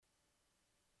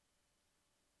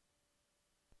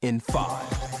In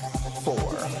 5, 4,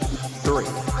 3,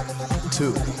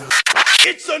 2.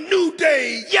 It's a new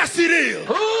day. Yes, it is.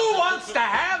 Who wants to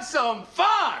have some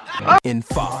fun? In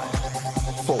 5,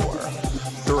 4,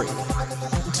 3,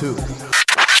 2.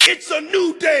 It's a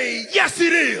new day. Yes,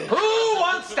 it is. Who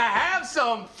wants to have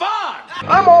some fun?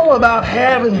 I'm all about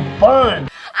having fun.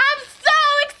 I'm so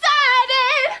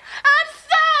excited! I'm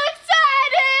so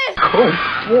excited! Oh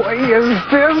boy, is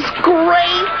this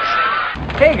great!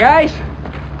 Hey guys!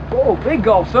 Oh, big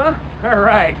gulps, huh? All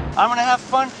right. I'm gonna have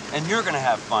fun, and you're gonna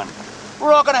have fun.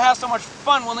 We're all gonna have so much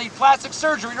fun we'll need plastic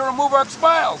surgery to remove our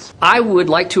smiles. I would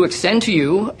like to extend to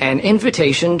you an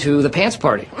invitation to the pants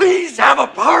party. Please have a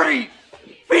party!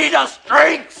 Feed us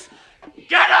drinks!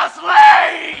 Get us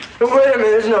laid! Wait a minute,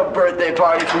 there's no birthday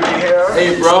party for me here.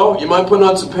 Hey, bro, you mind putting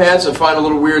on some pants? I find a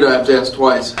little weird I have to ask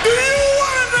twice. Do you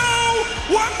want to know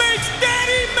what makes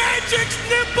Daddy Magic's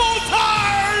nipples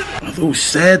hard? Are those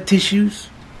sad tissues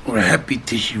or happy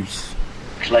tissues?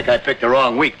 Looks like I picked the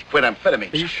wrong week to quit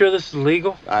amphetamines. Are you sure this is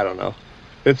legal? I don't know.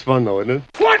 It's fun though, isn't it?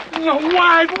 What in the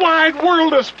wide, wide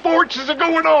world of sports is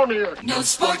going on here? No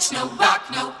sports, no rock,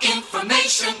 no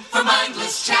information. For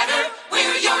mindless chatter,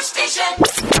 we're your station.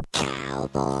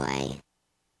 Cowboy.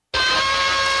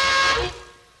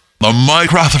 The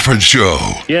Mike Rutherford Show.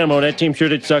 Yeah, Mo, that team sure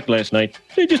did suck last night.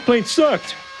 They just plain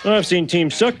sucked. I've seen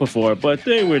teams suck before, but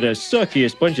they were the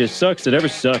suckiest bunch of sucks that ever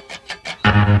sucked.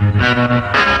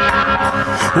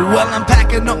 Well, I'm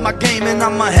packing up my game and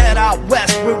I'ma head out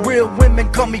west where real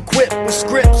women come equipped with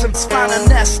scripts and find a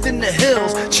nest in the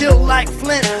hills. Chill like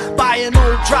Flint, buy an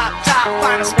old drop top,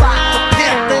 find a spot to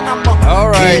pimp, then I'ma All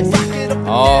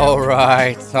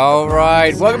right.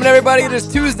 Welcome everybody. It is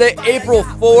Tuesday, April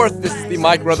 4th. This is the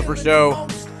Mike Rutherford Show.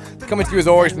 Coming to you as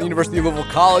always from the University of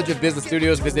Louisville College of Business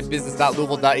Studios. Visit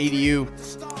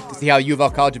business.louisville.edu to see how U of L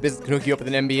College of Business can hook you up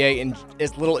with an MBA in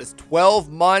as little as 12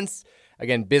 months.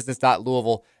 Again,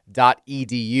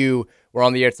 business.louisville.edu. We're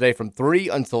on the air today from 3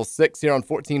 until 6 here on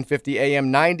 1450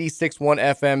 AM, 96.1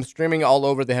 FM, streaming all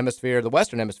over the hemisphere, the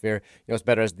Western Hemisphere. You know it's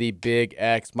better as the Big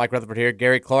X. Mike Rutherford here.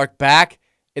 Gary Clark back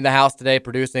in the house today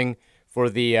producing for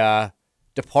the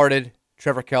departed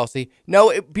Trevor Kelsey.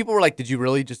 No, people were like, did you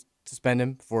really just suspend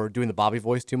him for doing the Bobby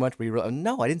voice too much?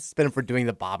 No, I didn't suspend him for doing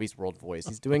the Bobby's World voice.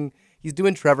 He's doing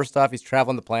Trevor stuff. He's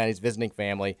traveling the planet. He's visiting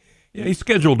family. Yeah, he's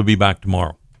scheduled to be back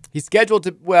tomorrow. He's scheduled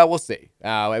to, well, we'll see.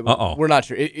 We're not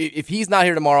sure. If he's not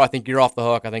here tomorrow, I think you're off the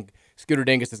hook. I think Scooter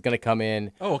Dingus is going to come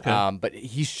in. Oh, okay. But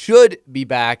he should be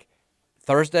back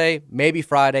Thursday, maybe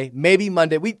Friday, maybe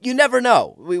Monday. You never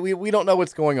know. We don't know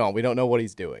what's going on. We don't know what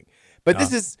he's doing. But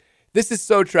this is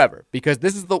so Trevor, because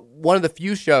this is one of the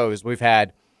few shows we've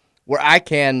had where I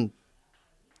can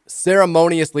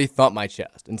ceremoniously thump my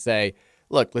chest and say,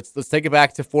 look, let's take it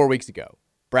back to 4 weeks ago.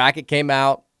 Bracket came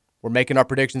out. We're making our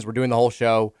predictions. We're doing the whole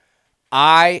show.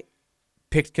 I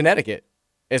picked Connecticut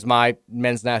as my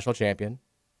men's national champion.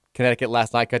 Connecticut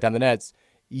last night cut down the Nets.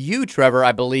 You, Trevor,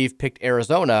 I believe, picked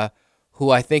Arizona,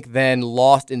 who I think then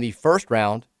lost in the first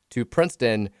round to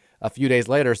Princeton a few days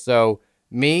later. So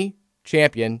me,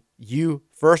 champion, you,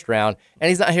 first round, and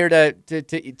he's not here to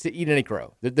eat any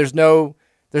crow. There's no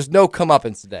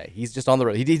comeuppance today. He's just on the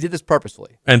road. He did this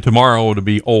purposefully. And tomorrow it'll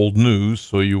be old news,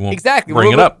 so you won't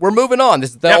bring it up. We're moving on.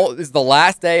 This is the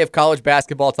last day of college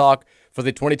basketball talk for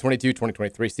the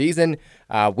 2022-2023 season.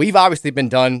 We've obviously been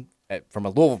done from a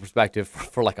Louisville perspective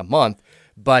for like a month,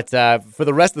 but for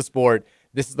the rest of the sport,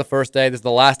 this is the first day. This is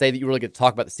the last day that you really get to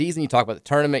talk about the season. You talk about the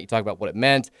tournament. You talk about what it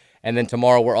meant. And then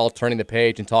tomorrow we're all turning the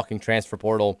page and talking transfer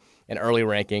portal and early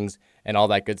rankings and all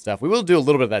that good stuff. We will do a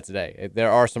little bit of that today. There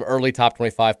are some early top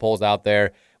 25 polls out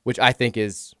there, which I think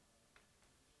is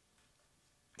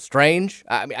strange.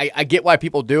 I mean, I get why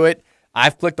people do it.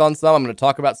 I've clicked on some. I'm going to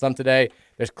talk about some today.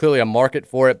 There's clearly a market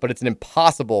for it, but it's an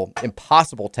impossible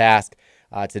task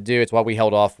to do. It's why we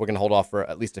held off. We're going to hold off for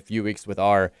at least a few weeks with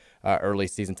our early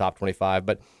season top 25.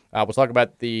 But we'll talk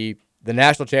about the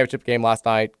national championship game last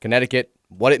night, Connecticut,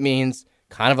 what it means,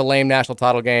 kind of a lame national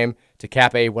title game to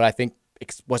cap what I think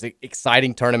was an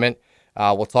exciting tournament.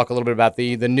 We'll talk a little bit about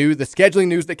the scheduling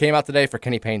news that came out today for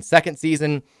Kenny Payne's second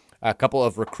season. A couple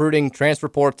of recruiting transfer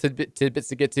report tidbits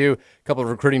to get to, a couple of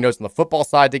recruiting notes on the football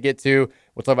side to get to.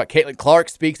 We'll talk about Caitlin Clark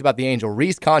speaks about the Angel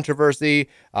Reese controversy,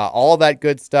 all that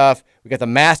good stuff. We got the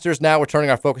Masters now. We're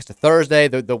turning our focus to Thursday.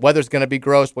 The weather's going to be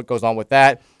gross. What goes on with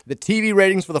that? The TV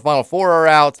ratings for the Final Four are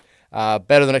out,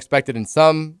 better than expected in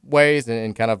some ways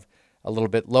and kind of a little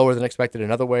bit lower than expected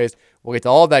in other ways. We'll get to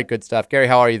all that good stuff. Gary,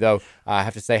 how are you, though? I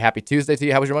have to say happy Tuesday to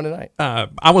you. How was your Monday night?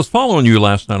 I was following you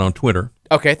last night on Twitter.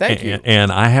 Okay, thank you.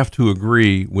 And I have to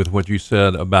agree with what you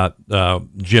said about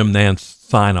Jim Nantz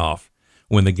sign-off.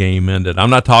 when the game ended. I'm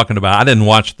not talking about, I didn't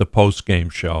watch the post-game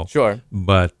show. Sure.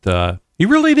 But he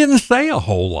really didn't say a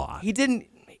whole lot. He didn't.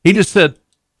 He just said,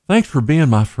 thanks for being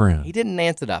my friend. He didn't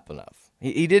nance it up enough.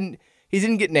 He didn't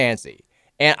get Nancy.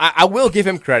 And I will give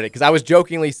him credit because I was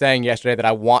jokingly saying yesterday that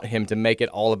I want him to make it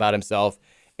all about himself.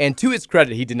 And to his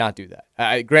credit, he did not do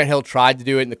that. Grant Hill tried to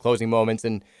do it in the closing moments.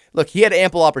 And look, he had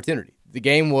ample opportunity. The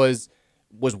game was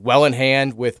well in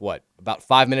hand with about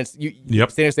 5 minutes. San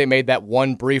Diego State made that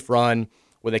one brief run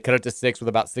where they cut it to 6 with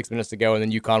about 6 minutes to go. And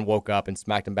then UConn woke up and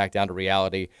smacked him back down to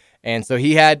reality. And so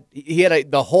he had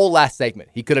the whole last segment.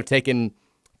 He could have taken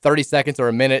 30 seconds or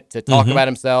a minute to talk about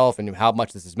himself and how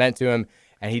much this has meant to him.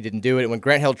 And he didn't do it. And when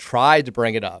Grant Hill tried to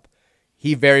bring it up,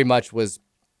 he very much was,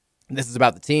 this is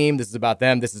about the team, this is about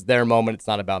them, this is their moment, it's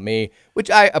not about me,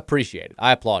 which I appreciated.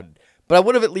 I applauded. But I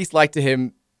would have at least liked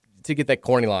him to get that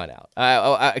corny line out.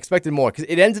 I expected more, because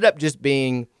it ended up just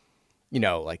being,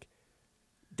 like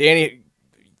Danny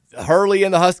Hurley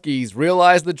and the Huskies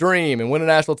realized the dream and win a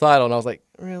national title. And I was like,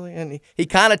 really? And he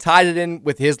kind of tied it in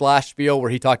with his last spiel where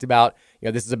he talked about,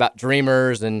 this is about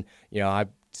dreamers and,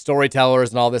 storytellers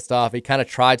and all this stuff. He kind of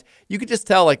tried. You could just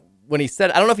tell, like, when he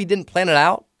said, I don't know if he didn't plan it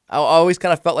out. I always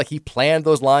kind of felt like he planned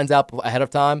those lines out ahead of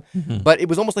time. But it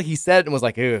was almost like he said it and was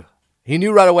like, ew. He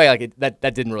knew right away, like, that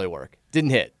didn't really work. Didn't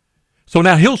hit. So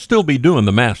now he'll still be doing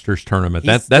the Masters tournament.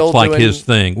 That's like his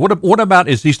thing. What about,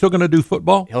 is he still going to do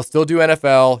football? He'll still do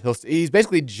NFL. He's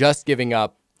basically just giving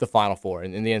up the Final Four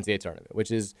in the NCAA tournament,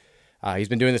 which is, he's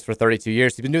been doing this for 32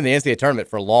 years. He's been doing the NCAA tournament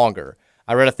for longer.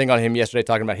 I read a thing on him yesterday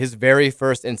talking about his very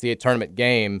first NCAA tournament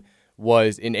game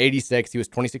was in '86. He was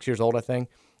 26 years old, I think,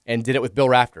 and did it with Bill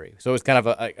Raftery. So it was kind of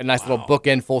a nice little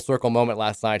bookend full circle moment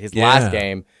last night. His last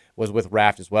game was with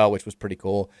Raft as well, which was pretty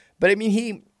cool. But I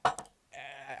mean,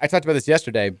 I talked about this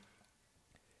yesterday.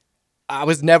 I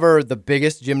was never the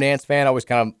biggest Jim Nantz fan.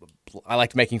 I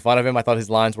liked making fun of him. I thought his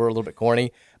lines were a little bit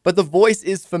corny. But the voice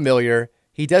is familiar.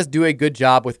 He does do a good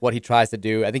job with what he tries to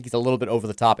do. I think he's a little bit over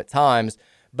the top at times.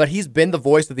 But he's been the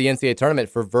voice of the NCAA tournament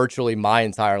for virtually my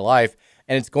entire life.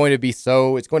 And it's going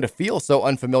to feel so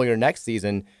unfamiliar next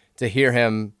season to hear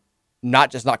him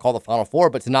not call the Final Four,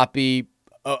 but to not be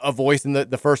a voice in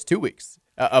the first 2 weeks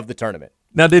of the tournament.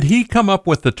 Now, did he come up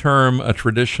with the term "a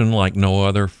tradition like no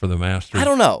other" for the Masters? I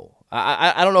don't know.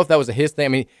 I don't know if that was his thing. I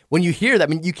mean, when you hear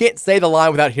that, you can't say the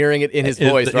line without hearing it in his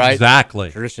voice, right?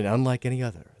 Exactly. Tradition unlike any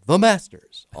other. The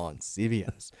Masters on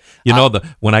CBS.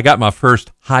 When I got my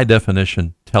first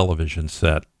high-definition television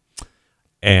set,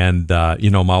 and,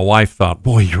 my wife thought,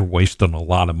 boy, you're wasting a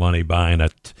lot of money buying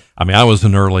it. I was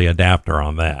an early adapter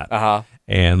on that. Uh-huh.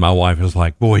 And my wife was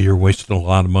like, boy, you're wasting a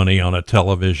lot of money on a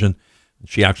television.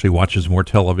 She actually watches more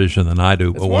television than I do.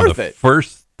 It's but one of the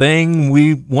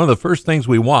first things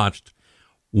we watched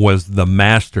was the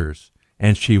Masters.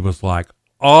 And she was like,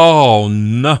 oh,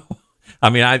 no.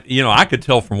 I could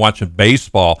tell from watching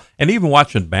baseball and even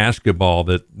watching basketball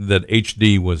that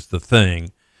HD was the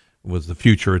thing, was the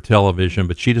future of television,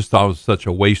 but she just thought it was such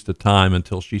a waste of time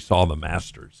until she saw the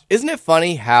Masters. Isn't it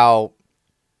funny how,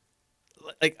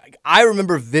 I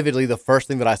remember vividly the first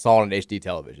thing that I saw on HD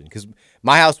television, because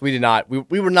my house, we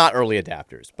were not early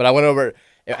adapters, but I went over,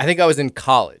 I think I was in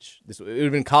college. It would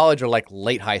have been college or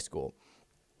late high school.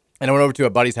 And I went over to a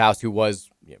buddy's house who was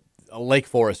a Lake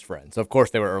Forest friend. So, of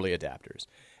course, they were early adapters.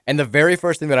 And the very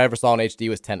first thing that I ever saw in HD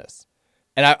was tennis.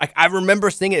 And I remember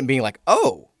seeing it and being like,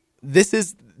 oh, this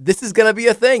is going to be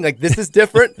a thing. Like, this is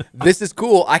different. This is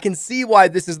cool. I can see why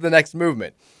this is the next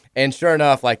movement. And sure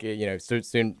enough,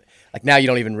 soon, now you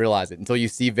don't even realize it until you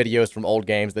see videos from old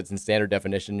games that's in standard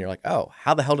definition. And you're like, oh,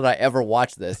 how the hell did I ever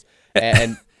watch this?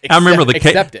 And I remember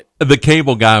accept it. The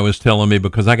cable guy was telling me,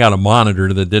 because I got a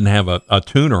monitor that didn't have a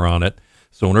tuner on it.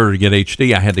 So in order to get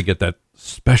HD, I had to get that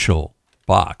special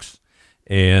box.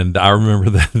 And I remember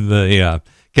the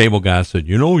cable guy said,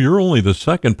 you're only the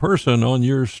second person on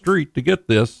your street to get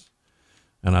this.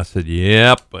 And I said,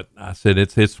 yep. But I said,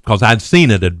 it's because I'd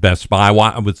seen it at Best Buy.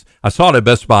 I saw it at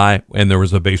Best Buy, and there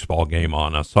was a baseball game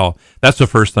on. That's the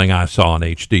first thing I saw on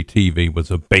HD TV was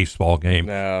a baseball game.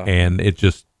 No. And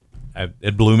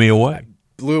it blew me away.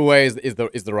 Blew away is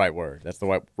the right word. That's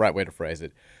the right way to phrase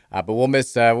it. But we'll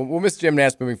miss Jim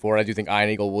Nantz moving forward. I do think Iron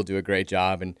Eagle will do a great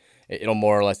job, and it'll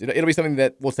more or less it'll be something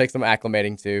that will take some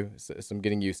acclimating to, some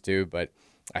getting used to. But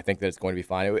I think that it's going to be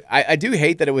fine. I do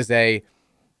hate that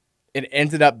it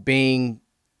ended up being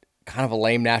kind of a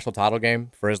lame national title game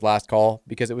for his last call,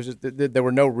 because it was just there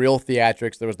were no real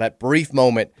theatrics. There was that brief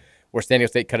moment where San Diego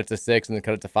State cut it to 6 and then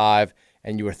cut it to 5,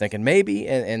 and you were thinking maybe,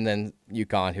 and then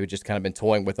UConn, who had just kind of been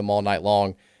toying with them all night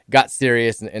long, got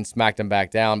serious and smacked them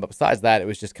back down. But besides that, it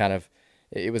was just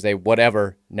it was a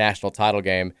whatever national title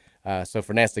game. So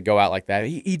for Nance to go out like that,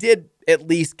 he did at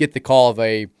least get the call of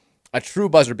a true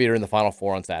buzzer beater in the Final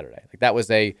Four on Saturday. Like that was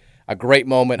a great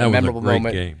moment, that a was memorable a great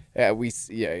moment. Game.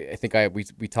 I think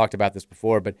we talked about this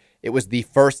before, but it was the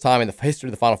first time in the history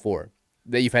of the Final Four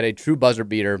that you've had a true buzzer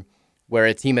beater where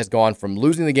a team has gone from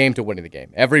losing the game to winning the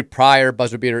game. Every prior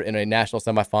buzzer beater in a national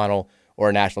semifinal or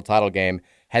a national title game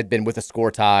had been with a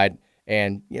score tied,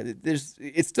 and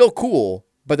it's still cool,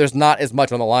 but there's not as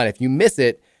much on the line. If you miss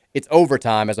it, it's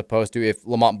overtime, as opposed to if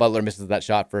Lamont Butler misses that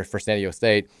shot for San Diego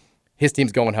State, his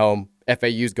team's going home,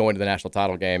 FAU's going to the national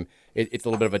title game. It's a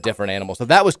little bit of a different animal. So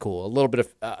that was cool. A little bit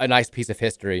of a nice piece of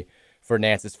history for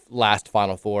Nance's last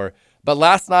Final Four. But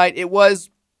last night, it was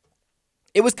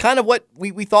kind of what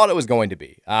we thought it was going to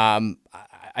be.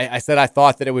 I said I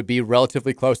thought that it would be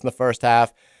relatively close in the first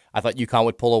half. I thought UConn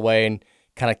would pull away and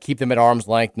kind of keep them at arm's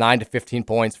length, 9 to 15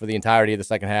 points for the entirety of the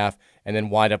second half, and then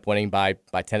wind up winning by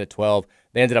 10 to 12.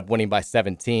 They ended up winning by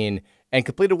 17 and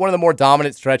completed one of the more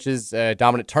dominant stretches,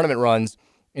 dominant tournament runs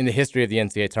in the history of the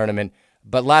NCAA tournament.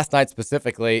 But last night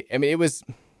specifically, I mean, it was,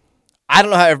 I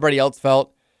don't know how everybody else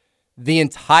felt. The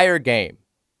entire game,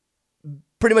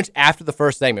 pretty much after the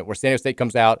first segment where San Diego State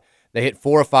comes out, they hit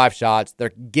 4 or 5 shots. They're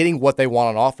getting what they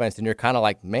want on offense, and you're kind of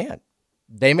like, man,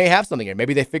 they may have something here.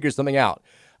 Maybe they figured something out.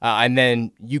 And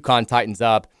then UConn tightens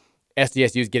up.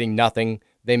 SDSU's getting nothing.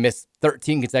 They missed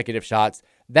 13 consecutive shots.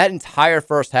 That entire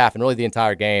first half and really the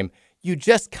entire game, you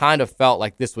just kind of felt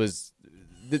like this was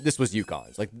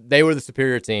UConn's. Like they were the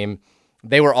superior team.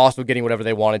 They were also getting whatever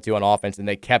they wanted to on offense, and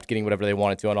they kept getting whatever they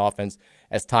wanted to on offense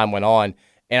as time went on.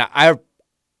 And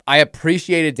I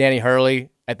appreciated Danny Hurley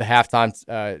at the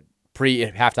halftime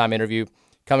pre-halftime interview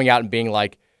coming out and being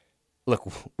like, look,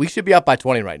 we should be up by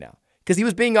 20 right now. Because he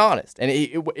was being honest, and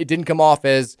it didn't come off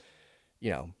as,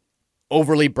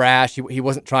 overly brash. He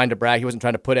wasn't trying to brag. He wasn't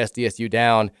trying to put SDSU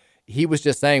down. He was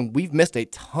just saying, we've missed a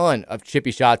ton of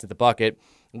chippy shots at the bucket.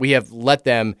 We have let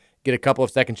them get a couple of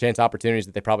second chance opportunities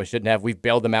that they probably shouldn't have. We've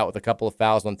bailed them out with a couple of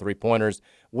fouls on 3-pointers.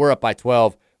 We're up by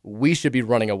 12. We should be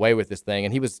running away with this thing.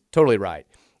 And he was totally right.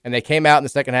 And they came out in the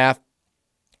second half,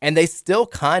 and they still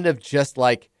kind of just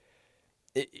like,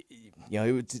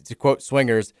 to quote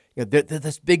Swingers, they're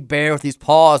this big bear with these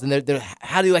paws, and they're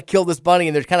how do I kill this bunny?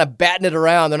 And they're kind of batting it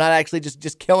around. They're not actually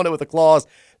just killing it with the claws.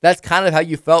 That's kind of how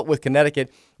you felt with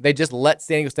Connecticut. They just let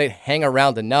San Diego State hang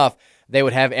around enough. They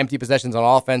would have empty possessions on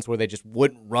offense where they just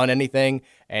wouldn't run anything,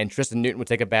 and Tristan Newton would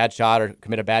take a bad shot or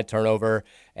commit a bad turnover.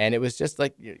 And it was just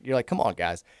like, you're like, come on,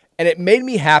 guys. And it made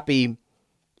me happy.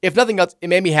 If nothing else, it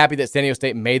made me happy that San Diego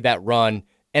State made that run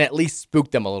and at least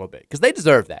spooked them a little bit, because they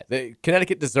deserve that.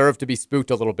 Connecticut deserved to be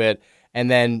spooked a little bit.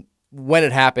 And then when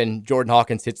it happened, Jordan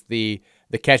Hawkins hits the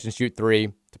catch and shoot 3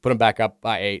 to put them back up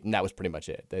by 8, and that was pretty much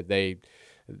it. They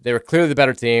were clearly the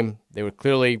better team. They were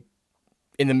clearly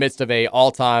in the midst of a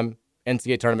all-time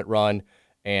NCAA tournament run,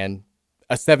 and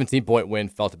a 17-point win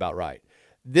felt about right.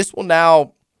 This will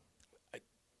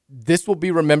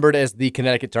be remembered as the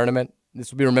Connecticut tournament. This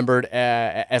will be remembered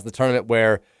as the tournament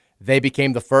where they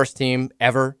became the first team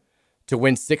ever to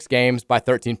win 6 games by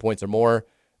 13 points or more.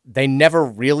 They never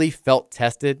really felt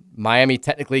tested. Miami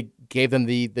technically gave them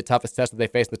the toughest test that they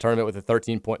faced in the tournament with a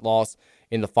 13-point loss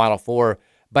in the Final Four.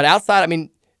 But outside,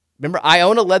 remember,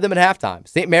 Iona led them at halftime.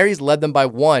 St. Mary's led them by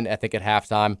 1, I think, at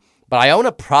halftime. But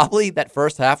Iona probably, that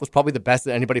first half was probably the best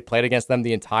that anybody played against them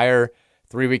the entire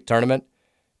 3-week tournament.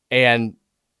 And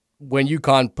when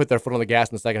UConn put their foot on the gas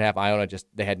in the second half, Iona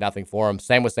they had nothing for them.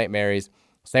 Same with St. Mary's.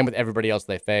 Same with everybody else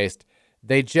they faced.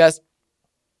 They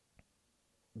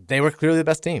were clearly the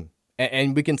best team.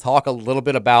 And we can talk a little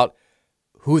bit about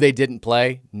who they didn't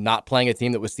play, not playing a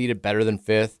team that was seeded better than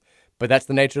 5th, but that's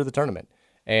the nature of the tournament.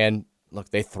 And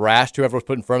look, they thrashed whoever was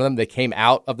put in front of them. They came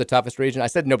out of the toughest region. I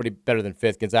said nobody better than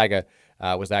 5th. Gonzaga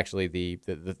was actually the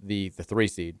 3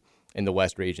 seed in the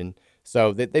West region.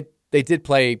 So they did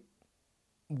play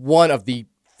one of the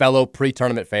fellow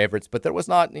pre-tournament favorites, but there was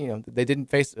not, they didn't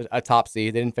face a top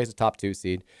seed. They didn't face a top 2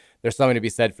 seed. There's something to be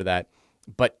said for that.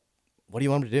 But what do you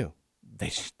want them to do? They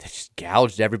just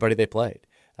gouged everybody they played.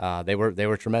 They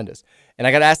were tremendous. And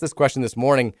I got asked this question this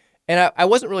morning, and I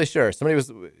wasn't really sure. Somebody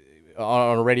was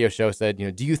on a radio show said,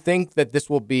 do you think that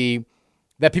this will be,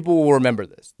 that people will remember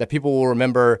this, that people will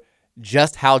remember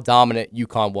just how dominant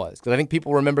UConn was? Because I think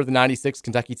people remember the 96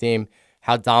 Kentucky team,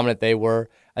 how dominant they were.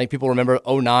 I think people remember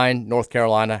 2009 North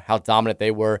Carolina, how dominant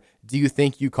they were. Do you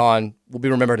think UConn will be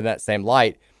remembered in that same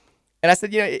light? And I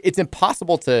said, it's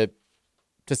impossible to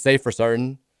say for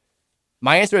certain.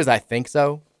 My answer is I think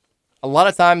so. A lot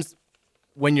of times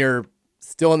when you're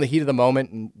still in the heat of the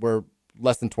moment and we're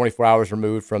less than 24 hours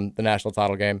removed from the national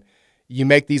title game, you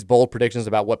make these bold predictions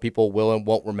about what people will and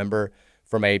won't remember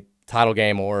from a title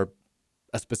game or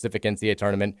a specific NCAA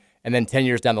tournament. And then 10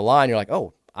 years down the line, you're like,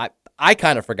 oh, I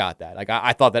kind of forgot that. Like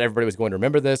I thought that everybody was going to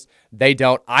remember this. They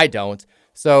don't. I don't.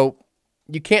 So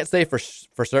you can't say for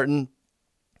certain.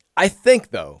 I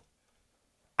think that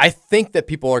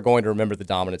people are going to remember the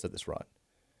dominance of this run.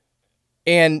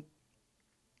 And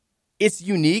it's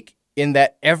unique in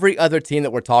that every other team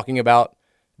that we're talking about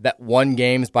that won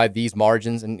games by these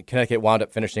margins, and Connecticut wound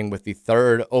up finishing with the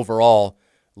third overall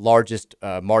largest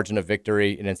margin of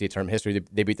victory in NCAA tournament history.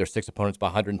 They beat their 6 opponents by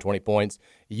 120 points.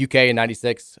 UK in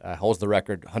 96 holds the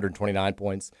record, 129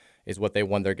 points is what they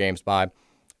won their games by.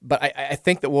 But I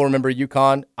think that we'll remember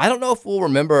UConn. I don't know if we'll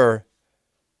remember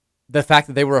the fact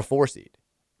that they were a 4 seed.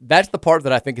 That's the part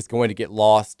that I think is going to get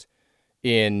lost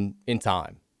in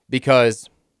time, because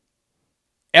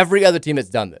every other team that's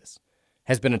done this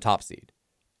has been a top seed,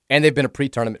 and they've been a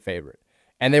pre-tournament favorite.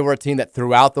 And they were a team that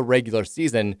throughout the regular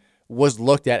season was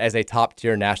looked at as a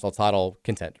top-tier national title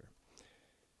contender.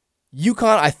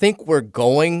 UConn, I think we're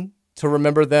going to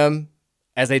remember them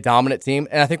as a dominant team,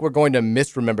 and I think we're going to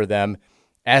misremember them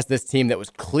as this team that was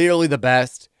clearly the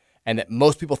best and that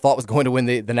most people thought was going to win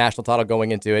the national title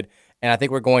going into it. And I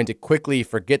think we're going to quickly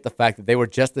forget the fact that they were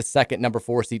just the second number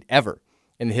 4 seed ever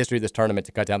in the history of this tournament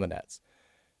to cut down the nets.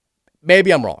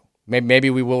 Maybe I'm wrong.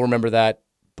 Maybe we will remember that,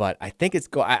 but I think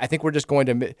I think we're just going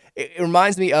to. It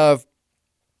reminds me of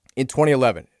in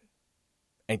 2011,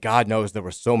 and God knows there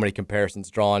were so many comparisons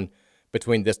drawn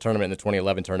between this tournament and the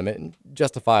 2011 tournament, and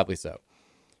justifiably so.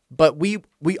 But we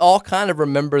all kind of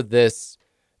remember this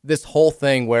whole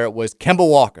thing where it was Kemba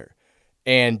Walker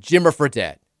and Jimmer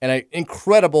Fredette and an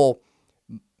incredible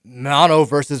mono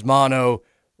versus mono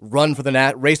run for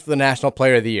the race for the National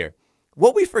Player of the Year.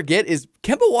 What we forget is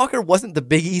Kemba Walker wasn't the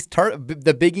Big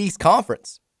East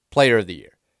Conference Player of the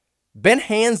Year. Ben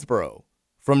Hansbrough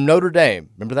from Notre Dame,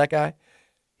 remember that guy?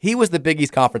 He was the Big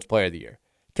East Conference Player of the Year.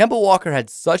 Kemba Walker had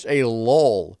such a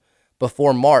lull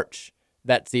before March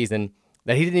that season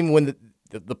that he didn't even win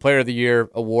the Player of the Year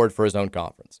award for his own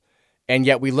conference. And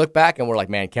yet we look back and we're like,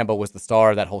 man, Kemba was the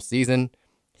star of that whole season.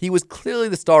 He was clearly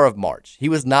the star of March. He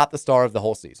was not the star of the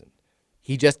whole season.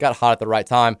 He just got hot at the right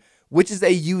time, which is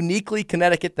a uniquely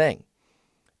Connecticut thing.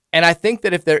 And I think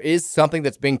that if there is something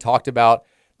that's being talked about,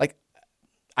 like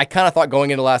I kind of thought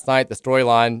going into last night, the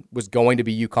storyline was going to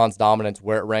be UConn's dominance,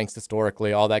 where it ranks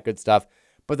historically, all that good stuff.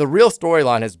 But the real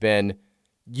storyline has been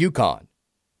UConn.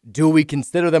 Do we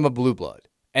consider them a blue blood?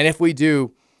 And if we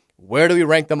do, where do we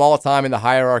rank them all the time in the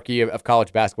hierarchy of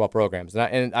college basketball programs?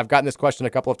 And I've gotten this question a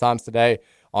couple of times today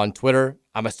on Twitter.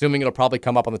 I'm assuming it'll probably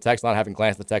come up on the text line. I haven't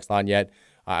glanced at the text line yet.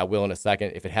 I will in a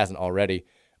second if it hasn't already.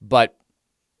 But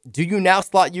do you now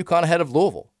slot UConn ahead of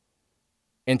Louisville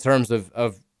in terms of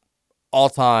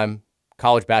all-time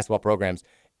college basketball programs?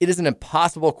 It is an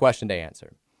impossible question to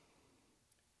answer.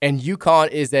 And UConn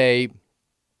is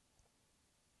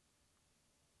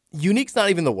unique's not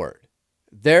even the word.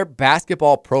 Their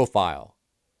basketball profile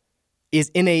is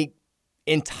in a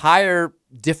entire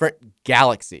different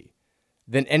galaxy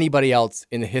than anybody else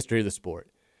in the history of the sport.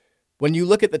 When you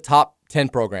look at the top 10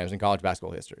 programs in college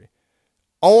basketball history,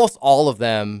 almost all of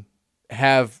them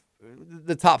have,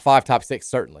 the top 5, top 6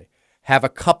 certainly, have a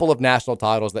couple of national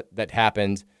titles that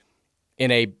happened in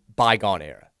a bygone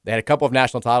era. They had a couple of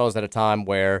national titles at a time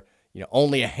where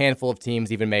only a handful of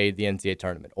teams even made the NCAA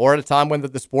tournament, or at a time when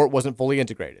the sport wasn't fully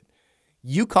integrated.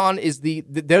 UConn is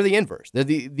they're the inverse. They're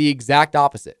the exact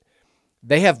opposite.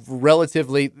 They have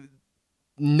relatively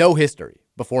no history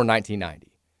before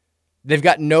 1990. They've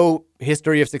got no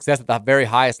history of success at the very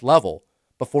highest level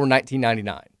before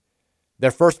 1999. Their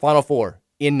first Final Four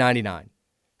in 99.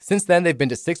 Since then, they've been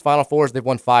to 6 Final Fours. They've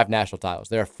won 5 national titles.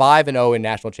 They're 5-0 in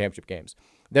national championship games.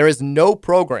 There is no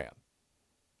program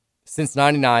since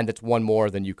 99 that's won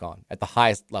more than UConn at the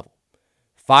highest level.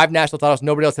 5 national titles.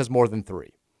 Nobody else has more than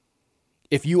 3.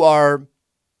 If you are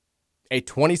a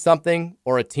 20-something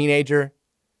or a teenager,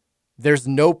 there's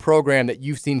no program that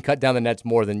you've seen cut down the nets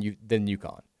more than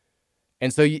UConn.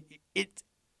 And so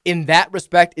in that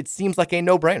respect, it seems like a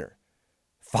no-brainer.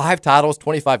 5 titles,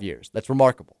 25 years. That's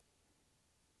remarkable.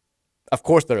 Of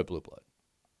course they're a blue blood.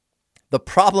 The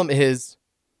problem is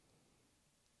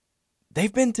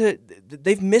they've missed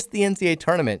the NCAA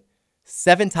tournament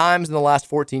 7 times in the last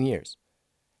 14 years.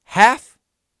 Half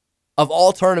of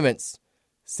all tournaments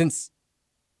since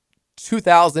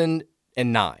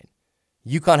 2009,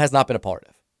 UConn has not been a part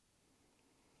of.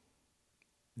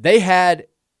 They had,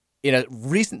 in a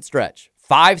recent stretch,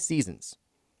 5 seasons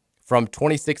from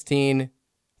 2016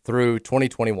 through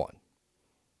 2021.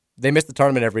 They missed the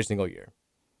tournament every single year.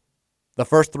 The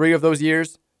first 3 of those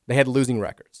years, they had losing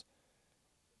records.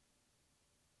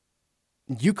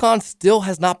 UConn still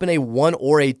has not been a 1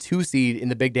 or a 2 seed in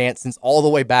the Big Dance since all the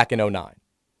way back in 2009.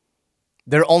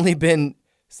 There only been,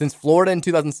 since Florida in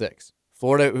 2006,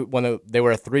 Florida, when they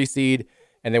were a 3 seed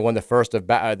and they won the first of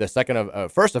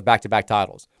back-to-back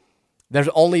titles. There's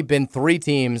only been 3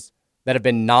 teams that have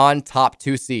been non-top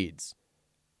 2 seeds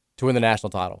to win the national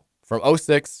title from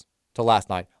 2006 to last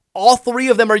night. All 3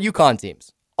 of them are UConn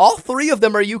teams. All 3 of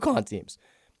them are UConn teams.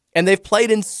 And they've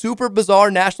played in super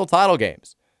bizarre national title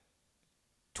games.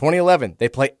 2011, they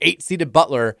play 8-seeded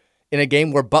Butler in a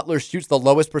game where Butler shoots the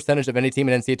lowest percentage of any team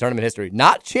in NCAA tournament history.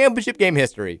 Not championship game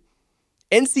history.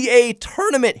 NCAA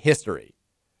tournament history.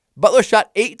 Butler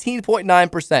shot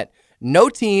 18.9%. No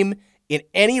team in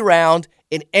any round,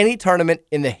 in any tournament,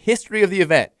 in the history of the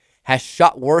event has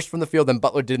shot worse from the field than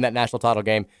Butler did in that national title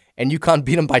game, and UConn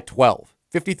beat them by 12,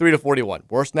 53-41.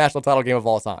 Worst national title game of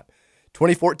all time.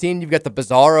 2014, you've got the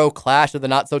bizarro clash of the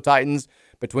not-so-Titans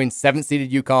between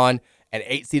 7th-seeded UConn and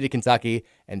 8-seeded Kentucky,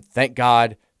 and thank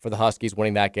God for the Huskies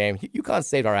winning that game. UConn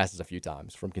saved our asses a few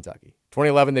times from Kentucky.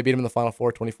 2011, they beat them in the Final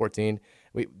Four. 2014,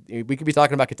 we could be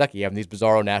talking about Kentucky having these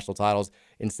bizarro national titles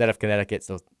instead of Connecticut,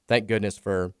 so thank goodness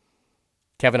for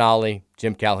Kevin Ollie,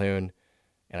 Jim Calhoun,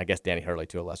 and I guess Danny Hurley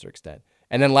to a lesser extent.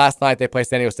 And then last night, they played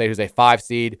San Diego State, who's a 5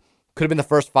 seed. Could have been the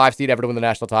first 5 seed ever to win the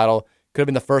national title. Could have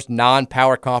been the first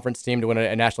non-power conference team to win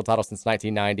a national title since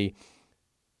 1990.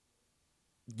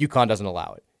 UConn doesn't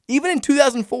allow it. Even in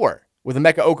 2004 with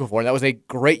Emeka Okafor, and that was a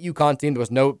great UConn team. There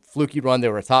was no fluky run. They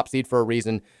were a top seed for a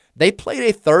reason. They played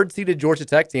a 3rd-seeded Georgia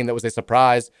Tech team that was a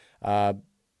surprise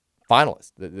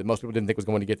finalist that most people didn't think was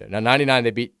going to get there. Now, 99,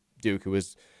 they beat Duke, who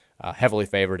was heavily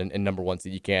favored and number 1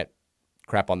 seed. You can't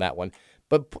crap on that one.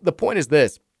 But the point is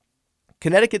this.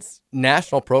 Connecticut's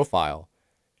national profile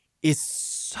is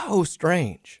so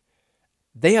strange.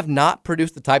 They have not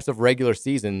produced the types of regular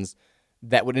seasons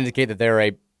that would indicate that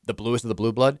they're the bluest of the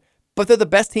blue blood, but they're the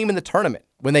best team in the tournament.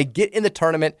 When they get in the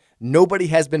tournament, nobody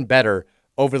has been better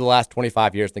over the last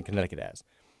 25 years than Connecticut has.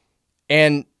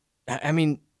 And, I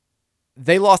mean,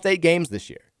 they lost 8 games this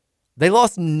year. They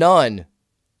lost none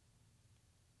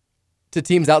to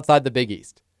teams outside the Big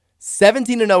East.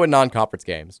 17-0 in non-conference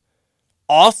games.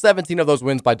 All 17 of those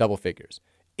wins by double figures.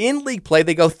 In league play,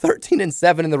 they go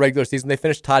 13-7 in the regular season. They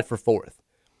finish tied for 4th.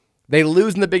 They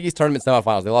lose in the Big East tournament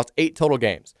semifinals. They lost 8 total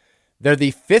games. They're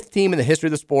the 5th team in the history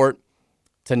of the sport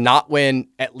to not win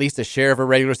at least a share of a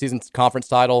regular season conference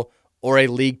title or a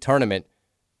league tournament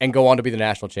and go on to be the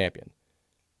national champion.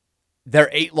 Their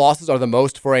 8 losses are the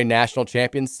most for a national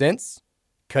champion since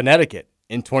Connecticut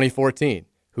in 2014,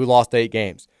 who lost 8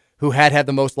 games. Who had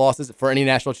the most losses for any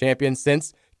national champion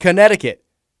since Connecticut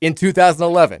in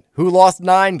 2011, who lost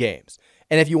 9 games.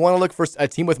 And if you want to look for a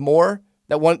team with more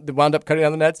that wound up cutting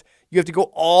down the nets, you have to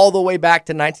go all the way back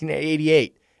to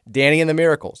 1988. Danny and the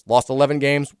Miracles lost 11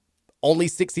 games, only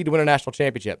 6 seed to win a national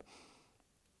championship.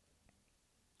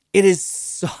 It is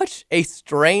such a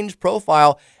strange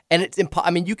profile, and it's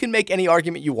you can make any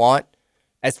argument you want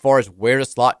as far as where to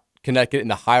slot Connecticut in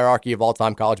the hierarchy of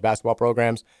all-time college basketball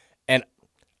programs, and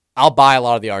I'll buy a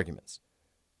lot of the arguments.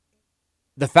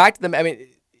 The fact of the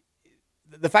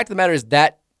matter is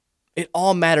that it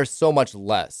all matters so much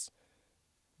less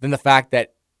than the fact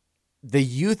that the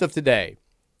youth of today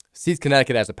sees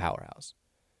Connecticut as a powerhouse.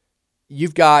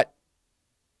 You've got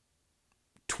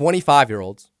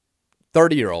 25-year-olds,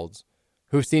 30-year-olds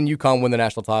who've seen UConn win the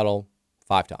national title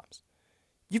 5 times.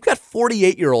 You've got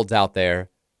 48-year-olds out there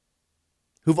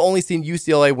who've only seen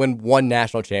UCLA win 1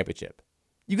 national championship.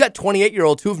 You've got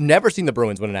 28-year-olds who've never seen the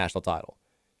Bruins win a national title.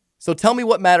 So tell me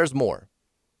what matters more.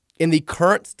 In the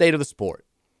current state of the sport,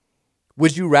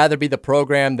 would you rather be the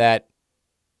program that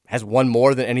has won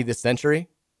more than any this century?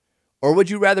 Or would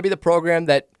you rather be the program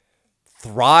that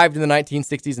thrived in the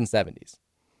 1960s and 70s,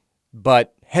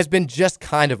 but has been just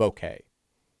kind of okay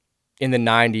in the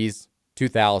 90s,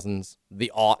 2000s,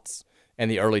 the aughts, and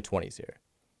the early 20s here?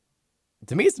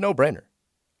 To me, it's a no-brainer.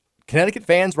 Connecticut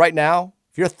fans right now,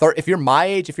 if you're my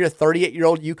age, if you're a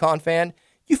 38-year-old UConn fan,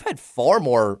 you've had far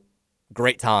more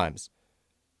great times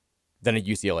than a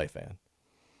UCLA fan.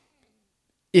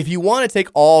 If you want to take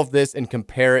all of this and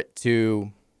compare it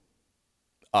to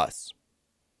us,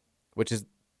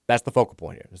 that's the focal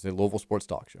point here. It's the Louisville Sports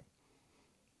Talk Show.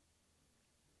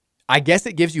 I guess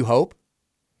it gives you hope.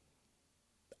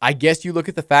 I guess you look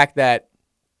at the fact that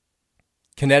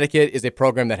Connecticut is a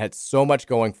program that had so much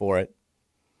going for it,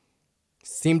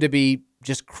 seemed to be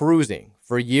just cruising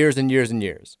for years and years and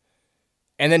years,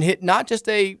 and then hit not just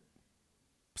a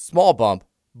small bump,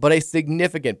 but a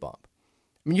significant bump.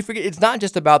 I mean, you forget, it's not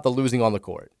just about the losing on the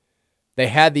court. They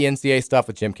had the NCAA stuff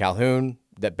with Jim Calhoun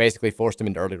that basically forced him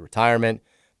into early retirement.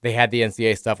 They had the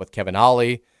NCAA stuff with Kevin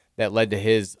Ollie that led to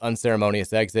his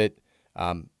unceremonious exit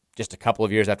just a couple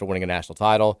of years after winning a national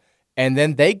title. And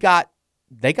then they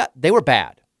were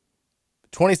bad.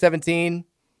 2017,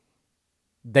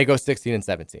 they go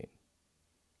 16-17.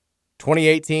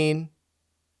 2018,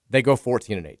 they go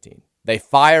 14-18. They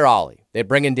fire Ollie. They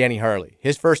bring in Danny Hurley.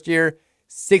 His first year,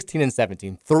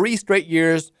 16-17. 3 straight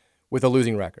years with a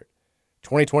losing record.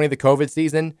 2020, the COVID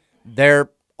season, they're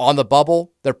on the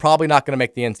bubble. They're probably not going to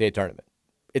make the NCAA tournament.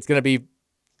 It's going to be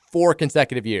 4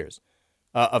 consecutive years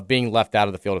of being left out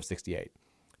of the field of 68.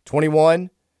 21,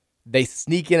 they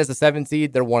sneak in as a 7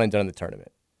 seed. They're 1 and done in the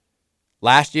tournament.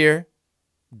 Last year,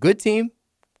 good team,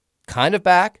 kind of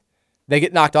back. They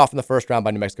get knocked off in the first round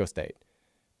by New Mexico State.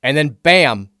 And then,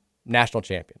 bam, national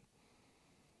champion.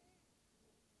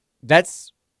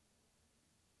 That's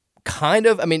kind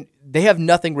of, they have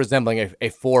nothing resembling a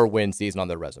 4-win season on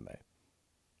their resume.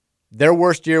 Their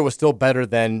worst year was still better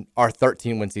than our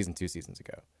 13-win season 2 seasons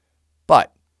ago.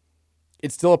 But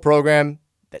it's still a program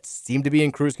that seemed to be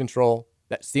in cruise control,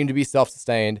 that seemed to be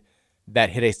self-sustained, that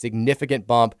hit a significant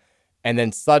bump, and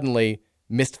then suddenly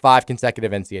missed 5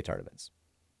 consecutive NCAA tournaments.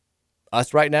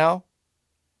 Us right now,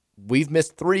 we've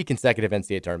missed 3 consecutive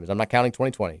NCAA tournaments. I'm not counting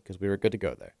 2020 because we were good to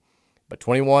go there. But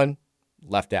 21,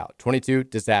 left out. 22,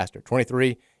 disaster.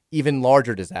 23, even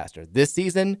larger disaster. This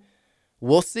season,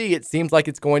 we'll see. It seems like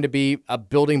it's going to be a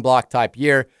building block type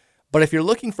year. But if you're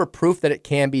looking for proof that it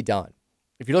can be done,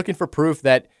 if you're looking for proof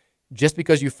that just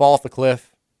because you fall off the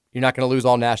cliff, you're not going to lose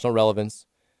all national relevance,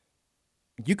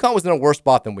 UConn was in a worse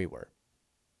spot than we were.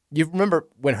 You remember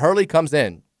when Hurley comes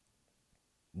in,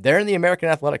 they're in the American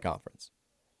Athletic Conference.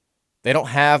 They don't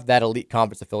have that elite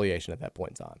conference affiliation at that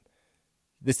point in time.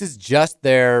 This is just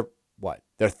their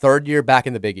 3rd year back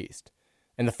in the Big East.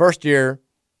 And the first year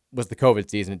was the COVID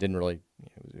season. It didn't really,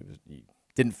 it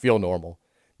didn't feel normal.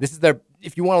 This is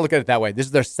if you want to look at it that way, this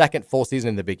is their 2nd full season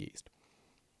in the Big East.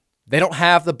 They don't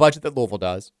have the budget that Louisville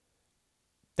does.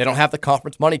 They don't have the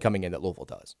conference money coming in that Louisville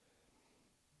does.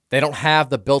 They don't have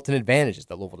the built-in advantages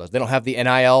that Louisville does. They don't have the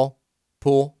NIL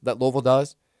pool that Louisville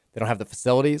does. They don't have the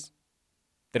facilities.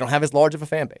 They don't have as large of a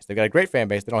fan base. They've got a great fan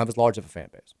base. They don't have as large of a fan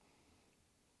base.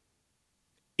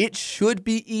 It should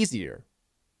be easier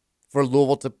for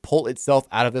Louisville to pull itself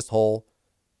out of this hole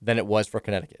than it was for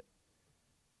Connecticut.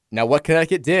 Now, what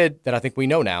Connecticut did that I think we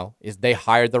know now is they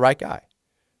hired the right guy.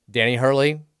 Danny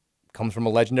Hurley comes from a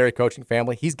legendary coaching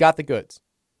family. He's got the goods.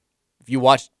 If you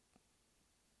watch,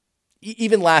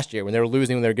 even last year when they were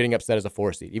losing, when they were getting upset as a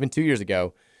 4 seed, even 2 years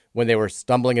ago when they were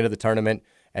stumbling into the tournament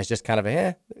as just kind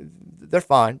of they're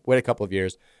fine, wait a couple of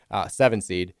years, 7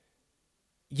 seed,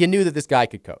 you knew that this guy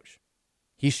could coach.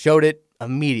 He showed it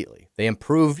immediately. They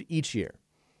improved each year.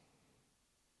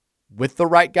 With the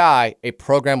right guy, a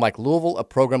program like Louisville, a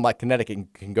program like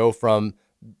Connecticut can go from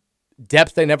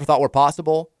depths they never thought were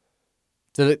possible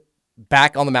to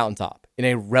back on the mountaintop in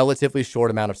a relatively short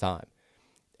amount of time.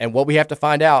 And what we have to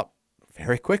find out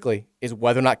very quickly is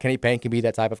whether or not Kenny Payne can be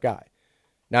that type of guy.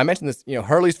 Now, I mentioned this,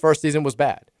 Hurley's first season was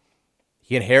bad.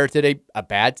 He inherited a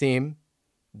bad team.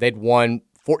 They'd won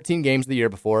 14 games the year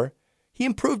before. He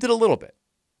improved it a little bit.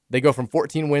 They go from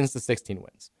 14 wins to 16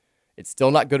 wins. It's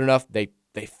still not good enough. They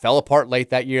fell apart late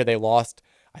that year. They lost,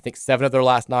 I think, 7 of their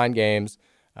last 9 games,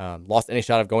 lost any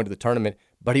shot of going to the tournament,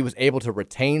 but he was able to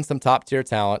retain some top-tier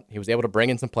talent. He was able to bring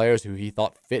in some players who he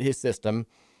thought fit his system.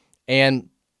 And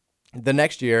the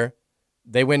next year,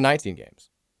 they win 19 games.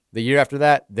 The year after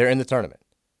that, they're in the tournament.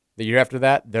 The year after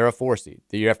that, they're a 4 seed.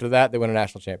 The year after that, they win a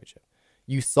national championship.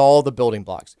 You saw the building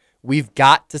blocks. We've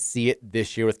got to see it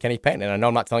this year with Kenny Payne. And I know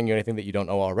I'm not telling you anything that you don't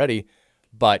know already,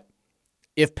 but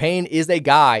if Payne is a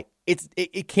guy,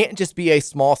 it can't just be a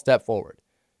small step forward.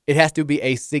 It has to be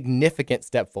a significant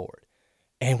step forward.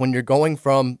 And when you're going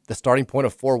from the starting point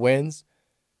of 4 wins,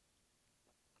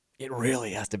 it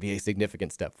really has to be a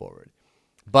significant step forward.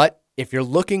 But if you're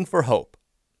looking for hope,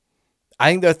 I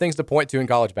think there are things to point to in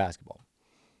college basketball.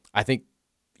 I think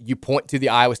you point to the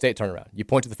Iowa State turnaround. You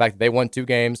point to the fact that they won 2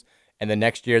 games, and the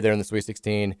next year they're in the Sweet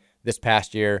 16. This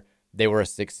past year, they were a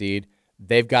 6 seed.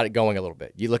 They've got it going a little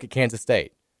bit. You look at Kansas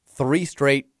State, 3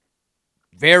 straight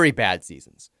very bad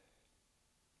seasons.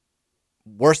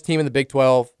 Worst team in the Big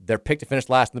 12. They're picked to finish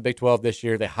last in the Big 12 this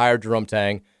year. They hired Jerome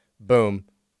Tang. Boom.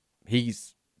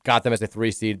 He's got them as a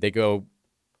 3 seed. They go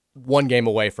 1 game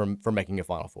away from making a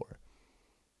Final Four.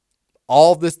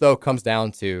 All of this, though, comes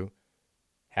down to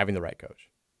having the right coach.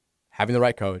 Having the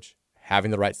right coach,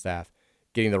 having the right staff,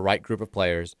 getting the right group of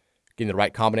players, getting the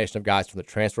right combination of guys from the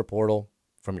transfer portal,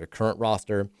 from your current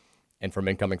roster, and from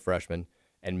incoming freshmen,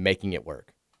 and making it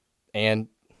work. And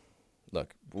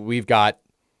look, we've got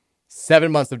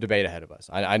 7 months of debate ahead of us.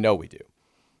 I know we do.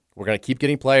 We're going to keep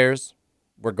getting players.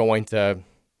 we're going to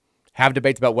have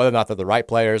debates about whether or not they're the right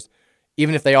players.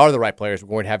 Even if they are the right players, we're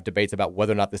going to have debates about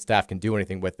whether or not the staff can do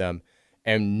anything with them.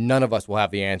 And none of us will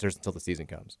have the answers until the season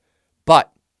comes.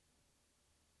 But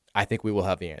I think we will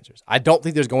have the answers. I don't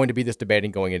think there's going to be this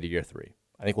debating going into year 3.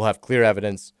 I think we'll have clear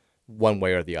evidence one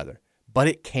way or the other. But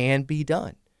it can be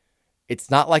done.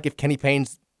 It's not like if Kenny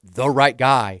Payne's the right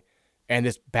guy and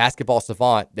this basketball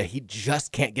savant that he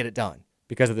just can't get it done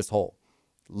because of this hole.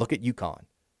 Look at UConn.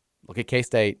 Look at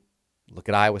K-State. Look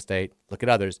at Iowa State. Look at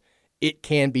others. It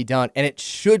can be done, and it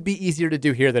should be easier to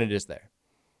do here than it is there.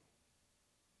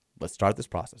 Let's start this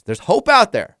process. There's hope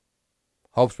out there.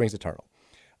 Hope springs eternal.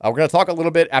 We're going to talk a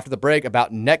little bit after the break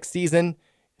about next season,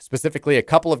 specifically a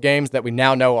couple of games that we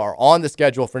now know are on the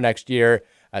schedule for next year.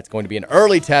 It's going to be an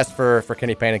early test for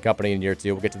Kenny Payne and company in year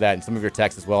 2. We'll get to that and some of your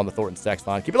texts as well on the Thornton's text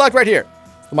line. Keep it locked right here.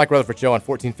 It's the Mike Rutherford Show on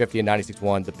 1450 and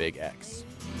 96.1, The Big X.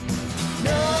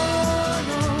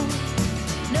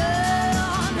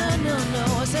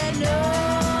 I said no,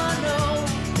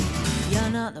 you're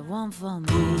not the one for me.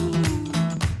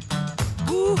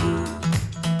 Ooh.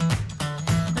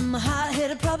 And my heart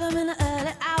hit a problem in the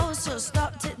early hours, so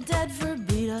stopped it dead for a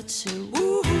beat or two.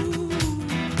 Ooh.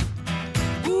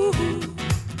 Ooh.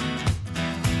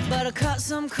 But I cut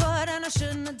some cord and I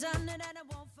shouldn't have done it, and I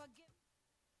won't forget.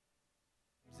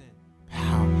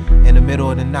 In the middle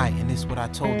of the night, and this is what I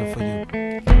told her for you.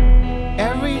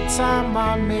 Every time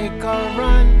I make a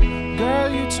run, girl,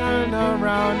 you turn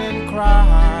around and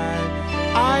cry.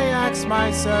 I ask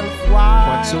myself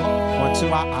why,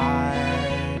 why?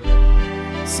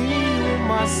 See, you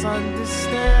must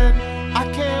understand,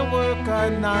 I can't work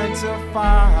a 9 to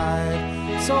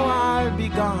 5, so I'll be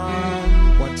gone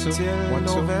till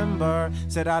November.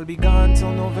 Said I'll be gone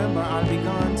till November, I'll be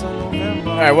gone till November.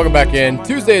 All right, welcome back in.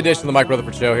 Tuesday edition of the Mike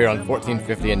Rutherford Show here on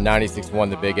 1450 and 96.1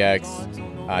 The Big X.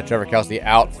 Trevor Kelsey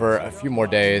out for a few more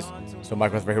days. So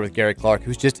Mike Rutherford here with Gary Clark,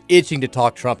 who's just itching to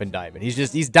talk Trump indictment.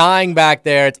 He's dying back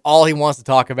there. It's all he wants to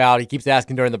talk about. He keeps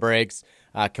asking during the breaks,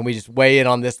 can we just weigh in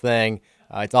on this thing?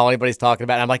 It's all anybody's talking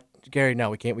about. And I'm like, Gary, no,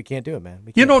 we can't do it, man.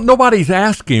 Nobody's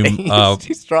asking him.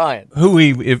 He's trying. Who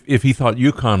if he thought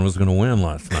UConn was going to win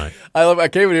last night. I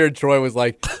came in here and Troy was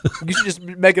like, you should just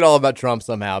make it all about Trump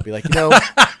somehow. Be like,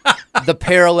 the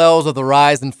parallels of the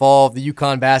rise and fall of the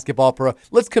UConn basketball pro.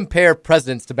 Let's compare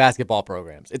presidents to basketball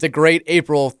programs. It's a great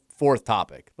April 4th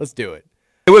topic. Let's do it.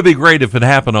 It would be great if it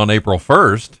happened on April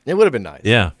 1st. It would have been nice.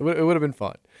 Yeah. It would have been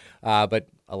fun. But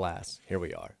alas, here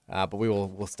we are. But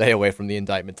we'll stay away from the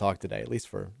indictment talk today, at least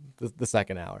for the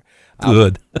second hour.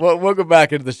 Good. We'll go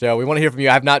back into the show. We want to hear from you.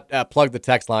 I have not plugged the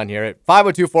text line here. At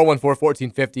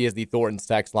 502-414-1450 is the Thornton's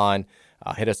text line.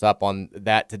 Hit us up on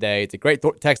that today. It's a great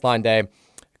text line day.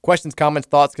 Questions, comments,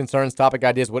 thoughts, concerns, topic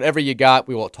ideas, whatever you got,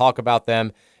 we will talk about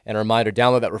them. And a reminder,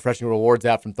 download that Refreshing Rewards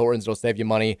app from Thornton's. It'll save you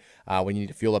money when you need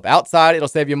to fuel up outside. It'll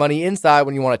save you money inside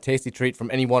when you want a tasty treat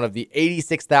from any one of the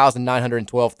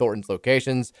 86,912 Thornton's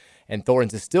locations. And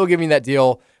Thornton's is still giving you that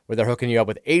deal where they're hooking you up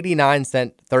with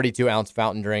 89-cent 32-ounce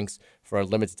fountain drinks for a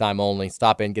limited time only.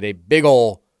 Stop in, get a big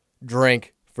ol'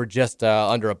 drink for just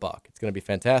under $1. It's going to be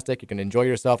fantastic. You can enjoy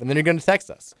yourself, and then you're going to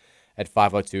text us at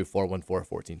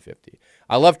 502-414-1450.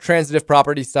 I love transitive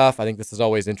property stuff. I think this is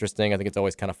always interesting. I think it's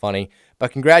always kind of funny.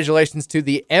 But congratulations to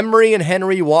the Emory and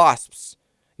Henry Wasps.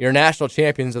 You're national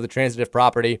champions of the transitive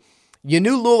property. You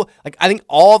knew Louisville. I think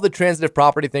all the transitive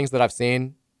property things that I've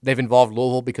seen, they've involved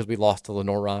Louisville because we lost to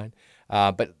Lenore-Rhine.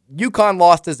 But UConn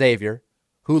lost to Xavier,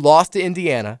 who lost to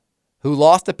Indiana, who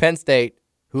lost to Penn State,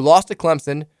 who lost to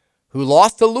Clemson, who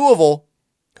lost to Louisville,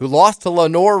 who lost to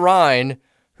Lenore-Rhine,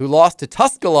 who lost to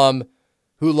Tusculum,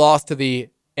 who lost to the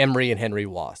Emory and Henry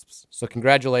Wasps. So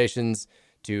congratulations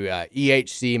to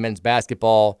EHC men's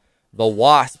basketball, the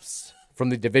Wasps from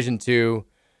the Division II.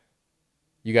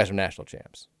 You guys are national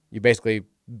champs. You basically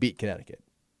beat Connecticut.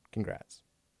 Congrats.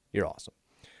 You're awesome.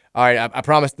 All right, I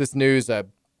promised this news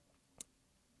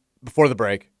before the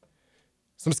break.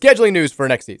 Some scheduling news for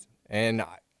next season. And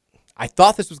I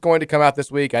thought this was going to come out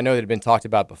this week. I know that it had been talked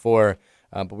about before.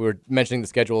 But we were mentioning the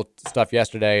schedule stuff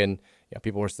yesterday, and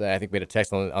people were saying, I think we had a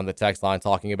text on the text line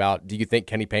talking about, do you think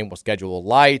Kenny Payne will schedule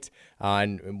light?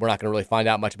 And we're not going to really find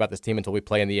out much about this team until we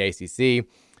play in the ACC.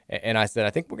 And I said, I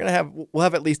think we'll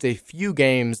have at least a few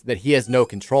games that he has no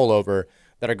control over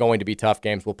that are going to be tough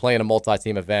games. We'll play in a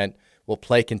multi-team event. We'll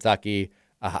play Kentucky.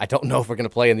 I don't know if we're going to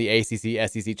play in the ACC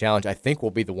SEC Challenge. I think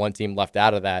we'll be the one team left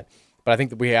out of that. But I think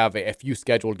that we have a few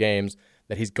scheduled games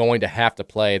that he's going to have to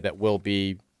play that will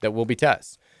be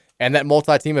tests. And that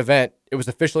multi-team event, it was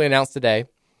officially announced today.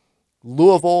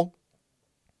 Louisville,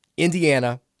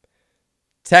 Indiana,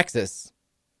 Texas,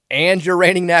 and your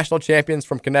reigning national champions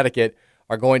from Connecticut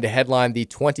are going to headline the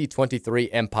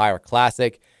 2023 Empire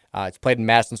Classic. It's played in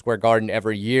Madison Square Garden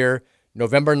every year.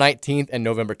 November 19th and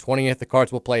November 20th, the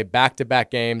Cards will play back-to-back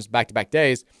games, back-to-back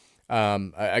days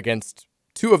against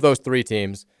two of those three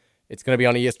teams. It's going to be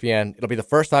on ESPN. It'll be the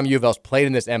first time U of L's played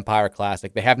in this Empire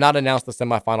Classic. They have not announced the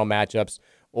semifinal matchups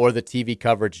or the TV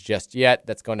coverage just yet.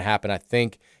 That's going to happen, I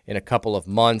think, in a couple of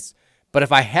months. But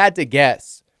if I had to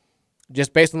guess,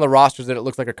 just based on the rosters that it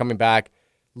looks like are coming back,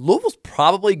 Louisville's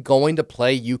probably going to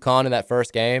play UConn in that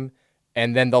first game,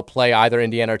 and then they'll play either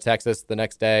Indiana or Texas the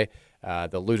next day.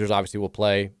 The losers obviously will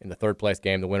play in the third-place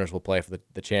game. The winners will play for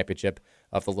the championship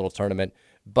of the little tournament.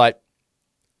 But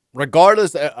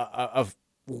regardless of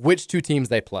which two teams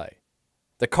they play,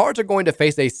 the Cards are going to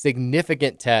face a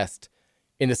significant test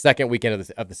in the second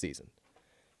weekend of the season.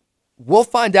 We'll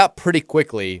find out pretty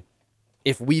quickly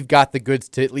if we've got the goods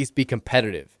to at least be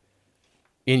competitive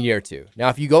in year two. Now,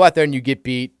 if you go out there and you get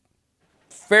beat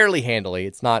fairly handily,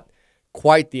 it's not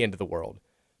quite the end of the world.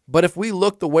 But if we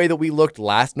look the way that we looked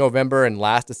last November and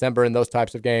last December in those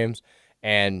types of games,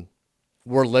 and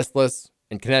we're listless,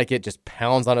 and Connecticut just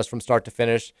pounds on us from start to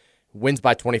finish, wins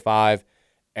by 25,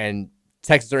 and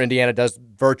Texas or Indiana does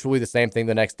virtually the same thing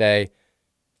the next day,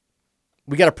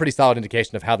 we got a pretty solid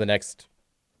indication of how the next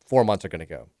 4 months are going to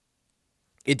go.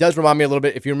 It does remind me a little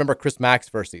bit, if you remember Chris Mack's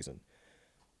first season,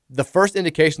 the first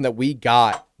indication that we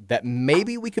got that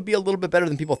maybe we could be a little bit better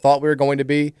than people thought we were going to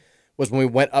be was when we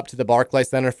went up to the Barclays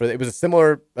Center it was a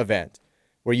similar event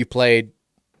where you played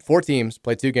 4 teams,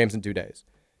 played 2 games in 2 days.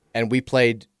 And we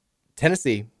played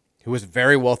Tennessee, who was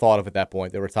very well thought of at that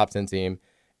point. They were a top 10 team.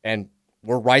 And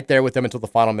we're right there with them until the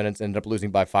final minutes, ended up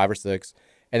losing by 5 or 6.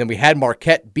 And then we had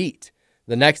Marquette beat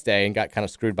the next day and got kind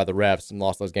of screwed by the refs and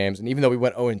lost those games. And even though we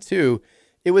went 0-2,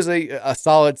 it was a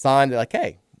solid sign that, like,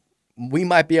 hey, we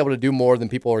might be able to do more than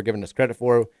people are giving us credit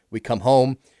for. We come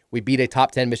home. We beat a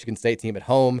top 10 Michigan State team at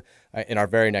home in our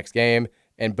very next game.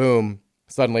 And boom,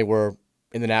 suddenly we're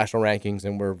in the national rankings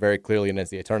and we're very clearly an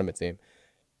NCAA tournament team.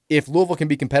 If Louisville can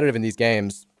be competitive in these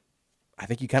games, I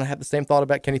think you kind of have the same thought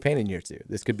about Kenny Payne in year 2.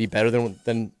 This could be better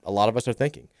than a lot of us are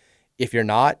thinking. If you're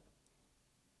not,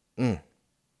 it's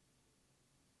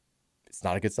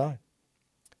not a good sign.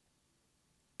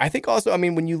 I think also,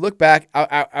 when you look back,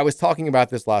 I was talking about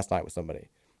this last night with somebody.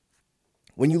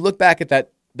 When you look back at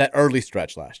that early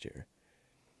stretch last year,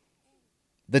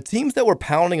 the teams that were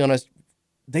pounding on us,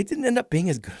 they didn't end up being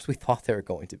as good as we thought they were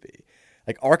going to be.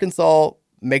 Like Arkansas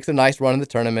makes a nice run in the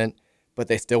tournament, but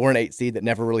they still were an 8 seed that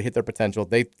never really hit their potential.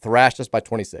 They thrashed us by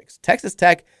 26. Texas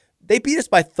Tech, they beat us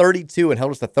by 32 and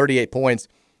held us to 38 points.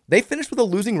 They finished with a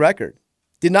losing record.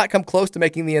 Did not come close to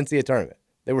making the NCAA tournament.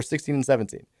 They were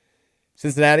 16-17.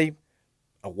 Cincinnati,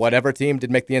 a whatever team,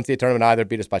 didn't make the NCAA tournament either,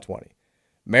 beat us by 20.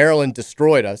 Maryland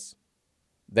destroyed us.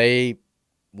 They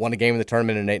won a game in the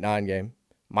tournament in an 8-9 game.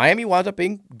 Miami wound up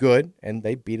being good, and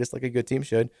they beat us like a good team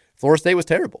should. Florida State was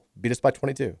terrible. Beat us by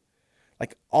 22.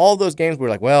 Like, all those games, we were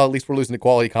like, well, at least we're losing to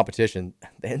quality competition.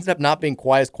 They ended up not being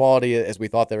quite as quality as we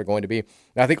thought they were going to be.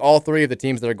 And I think all 3 of the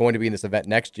teams that are going to be in this event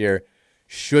next year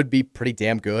should be pretty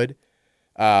damn good.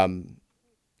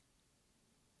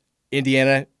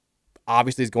 Indiana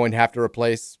obviously is going to have to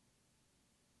replace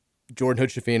Jordan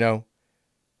Hood-Schifino.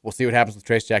 We'll see what happens with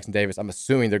Trace Jackson-Davis. I'm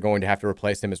assuming they're going to have to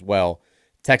replace him as well.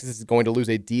 Texas is going to lose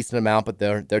a decent amount, but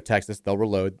they're Texas. They'll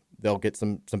reload. They'll get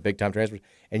some big-time transfers.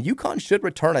 And UConn should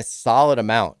return a solid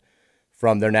amount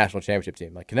from their national championship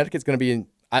team. Like, Connecticut's going to be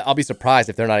I'll be surprised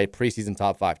if they're not a preseason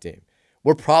top 5 team.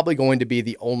 We're probably going to be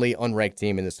the only unranked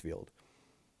team in this field.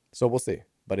 So we'll see.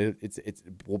 But it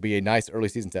will be a nice early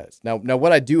season test. Now,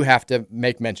 what I do have to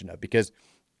make mention of, because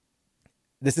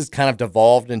this has kind of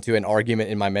devolved into an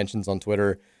argument in my mentions on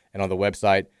Twitter and on the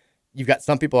website. You've got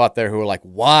some people out there who are like,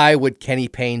 why would Kenny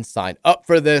Payne sign up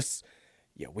for this?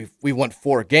 Yeah, we won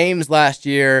 4 games last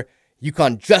year.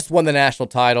 UConn just won the national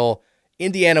title.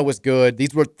 Indiana was good.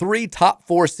 These were 3 top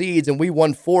 4 seeds, and we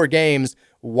won 4 games.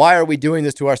 Why are we doing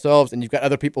this to ourselves? And you've got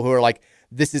other people who are like,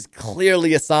 this is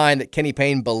clearly a sign that Kenny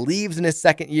Payne believes in his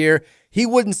second year. He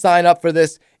wouldn't sign up for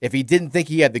this if he didn't think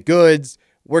he had the goods.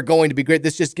 We're going to be great.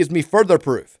 This just gives me further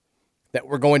proof that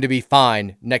we're going to be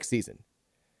fine next season.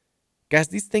 Guys,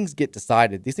 these things get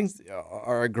decided. These things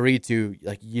are agreed to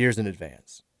like years in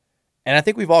advance. And I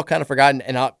think we've all kind of forgotten,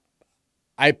 and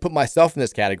I put myself in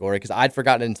this category because I'd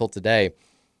forgotten it until today.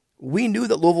 We knew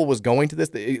that Louisville was going to this.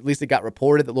 At least it got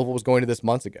reported that Louisville was going to this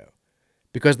months ago,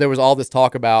 because there was all this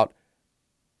talk about,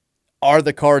 are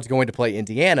the Cards going to play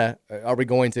Indiana? Are we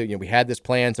going to, we had this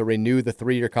plan to renew the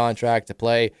 3-year contract to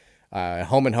play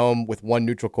home and home with 1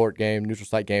 neutral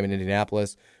site game in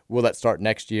Indianapolis. Will that start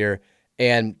next year?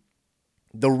 And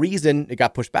The reason it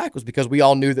got pushed back was because we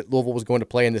all knew that Louisville was going to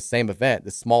play in this same event,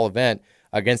 this small event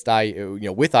against IU,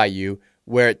 with IU,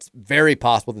 where it's very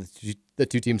possible that the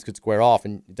two teams could square off,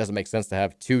 and it doesn't make sense to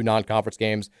have two non-conference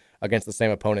games against the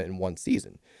same opponent in one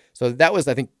season. So that was,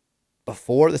 I think,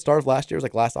 before the start of last year. It was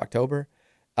like last October.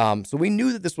 So we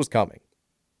knew that this was coming.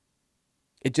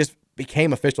 It just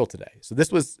became official today. So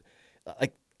this was,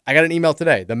 like, I got an email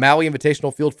today. The Maui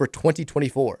Invitational Field for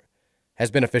 2024 has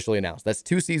been officially announced. That's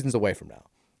 2 seasons away from now.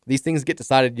 These things get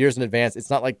decided years in advance. It's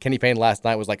not like Kenny Payne last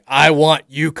night was like, I want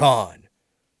UConn.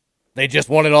 They just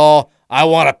want it all. I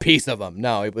want a piece of them.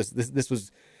 No, it was this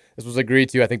was agreed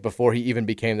to, I think, before he even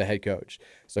became the head coach.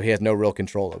 So he has no real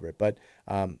control over it. But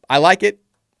I like it.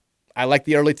 I like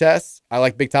the early tests. I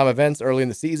like big-time events early in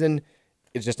the season.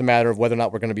 It's just a matter of whether or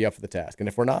not we're going to be up for the task. And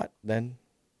if we're not, then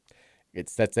it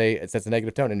sets a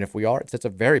negative tone. And if we are, it sets a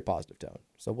very positive tone.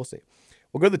 So we'll see.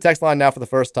 We'll go to the text line now for the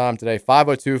first time today.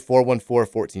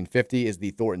 502-414-1450 is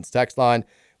the Thornton's text line.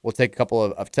 We'll take a couple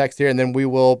of texts here, and then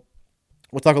we'll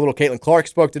talk a little. Caitlin Clark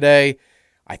spoke today.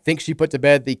 I think she put to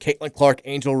bed the Caitlin Clark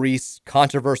Angel Reese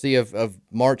controversy of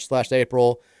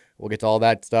March/April. We'll get to all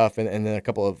that stuff, and then a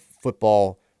couple of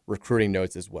football recruiting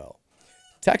notes as well.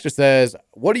 Texter says,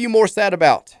 what are you more sad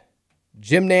about?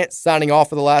 Jim Nantz signing off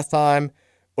for the last time,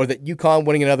 or that UConn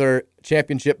winning another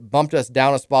championship bumped us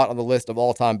down a spot on the list of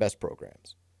all-time best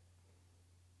programs?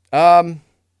 Probably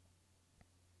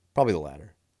the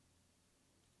latter.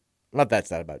 I'm not that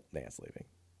sad about Nance leaving.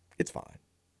 It's fine.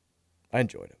 I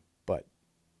enjoyed him, but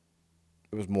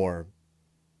it was more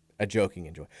a joking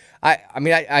enjoy.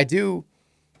 I do.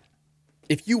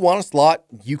 If you want to slot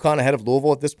UConn ahead of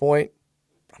Louisville at this point,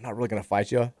 I'm not really going to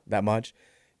fight you that much.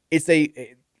 It's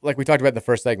like we talked about in the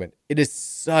first segment, it is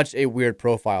such a weird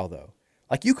profile, though.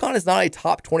 Like, UConn is not a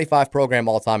top 25 program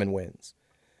all time in wins.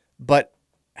 But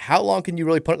how long can you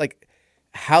really put it? Like,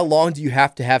 how long do you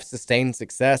have to have sustained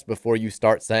success before you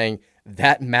start saying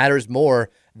that matters more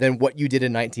than what you did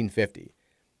in 1950?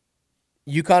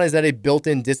 UConn is at a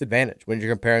built-in disadvantage when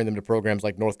you're comparing them to programs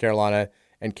like North Carolina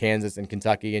and Kansas and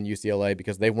Kentucky and UCLA,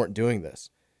 because they weren't doing this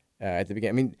at the beginning.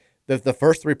 I mean, the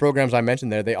first 3 programs I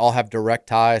mentioned there, they all have direct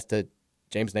ties to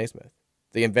James Naismith,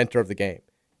 the inventor of the game.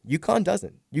 UConn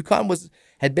doesn't. UConn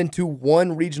had been to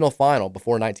one regional final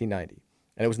before 1990,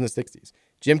 and it was in the 60s.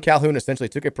 Jim Calhoun essentially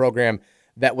took a program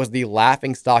that was the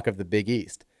laughingstock of the Big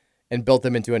East and built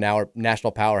them into a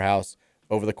national powerhouse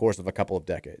over the course of a couple of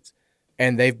decades.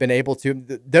 And they've been able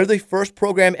to, they're the first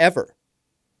program ever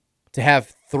to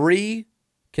have 3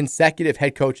 consecutive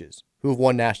head coaches who have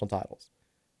won national titles.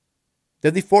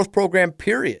 They're the 4th program,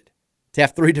 period, to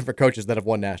have 3 different coaches that have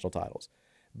won national titles.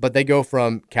 But they go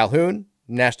from Calhoun,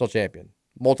 national champion,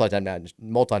 multi-time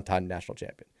national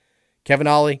champion. Kevin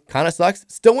Ollie kind of sucks,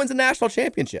 still wins a national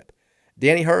championship.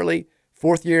 Danny Hurley,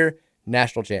 4th year,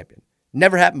 national champion.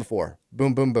 Never happened before.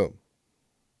 Boom, boom, boom.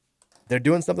 They're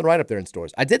doing something right up there in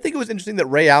stores. I did think it was interesting that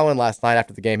Ray Allen last night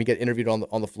after the game, he got interviewed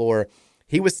on the floor.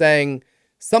 He was saying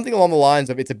something along the lines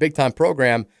of, it's a big-time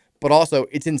program, but also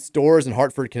it's in stores in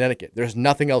Hartford, Connecticut. There's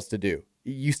nothing else to do.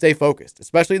 You stay focused,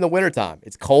 especially in the wintertime.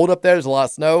 It's cold up there. There's a lot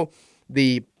of snow.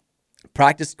 The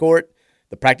practice court,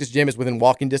 the practice gym is within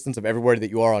walking distance of everywhere that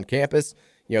you are on campus.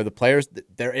 You know, the players,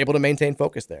 they're able to maintain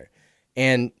focus there.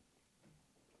 And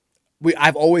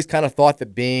I've always kind of thought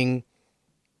that being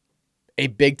a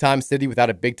big-time city without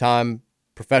a big-time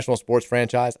professional sports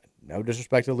franchise, no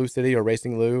disrespect to Lou City or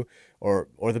Racing Lou or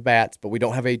the Bats, but we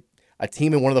don't have a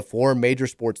team in one of the 4 major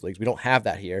sports leagues. We don't have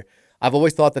that here. I've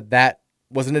always thought that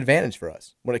was an advantage for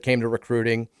us when it came to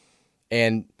recruiting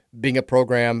and being a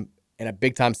program in a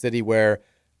big-time city where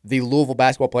the Louisville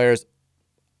basketball players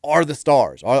are the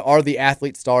stars, are the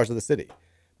athlete stars of the city.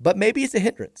 But maybe it's a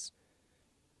hindrance.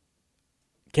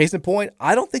 Case in point,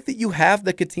 I don't think that you have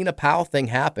the Katina Powell thing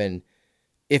happen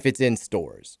if it's in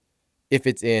stores, if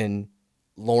it's in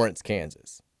Lawrence,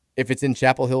 Kansas, if it's in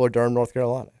Chapel Hill or Durham, North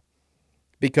Carolina,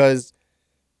 because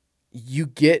you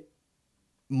get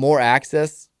more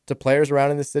access to players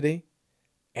around in the city,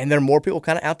 and there are more people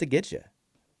kind of out to get you.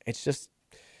 It's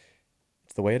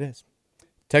the way it is.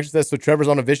 Texas says, so Trevor's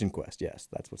on a vision quest. Yes,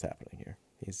 that's what's happening here.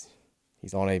 He's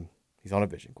on a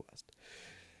vision quest.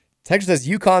 Texas says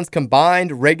UConn's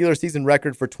combined regular season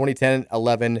record for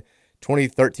 2010-11,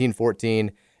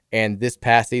 2013-14, and this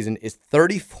past season is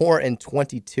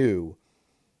 34-22.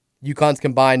 UConn's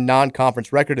combined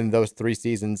non-conference record in those 3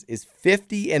 seasons is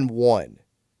 50-1.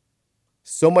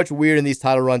 So much weird in these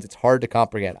title runs, it's hard to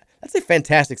comprehend. That's a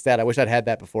fantastic stat. I wish I'd had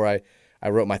that before I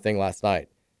wrote my thing last night.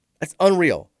 That's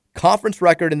unreal. Conference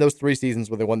record in those 3 seasons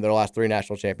where they won their last 3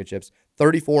 national championships,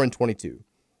 34-22.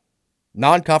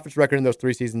 Non-conference record in those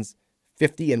 3 seasons,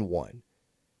 50-1.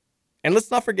 And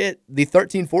let's not forget the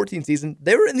 13-14 season,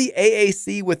 they were in the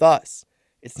AAC with us.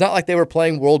 It's not like they were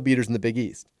playing world beaters in the Big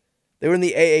East. They were in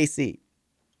the AAC.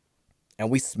 And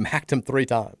we smacked them 3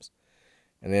 times.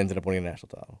 And they ended up winning a national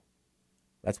title.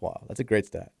 That's wild. That's a great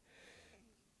stat.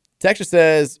 Texture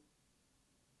says,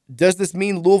 does this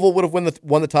mean Louisville would have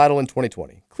won the title in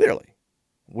 2020? Clearly.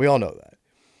 We all know that.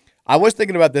 I was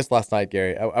thinking about this last night,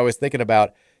 Gary. I was thinking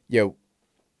about,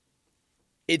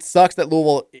 it sucks that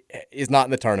Louisville is not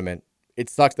in the tournament. It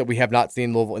sucks that we have not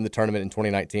seen Louisville in the tournament in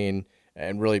 2019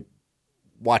 and really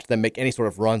watched them make any sort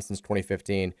of run since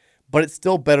 2015. But it's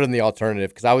still better than the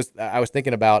alternative because I was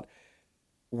thinking about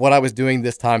what I was doing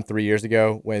this time 3 years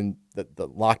ago when the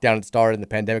lockdown had started and the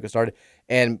pandemic had started.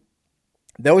 And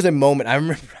there was a moment, I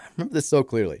remember this so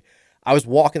clearly. I was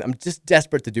walking, I'm just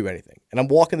desperate to do anything. And I'm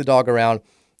walking the dog around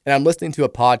and I'm listening to a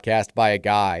podcast by a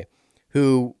guy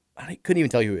who, I couldn't even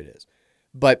tell you who it is,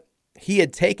 but he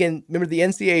had taken, remember the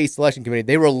NCAA selection committee,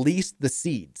 they released the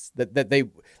seeds that they,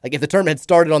 like if the tournament had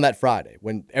started on that Friday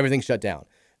when everything shut down,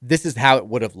 this is how it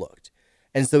would have looked.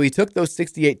 And so he took those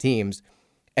 68 teams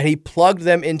and he plugged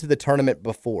them into the tournament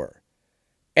before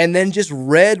and then just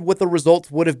read what the results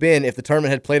would have been if the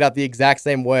tournament had played out the exact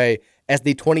same way as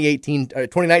the 2019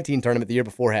 tournament the year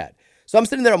before had. So I'm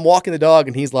sitting there, I'm walking the dog,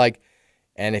 and he's like,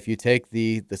 and if you take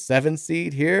the 7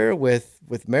 seed here with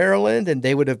Maryland, and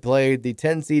they would have played the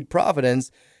 10 seed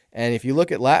Providence, and if you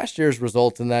look at last year's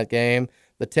results in that game,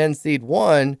 the 10 seed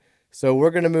won, so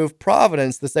we're going to move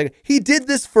Providence the second. He did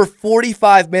this for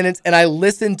 45 minutes, and I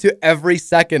listened to every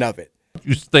second of it.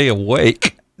 You stay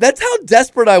awake. That's how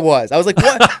desperate I was. I was like,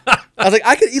 what? I was like,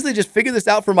 I could easily just figure this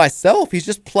out for myself. He's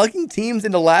just plugging teams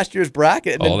into last year's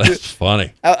bracket. And that's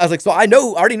funny. I was like, so I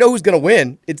already know who's going to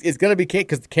win. It's going to be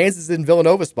because Kansas is in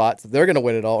Villanova spot, so they're going to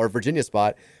win it all, or Virginia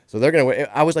spot, so they're going to win.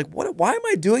 I was like, what? Why am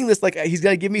I doing this? Like, he's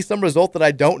going to give me some result that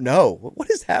I don't know.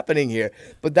 What is happening here?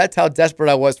 But that's how desperate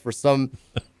I was for some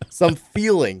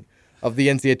feeling of the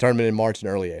NCAA tournament in March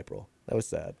and early April. That was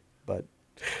sad. But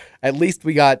at least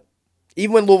we got,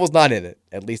 even when Louisville's not in it,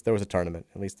 at least there was a tournament.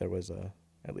 At least there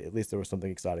was something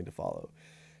exciting to follow.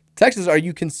 Texas, are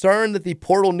you concerned that the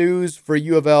portal news for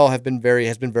U of L has been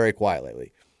very quiet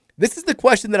lately? This is the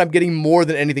question that I'm getting more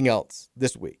than anything else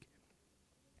this week.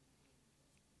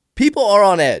 People are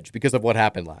on edge because of what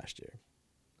happened last year.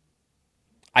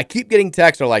 I keep getting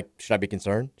texts are like, should I be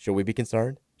concerned? Should we be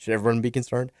concerned? Should everyone be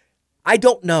concerned? I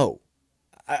don't know.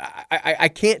 I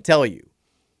can't tell you.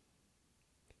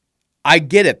 I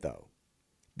get it though.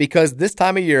 Because this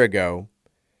time a year ago,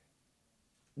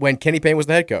 when Kenny Payne was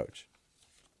the head coach,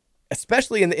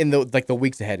 especially in the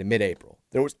weeks ahead in mid-April,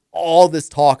 there was all this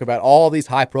talk about all these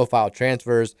high-profile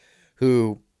transfers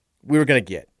who we were going to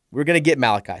get. We were going to get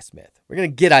Malachi Smith. We're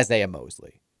going to get Isaiah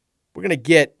Mosley. We're going to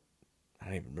get, I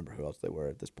don't even remember who else they were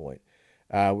at this point.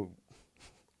 We're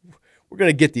going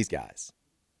to get these guys.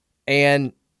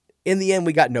 And in the end,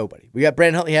 we got nobody. We got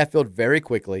Brandon Huntley-Hatfield very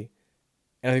quickly,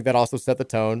 and I think that also set the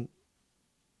tone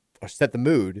or set the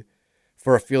mood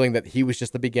for a feeling that he was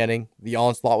just the beginning. The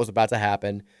onslaught was about to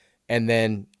happen, and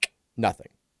then nothing.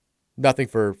 Nothing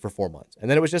for 4 months. And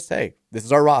then it was just, hey, this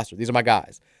is our roster. These are my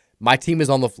guys. My team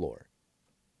is on the floor.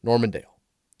 Norman Dale.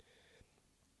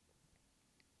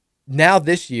 Now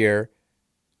this year,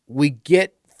 we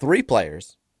get 3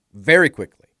 players very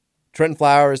quickly. Trenton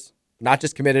Flowers, not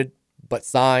just committed, but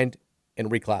signed and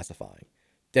reclassifying.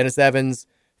 Dennis Evans,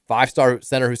 5-star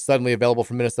center who's suddenly available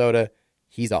from Minnesota.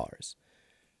 He's ours.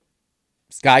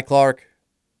 Sky Clark,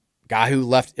 guy who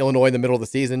left Illinois in the middle of the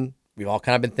season. We've all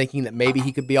kind of been thinking that maybe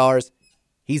he could be ours.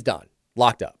 He's done.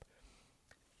 Locked up.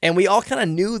 And we all kind of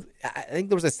knew, I think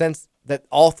there was a sense that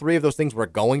all 3 of those things were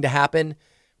going to happen,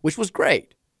 which was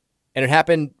great. And it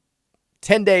happened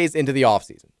 10 days into the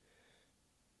offseason.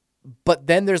 But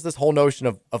then there's this whole notion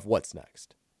of what's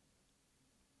next.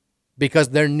 Because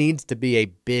there needs to be a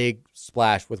big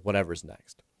splash with whatever's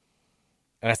next.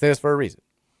 And I say this for a reason.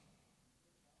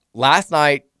 Last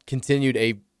night continued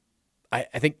I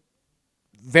think,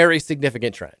 very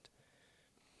significant trend.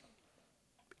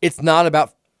 It's not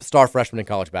about star freshmen in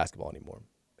college basketball anymore.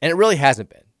 And it really hasn't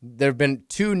been. There have been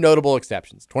 2 notable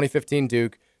exceptions. 2015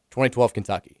 Duke, 2012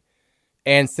 Kentucky.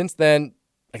 And since then,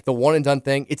 like the one and done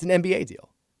thing, it's an NBA deal.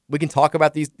 We can talk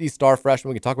about these star freshmen.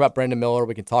 We can talk about Brandon Miller.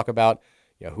 We can talk about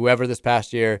whoever this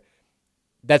past year.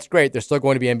 That's great. They're still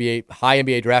going to be high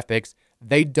NBA draft picks.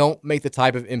 They don't make the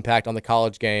type of impact on the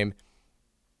college game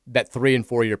that 3- and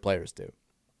 4-year players do.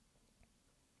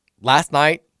 Last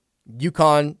night,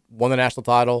 UConn won the national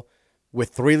title with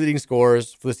 3 leading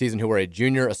scorers for the season who were a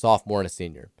junior, a sophomore, and a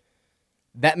senior.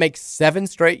 That makes 7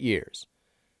 straight years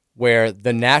where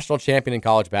the national champion in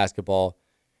college basketball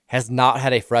has not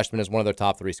had a freshman as one of their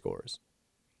top 3 scorers.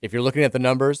 If you're looking at the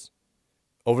numbers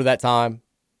over that time,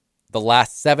 the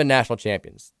last 7 national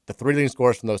champions, the 3 leading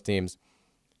scorers from those teams,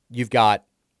 you've got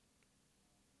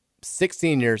 6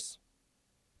 seniors,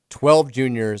 12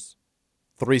 juniors,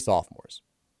 3 sophomores,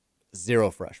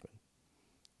 0 freshmen.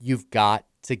 You've got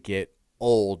to get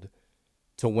old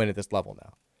to win at this level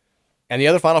now. And the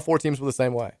other Final Four teams were the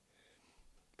same way.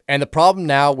 And the problem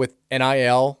now with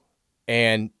NIL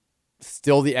and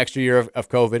still the extra year of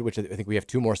COVID, which I think we have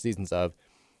 2 more seasons of,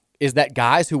 is that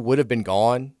guys who would have been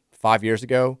gone 5 years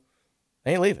ago,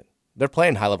 they ain't leaving. They're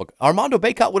playing high level. Armando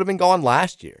Bacot would have been gone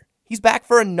last year. He's back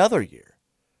for another year.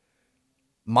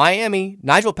 Miami,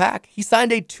 Nigel Pack, he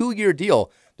signed a 2-year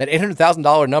deal. That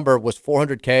 $800,000 number was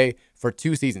 $400K for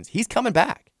 2 seasons. He's coming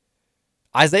back.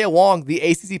 Isaiah Wong, the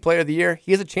ACC Player of the Year,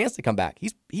 he has a chance to come back.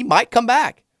 He might come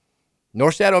back.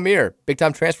 Norshad Omier,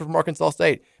 big-time transfer from Arkansas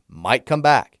State, might come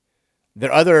back.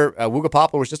 Their other, Wooga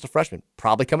Poplar was just a freshman,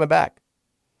 probably coming back.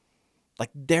 Like,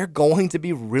 they're going to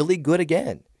be really good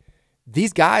again.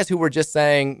 These guys who were just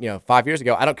saying, 5 years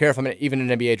ago, I don't care if I'm even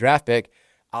an NBA draft pick,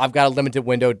 I've got a limited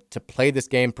window to play this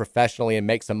game professionally and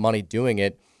make some money doing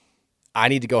it. I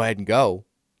need to go ahead and go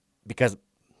because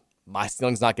my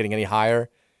ceiling's not getting any higher.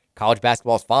 College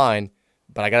basketball is fine,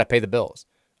 but I got to pay the bills.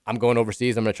 I'm going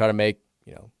overseas. I'm going to try to make,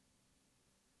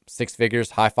 6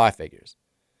 figures, high 5 figures.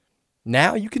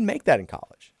 Now you can make that in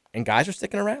college, and guys are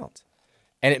sticking around.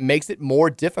 And it makes it more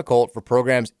difficult for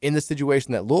programs in the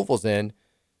situation that Louisville's in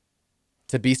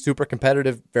to be super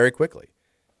competitive very quickly.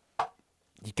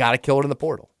 You got to kill it in the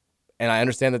portal. And I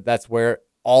understand that that's where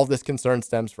all this concern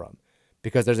stems from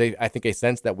because there's, I think, a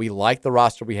sense that we like the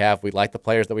roster we have. We like the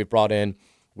players that we've brought in.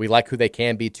 We like who they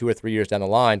can be 2 or 3 years down the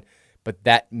line, but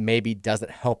that maybe doesn't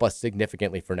help us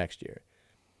significantly for next year.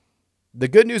 The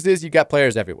good news is you got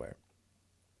players everywhere.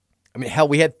 I mean, hell,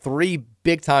 we had 3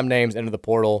 big-time names enter the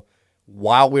portal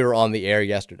while we were on the air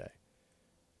yesterday.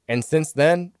 And since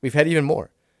then, we've had even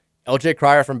more. LJ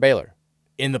Cryer from Baylor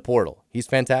in the portal. He's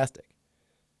fantastic.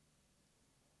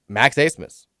 Max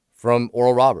Asmus from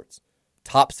Oral Roberts.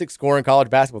 Top 6 scorer in college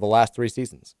basketball the last 3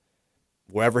 seasons.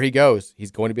 Wherever he goes,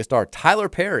 he's going to be a star. Tyler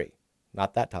Perry.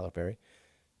 Not that Tyler Perry.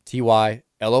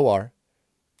 Tylor.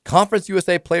 Conference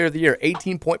USA Player of the Year.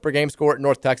 18-point per game scorer at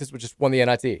North Texas, which just won the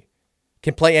NIT.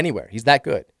 Can play anywhere. He's that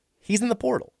good. He's in the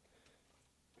portal.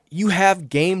 You have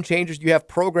game changers. You have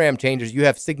program changers. You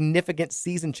have significant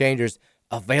season changers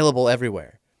available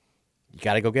everywhere. You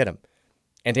got to go get them.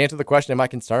 And to answer the question, am I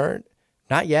concerned?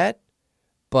 Not yet,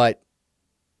 but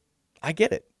I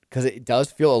get it because it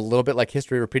does feel a little bit like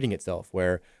history repeating itself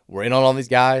where we're in on all these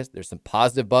guys. There's some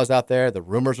positive buzz out there. The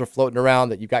rumors are floating around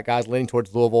that you've got guys leaning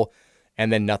towards Louisville,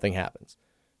 and then nothing happens.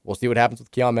 We'll see what happens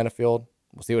with Keon Manifield.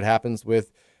 We'll see what happens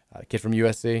with a kid from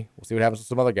USC. We'll see what happens with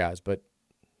some other guys, but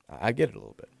I get it a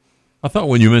little bit. I thought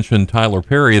when you mentioned Tyler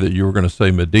Perry that you were going to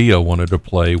say Medea wanted to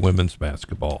play women's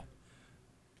basketball.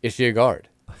 Is she a guard?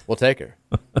 We'll take her.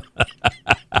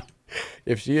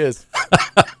 If she is,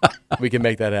 we can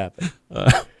make that happen.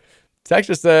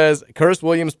 Texture says, Curtis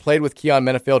Williams played with Keon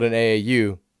Manifield in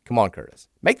AAU. Come on, Curtis.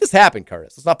 Make this happen,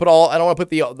 Curtis. Let's not put I don't want to put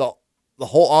the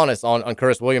whole onus on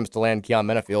Curtis Williams to land Keon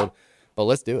Manifield, but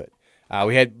let's do it.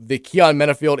 We had the Keon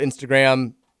Manifield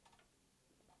Instagram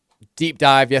deep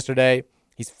dive yesterday.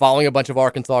 He's following a bunch of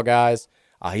Arkansas guys.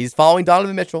 He's following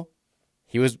Donovan Mitchell.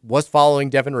 He was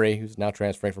following Devin Ree, who's now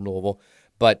transferring from Louisville.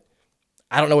 But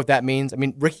I don't know what that means. I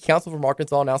mean, Ricky Council from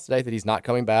Arkansas announced today that he's not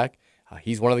coming back.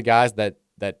 He's one of the guys that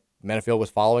Manifield was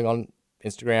following on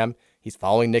Instagram. He's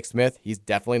following Nick Smith. He's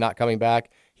definitely not coming back.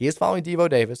 He is following Devo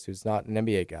Davis, who's not an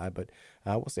NBA guy, but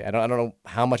we'll see. I don't know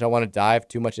how much I want to dive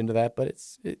too much into that, but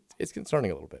it's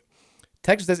concerning a little bit.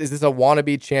 Texas says, is this a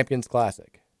wannabe Champions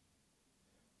Classic?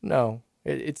 No,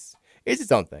 it's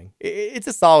its own thing. It's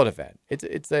a solid event.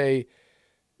 It's a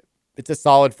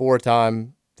solid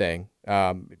 4-time thing.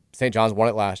 St. John's won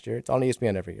it last year. It's on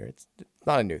ESPN every year. It's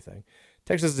not a new thing.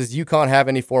 Texas, does UConn have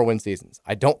any 4-win seasons?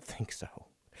 I don't think so.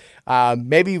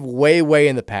 Maybe way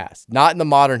in the past. Not in the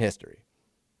modern history.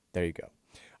 There you go.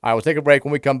 All right, we'll take a break.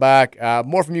 When we come back,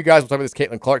 more from you guys. We'll talk about this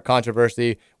Caitlin Clark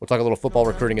controversy. We'll talk a little football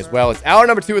recruiting as well. It's hour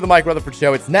number 2 of the Mike Rutherford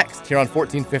Show. It's next here on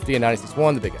 1450 and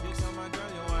 96.1, The Big X.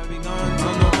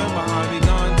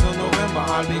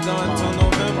 I'll be gone till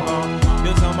November.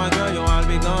 You tell my girl, I'll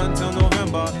be gone till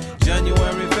November.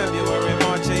 January, February,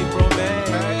 March, April, May.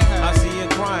 I see you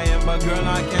crying, but girl,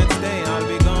 I can't stay. I'll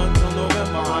be gone till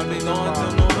November. I'll be gone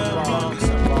till November.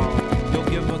 You'll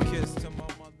give a kiss to my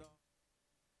mother.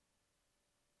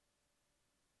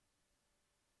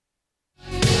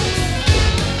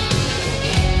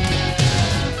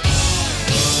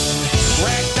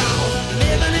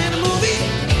 Living in a movie,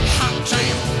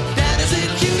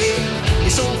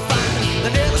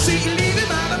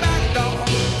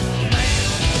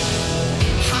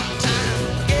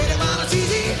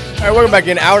 right, welcome back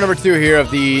in. Hour number 2 here of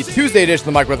the Tuesday edition of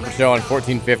the Mike Rutherford Show on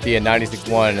 1450 and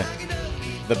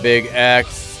 96.1 The Big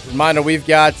X. Reminder, we've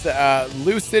got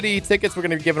Lou City tickets we're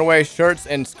going to be giving away, shirts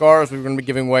and scarves we're going to be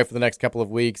giving away for the next couple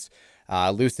of weeks.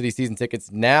 Lou City season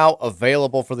tickets now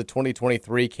available for the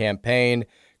 2023 campaign.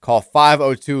 Call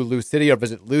 502-LOU-CITY or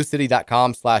visit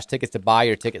loucity.com/tickets to buy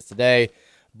your tickets today.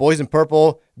 Boys in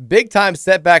Purple, big-time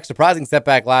setback, surprising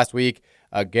setback last week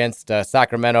against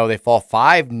Sacramento. They fall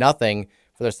 5-0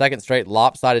 for their second straight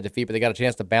lopsided defeat, but they got a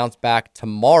chance to bounce back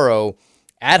tomorrow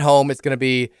at home. It's going to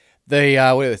be the,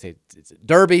 what do they say? It's a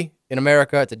derby in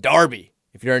America. It's a derby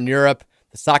if you're in Europe.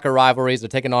 The soccer rivalries are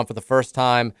taking on for the first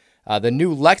time. The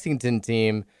new Lexington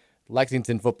team,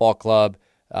 Lexington Football Club,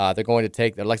 they're going to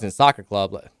take their Lexington Soccer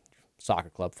Club,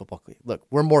 football club. Look,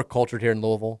 we're more cultured here in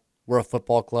Louisville. We're a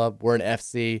football club. We're an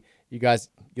FC. You guys,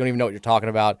 you don't even know what you're talking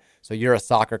about. So you're a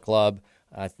soccer club.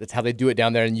 That's how they do it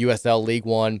down there in USL League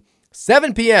One.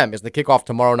 7 p.m. is the kickoff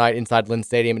tomorrow night inside Lynn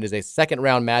Stadium. It is a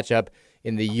second-round matchup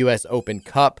in the U.S. Open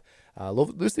Cup.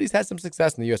 Lou City's had some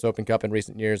success in the U.S. Open Cup in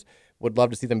recent years. Would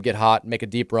love to see them get hot, make a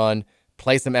deep run,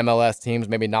 play some MLS teams,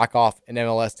 maybe knock off an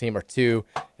MLS team or two,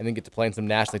 and then get to play in some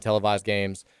nationally televised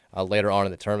games later on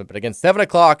in the tournament. But again, 7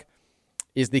 o'clock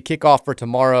is the kickoff for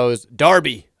tomorrow's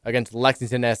derby against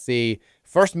Lexington SC.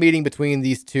 First meeting between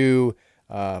these two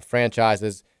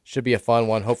franchises. Should be a fun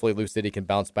one. Hopefully Lou City can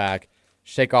bounce back,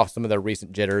 shake off some of their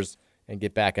recent jitters, and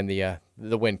get back in the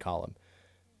win column.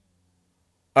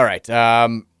 All right.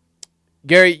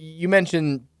 Gary, you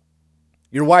mentioned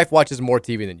your wife watches more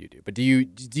TV than you do, but do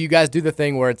you guys do the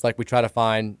thing where it's like we try to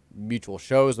find mutual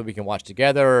shows that we can watch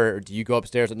together, or do you go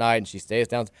upstairs at night and she stays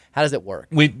down? How does it work?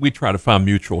 We try to find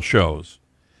mutual shows,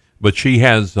 but she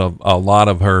has a lot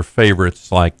of her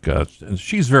favorites. Like and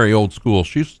she's very old school.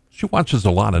 She watches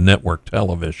a lot of network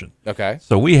television. Okay.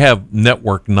 So we have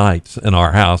network nights in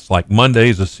our house. Like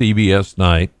Monday's a CBS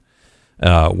night,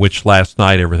 which last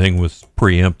night everything was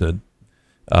preempted.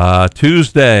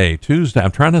 Tuesday.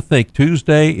 I'm trying to think.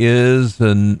 Tuesday it's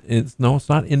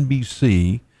not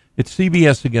NBC. It's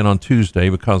CBS again on Tuesday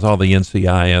because all the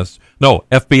NCIS. No,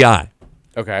 FBI.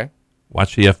 Okay.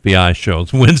 Watch the FBI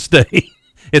shows. Wednesday,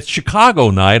 it's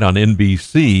Chicago night on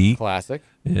NBC. Classic.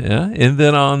 Yeah, and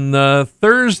then on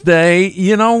Thursday,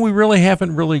 we really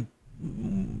haven't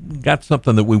got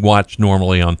something that we watch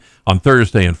normally on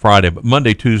Thursday and Friday, but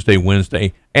Monday, Tuesday,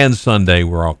 Wednesday, and Sunday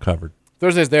we're all covered.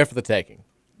 Thursday's there for the taking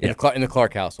in the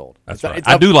Clark household. That's right.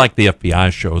 I do like the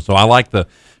FBI shows, so I like the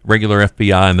regular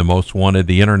FBI and the Most Wanted.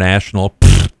 The international,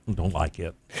 don't like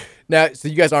it. Now, so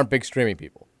you guys aren't big streaming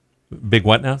people. Big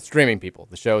what now? Streaming people.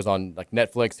 The shows on like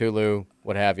Netflix, Hulu,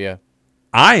 what have you.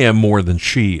 I am more than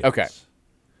she is. Okay.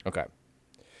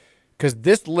 Because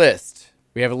this list,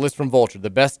 we have a list from Vulture, the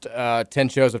best 10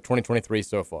 shows of 2023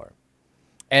 so far.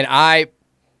 And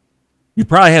you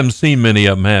probably haven't seen many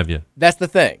of them, have you? That's the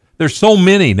thing. There's so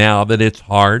many now that it's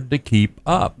hard to keep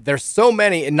up. There's so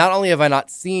many, and not only have I not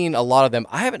seen a lot of them,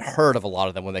 I haven't heard of a lot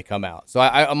of them when they come out. So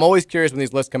I'm always curious when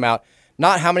these lists come out,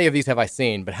 not how many of these have I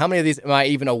seen, but how many of these am I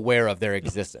even aware of their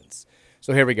existence.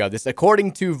 So here we go. This,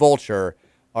 according to Vulture,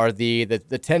 are the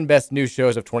 10 best new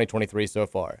shows of 2023 so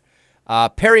far.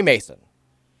 Perry Mason.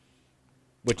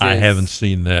 I haven't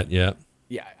seen that yet.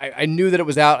 Yeah, I knew that it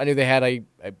was out. I knew they had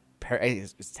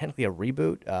it's technically a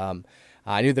reboot.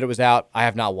 I knew that it was out. I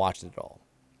have not watched it at all.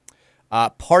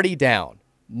 Party Down.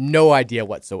 No idea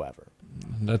whatsoever.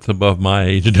 That's above my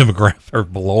age demographic, or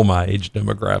below my age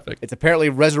demographic. It's apparently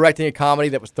resurrecting a comedy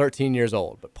that was 13 years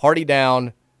old. But Party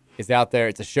Down is out there.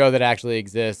 It's a show that actually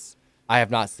exists. I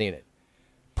have not seen it.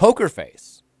 Poker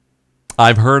Face.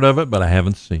 I've heard of it, but I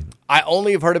haven't seen it. I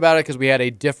only have heard about it because we had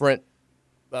a different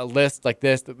list like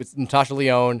this. That was Natasha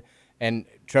Lyonne, and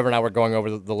Trevor and I were going over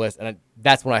the list, and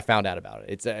that's when I found out about it.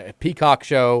 It's a Peacock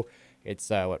show. It's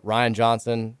Rian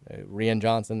Johnson,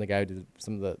 the guy who did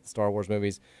some of the Star Wars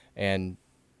movies, and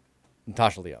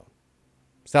Natasha Lyonne.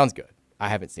 Sounds good. I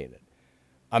haven't seen it.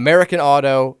 American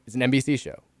Auto is an NBC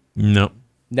show. No.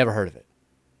 Never heard of it.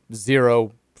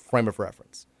 Zero frame of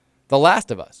reference. The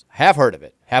Last of Us. Have heard of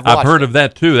it. I've heard of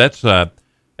that too. That's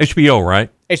HBO, right?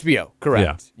 HBO,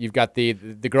 correct. Yeah. You've got the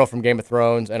girl from Game of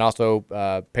Thrones, and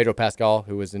also Pedro Pascal,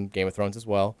 who was in Game of Thrones as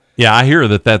well. Yeah, I hear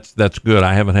that's good.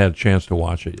 I haven't had a chance to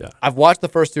watch it yet. I've watched the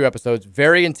first 2 episodes.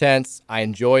 Very intense. I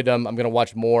enjoyed them. I'm going to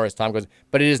watch more as time goes.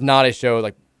 But it is not a show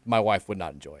like my wife would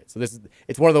not enjoy it. So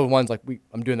it's one of those ones like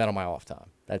I'm doing that on my off time.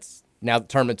 That's now the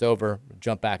tournament's over.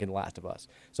 Jump back into Last of Us.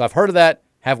 So I've heard of that.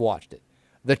 Have watched it.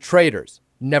 The Traitors.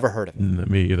 Never heard of it.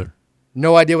 Me either.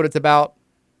 No idea what it's about.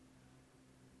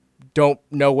 Don't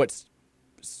know what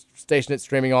station it's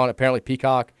streaming on. Apparently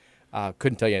Peacock.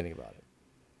 Couldn't tell you anything about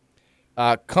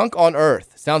Kunk on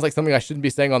Earth. Sounds like something I shouldn't be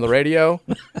saying on the radio.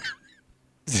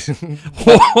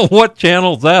 What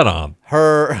channel's that on?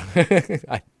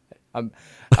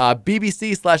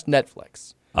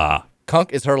 BBC/Netflix.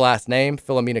 Kunk is her last name,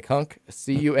 Philomena Kunk,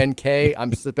 C-U-N-K.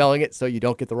 I'm spelling it so you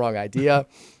don't get the wrong idea.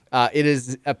 It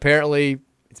is apparently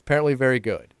very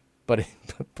good, but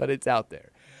it's out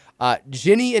there.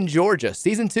 Ginny in Georgia,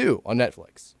 season 2 on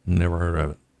Netflix. Never heard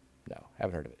of it. No,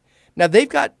 haven't heard of it. Now they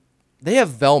have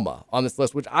Velma on this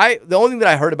list, which the only thing that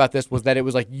I heard about this was that it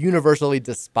was like universally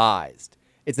despised.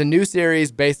 It's a new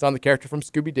series based on the character from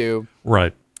Scooby-Doo.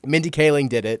 Right. Mindy Kaling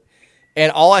did it.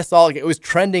 And all I saw, it was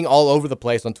trending all over the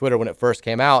place on Twitter when it first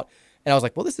came out. And I was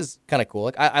like, well, this is kind of cool.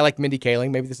 Like, I like Mindy Kaling.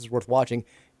 Maybe this is worth watching.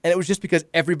 And it was just because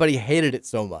everybody hated it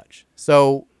so much.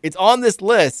 So it's on this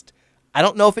list. I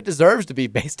don't know if it deserves to be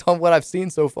based on what I've seen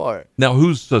so far. Now,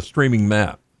 who's streaming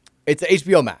that? It's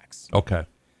HBO Max. Okay.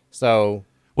 So,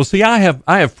 well, see, I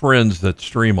have friends that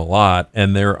stream a lot,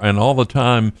 and all the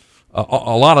time,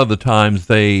 a lot of the times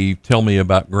they tell me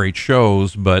about great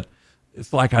shows, but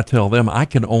it's like I tell them I'm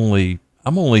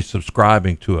only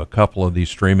subscribing to a couple of these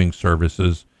streaming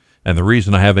services, and the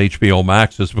reason I have HBO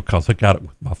Max is because I got it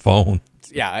with my phone.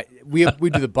 Yeah, we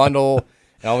do the bundle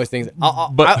and all these things.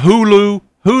 But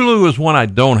Hulu is one I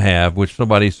don't have, which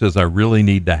somebody says I really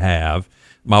need to have.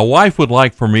 My wife would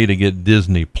like for me to get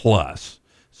Disney Plus.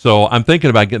 So I'm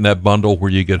thinking about getting that bundle where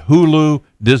you get Hulu,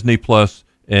 Disney Plus,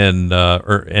 and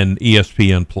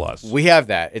ESPN Plus. We have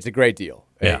that. It's a great deal.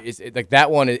 Yeah. Like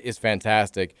that one is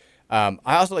fantastic. I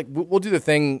also we'll do the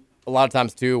thing a lot of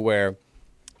times too where,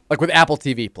 like with Apple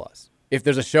TV Plus, if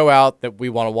there's a show out that we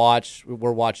want to watch,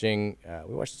 we're watching.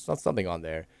 We watch something on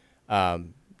there. Now,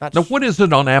 what is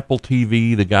it on Apple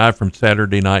TV? The guy from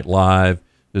Saturday Night Live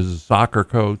is a soccer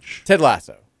coach. Ted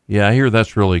Lasso. Yeah, I hear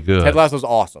that's really good. Ted Lasso's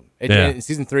awesome.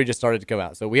 Season 3 just started to come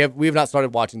out, so we have not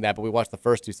started watching that, but we watched the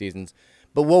first 2 seasons.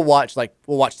 But we'll watch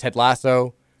Ted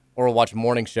Lasso, or we'll watch a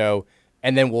morning show,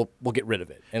 and then we'll get rid of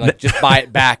it and just buy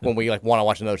it back when we want to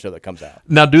watch another show that comes out.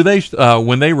 Now, do they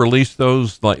when they release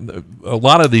those, like a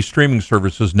lot of these streaming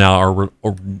services now are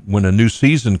when a new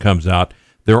season comes out,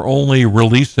 they're only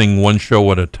releasing one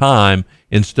show at a time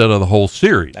instead of the whole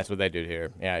series. That's what they do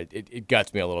here. Yeah, it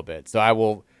guts me a little bit.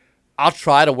 So I'll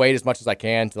try to wait as much as I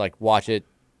can to watch it,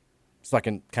 so I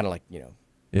can kind of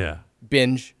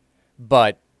binge.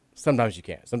 But sometimes you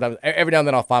can't. Sometimes every now and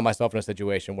then I'll find myself in a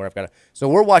situation where I've got to. So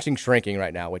we're watching Shrinking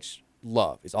right now, which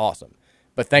is awesome.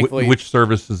 But thankfully, which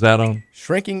service is that on?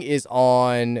 Shrinking is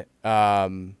on. I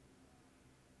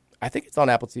think it's on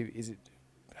Apple TV. Is it?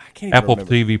 I can't even Apple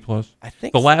remember. TV Plus. I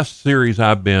think the last series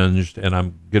I binged, and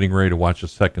I'm getting ready to watch the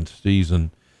second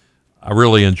season. I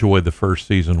really enjoyed the first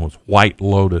season. Was White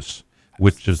Lotus,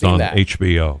 which is on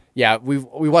HBO. Yeah, we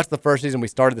watched the first season. We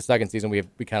started the second season. We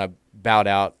kind of bowed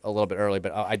out a little bit early,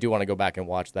 but I do want to go back and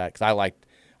watch that because I liked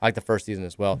the first season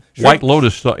as well. White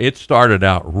Lotus, it started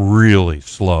out really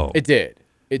slow. It did.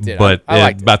 But I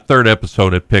liked it. By third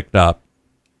episode, it picked up.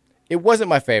 It wasn't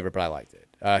my favorite, but I liked it.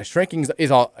 Shrinking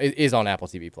is on Apple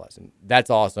TV Plus, and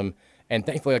that's awesome. And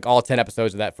thankfully, all 10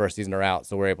 episodes of that first season are out,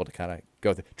 so we're able to kind of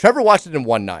go through. Trevor watched it in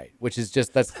one night, which is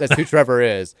just that's who Trevor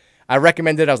is. I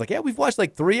recommended it. I was like, yeah, we've watched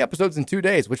 3 episodes in 2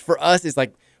 days, which for us is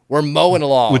we're mowing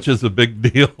along, which is a big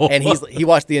deal. And he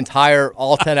watched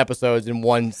all 10 episodes in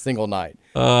one single night.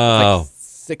 Oh.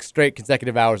 6 straight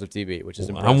consecutive hours of TV, which is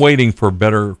impressive. I'm waiting for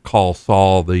Better Call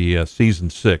Saul, the season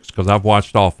 6, because I've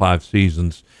watched all 5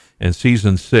 seasons, and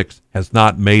season 6 has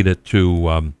not made it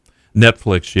to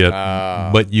Netflix yet.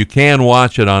 But you can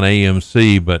watch it on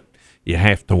AMC, but you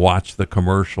have to watch the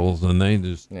commercials, and they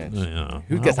just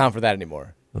who's got time for that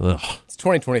anymore? Ugh. It's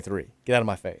 2023. Get out of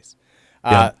my face.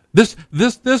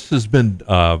 This has been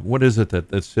what is it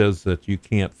that says that you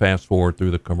can't fast forward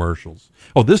through the commercials?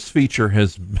 Oh, this feature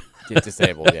has Get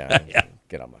disabled. Yeah.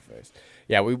 Get on my face.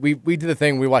 Yeah, we did the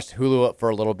thing. We watched Hulu for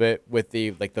a little bit with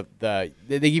the they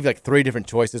give you 3 different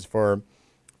choices for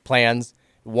plans.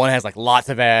 One has lots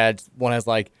of ads. One has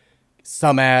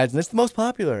some ads, and it's the most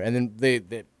popular. And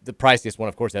then the priciest one,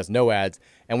 of course, has no ads.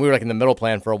 And we were in the middle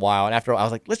plan for a while. And after I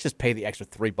was like, let's just pay the extra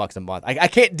 $3 a month. I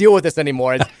can't deal with this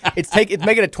anymore. It's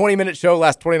making a 20-minute show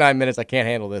last 29 minutes. I can't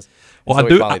handle this. Well, so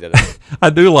we finally did it.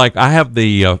 I have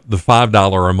the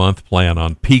 $5 a month plan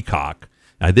on Peacock.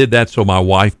 I did that so my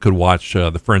wife could watch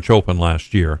the French Open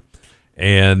last year,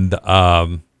 and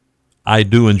I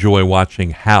do enjoy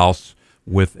watching House.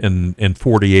 In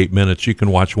 48 minutes, you can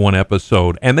watch 1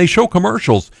 episode, and they show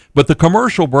commercials, but the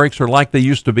commercial breaks are like they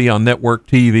used to be on network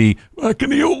TV back in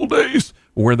the old days,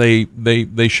 where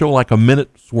they show a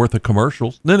minute's worth of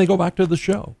commercials, and then they go back to the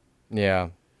show. Yeah.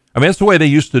 I mean, that's the way they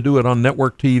used to do it on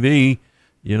network TV,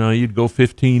 you'd go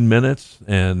 15 minutes.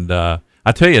 And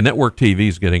I tell you, network TV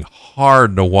is getting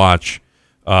hard to watch.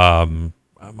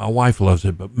 My wife loves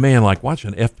it, but man, like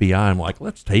watching FBI, I'm like,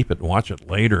 let's tape it and watch it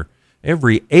later.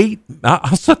 Every 8,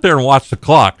 I'll sit there and watch the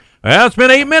clock. Well, it's been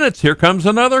 8 minutes. Here comes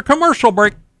another commercial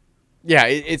break. Yeah,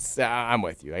 it's. I'm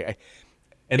with you.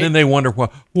 And then they wonder,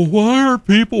 why are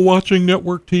people watching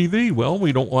network TV? Well,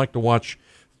 we don't like to watch,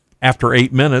 after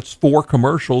 8 minutes, 4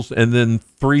 commercials and then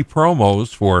 3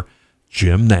 promos for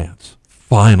Jim Nantz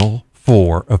Final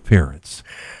 4 appearance.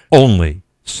 Only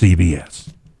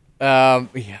CBS.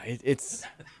 It's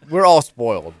we're all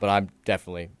spoiled, but I'm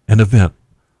definitely an event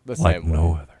the like same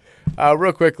no way. other.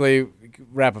 Real quickly,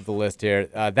 wrap up the list here.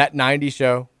 That 90s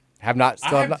show, have not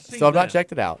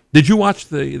checked it out. Did you watch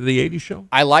the 80s show?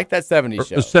 I like that 70s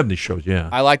show. The 70s shows, yeah.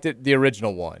 I liked it, the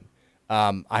original one.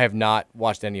 I have not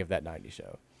watched any of that 90s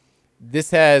show.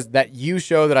 This has that You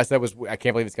show that I said was, I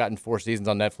can't believe it's gotten 4 seasons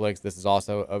on Netflix. This is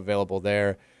also available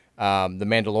there. The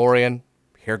Mandalorian,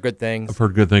 hear good things. I've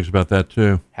heard good things about that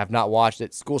too. Have not watched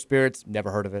it. School Spirits,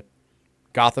 never heard of it.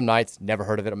 Gotham Knights, never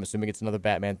heard of it. I'm assuming it's another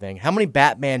Batman thing. How many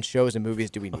Batman shows and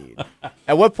movies do we need?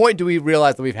 At what point do we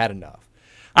realize that we've had enough?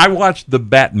 I watched The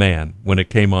Batman when it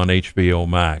came on HBO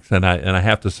Max, and I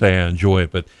have to say I enjoy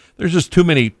it, but there's just too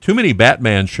many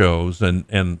Batman shows,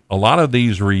 and a lot of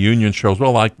these reunion shows,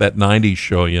 well, like that 90s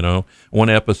show, one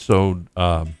episode,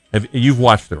 you've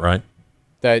watched it, right?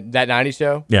 That 90s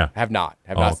show? Yeah. Have not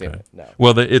seen it, no.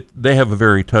 Well, they have a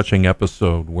very touching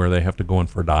episode where they have to go in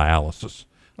for dialysis.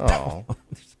 Oh.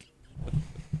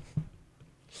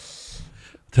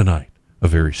 Tonight, a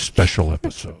very special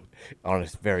episode. On a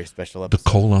very special episode. The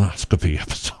colonoscopy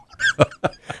episode.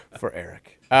 For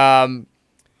Eric.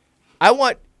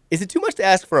 Is it too much to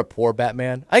ask for a poor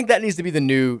Batman? I think that needs to be the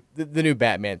new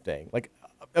Batman thing. Like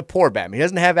a poor Batman. He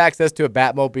doesn't have access to a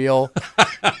Batmobile.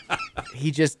 He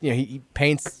just, he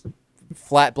paints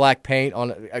flat black paint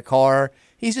on a car.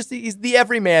 He's the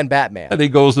everyman Batman. And he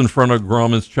goes in front of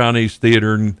Grauman's Chinese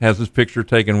Theater and has his picture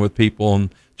taken with people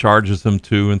and charges them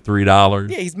 $2 and $3.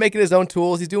 Yeah, he's making his own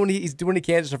tools. He's doing what he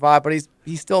can to survive, but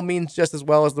he still means just as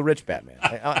well as the rich Batman.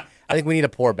 I think we need a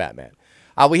poor Batman.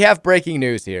 We have breaking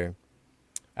news here.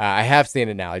 I have seen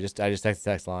it now. I just texted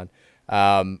text line.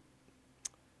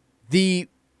 The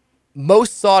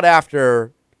most sought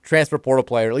after transfer portal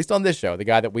player, at least on this show, the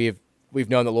guy that we've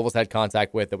known that Louisville's had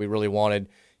contact with that we really wanted,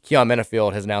 Keon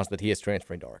Menafield, has announced that he is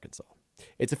transferring to Arkansas.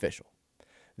 It's official.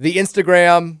 The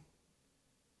Instagram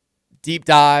deep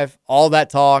dive, all that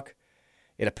talk,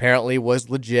 it apparently was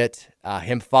legit.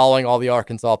 Him following all the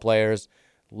Arkansas players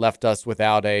left us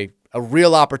without a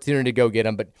real opportunity to go get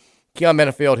him. But Keon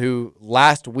Menafield, who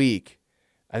last week,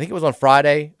 I think it was on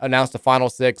Friday, announced the final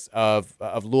 6 of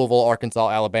Louisville,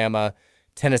 Arkansas, Alabama,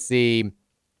 Tennessee,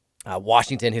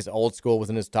 Washington. His old school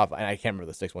was in his top. I can't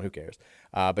remember the 6th one. Who cares?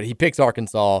 But he picks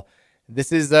Arkansas.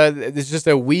 This is just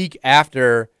a week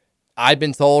after I'd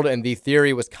been told, and the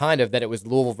theory was kind of that it was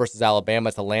Louisville versus Alabama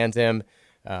to land him.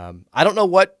 I don't know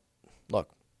what. Look,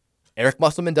 Eric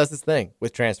Musselman does his thing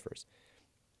with transfers.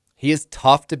 He is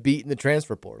tough to beat in the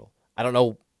transfer portal. I don't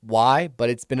know why, but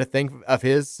it's been a thing of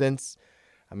his since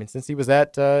he was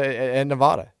at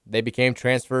Nevada. They became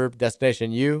transfer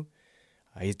destination U.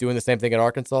 He's doing the same thing at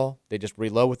Arkansas. They just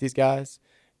reload with these guys,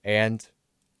 and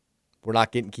we're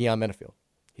not getting Keon Menafield.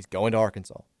 He's going to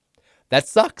Arkansas. That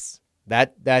sucks.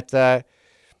 That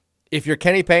if you're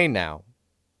Kenny Payne now,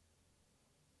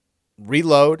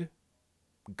 reload,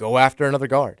 go after another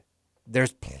guard.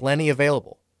 There's plenty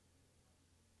available.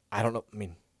 I don't know.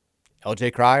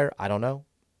 LJ Cryer, I don't know.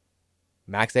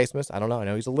 Max Asmus, I don't know. I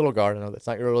know he's a little guard. I know that's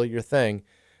not really your thing,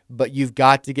 but you've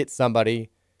got to get somebody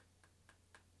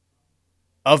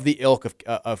of the ilk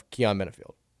of Keon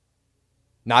Menafield.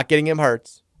 Not getting him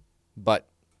hurts, but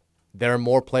there are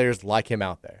more players like him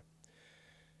out there.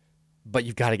 But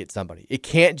you've got to get somebody. It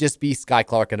can't just be Sky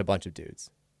Clark and a bunch of dudes.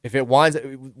 If it winds,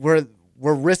 we're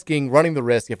running the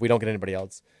risk if we don't get anybody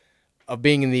else of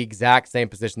being in the exact same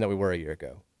position that we were a year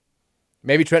ago.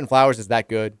 Maybe Trenton Flowers is that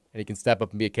good and he can step up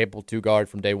and be a capable 2 guard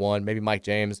from day one. Maybe Mike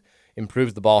James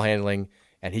improves the ball handling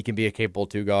and he can be a capable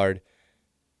 2 guard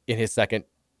in his second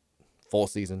full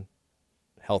season,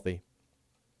 healthy.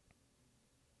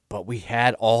 But we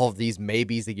had all of these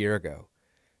maybes a year ago,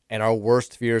 and our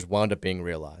worst fears wound up being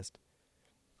realized.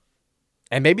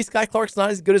 And maybe Sky Clark's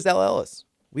not as good as El Ellis.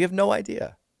 We have no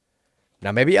idea.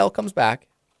 Now, maybe El comes back.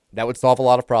 That would solve a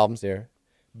lot of problems here.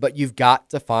 But you've got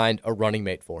to find a running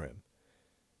mate for him.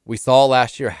 We saw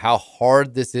last year how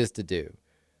hard this is to do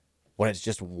when it's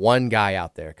just one guy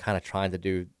out there kind of trying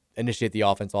to initiate the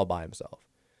offense all by himself.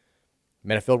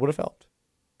 Menafield would have helped.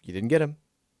 You didn't get him.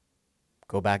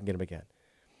 Go back and get him again.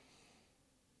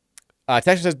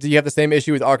 Texas says, do you have the same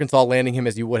issue with Arkansas landing him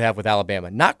as you would have with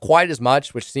Alabama? Not quite as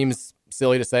much, which seems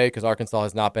silly to say because Arkansas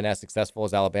has not been as successful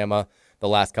as Alabama the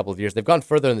last couple of years. They've gone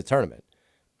further in the tournament,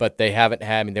 but they haven't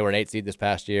had, I mean, they were an 8 seed this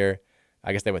past year.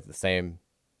 I guess they went to the same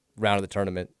round of the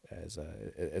tournament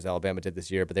as Alabama did this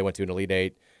year, but they went to an Elite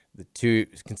 8 the 2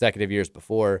 consecutive years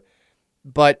before.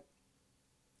 But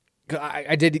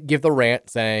I did give the rant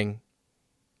saying,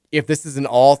 if this is an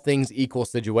all things equal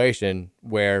situation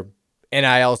where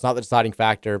NIL is not the deciding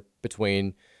factor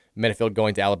between Minifield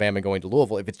going to Alabama and going to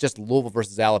Louisville, if it's just Louisville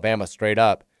versus Alabama straight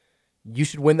up, you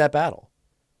should win that battle.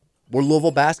 We're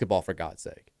Louisville basketball, for God's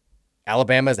sake.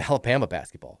 Alabama is Alabama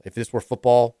basketball. If this were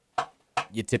football,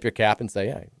 you tip your cap and say,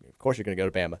 yeah, of course you're going to go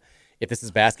to Bama. If this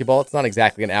is basketball, it's not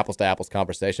exactly an apples-to-apples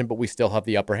conversation, but we still have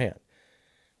the upper hand.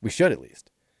 We should at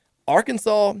least.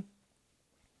 Arkansas,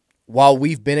 while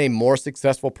we've been a more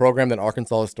successful program than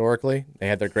Arkansas historically, they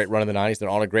had their great run in the 90s, they're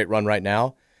on a great run right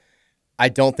now, I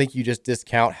don't think you just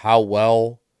discount how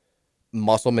well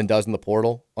Musselman does in the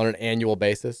portal on an annual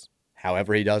basis,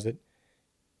 however he does it.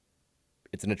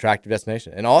 It's an attractive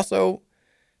destination. And also,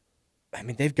 I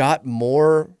mean, they've got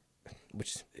more,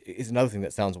 which is another thing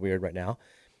that sounds weird right now.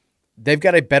 They've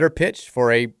got a better pitch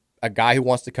for a guy who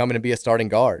wants to come in and be a starting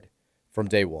guard from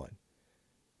day one,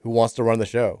 who wants to run the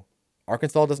show.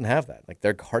 Arkansas doesn't have that. Like,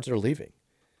 their guards are leaving.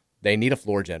 They need a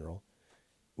floor general.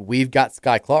 We've got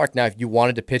Sky Clark. Now, if you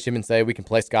wanted to pitch him and say we can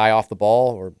play Sky off the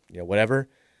ball or whatever,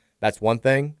 that's one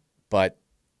thing. But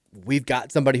we've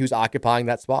got somebody who's occupying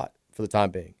that spot for the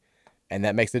time being. And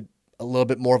that makes it a little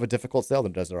bit more of a difficult sell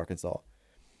than it does in Arkansas.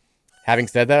 Having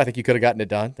said that, I think you could have gotten it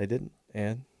done. They didn't.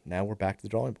 And now we're back to the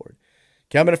drawing board.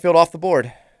 Cal Minifield off the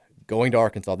board, going to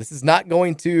Arkansas. This is not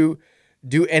going to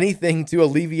do anything to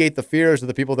alleviate the fears of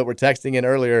the people that were texting in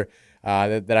earlier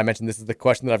that I mentioned. This is the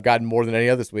question that I've gotten more than any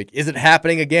other this week. Is it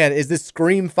happening again? Is this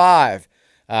Scream 5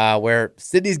 where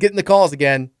Sydney's getting the calls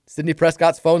again? Sydney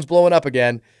Prescott's phone's blowing up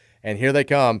again, and here they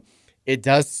come. It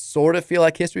does sort of feel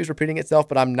like history is repeating itself,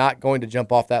 but I'm not going to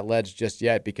jump off that ledge just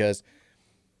yet because,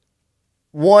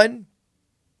 one,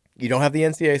 you don't have the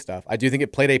NCAA stuff. I do think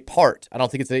it played a part. I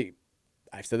don't think it's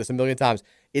I've said this a million times,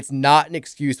 it's not an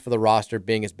excuse for the roster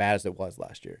being as bad as it was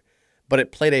last year. But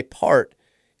it played a part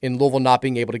in Louisville not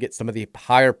being able to get some of the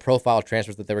higher profile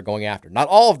transfers that they were going after. Not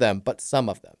all of them, but some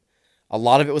of them. A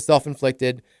lot of it was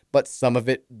self-inflicted, but some of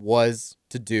it was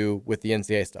to do with the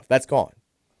NCAA stuff. That's gone.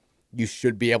 You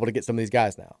should be able to get some of these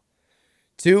guys now.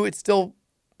 2, it's still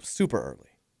super early.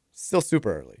 Still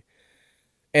super early.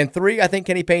 And 3, I think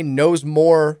Kenny Payne knows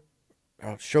more.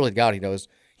 Oh, surely to God he knows.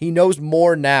 He knows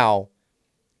more now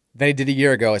than he did a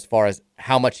year ago as far as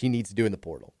how much he needs to do in the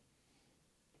portal.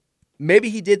 Maybe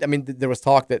he did. I mean, there was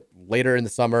talk that later in the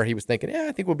summer he was thinking,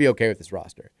 I think we'll be okay with this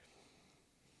roster.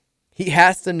 He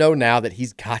has to know now that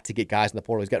he's got to get guys in the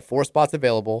portal. He's got 4 spots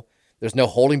available. There's no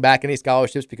holding back any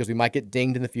scholarships because we might get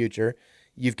dinged in the future.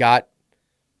 You've got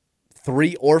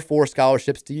 3 or 4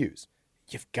 scholarships to use.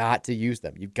 You've got to use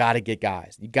them. You've got to get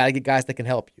guys. You've got to get guys that can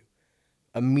help you.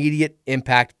 Immediate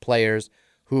impact players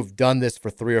who have done this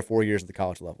for 3 or 4 years at the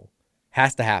college level.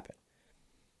 Has to happen.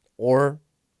 Or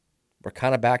we're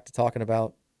kind of back to talking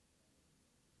about,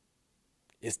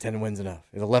 is 10 wins enough?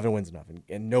 Is 11 wins enough?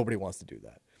 And nobody wants to do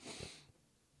that.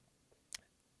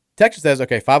 Texas says,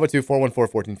 okay,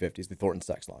 502-414-1450 is the Thornton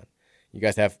sex line. You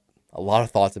guys have a lot of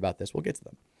thoughts about this. We'll get to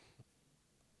them.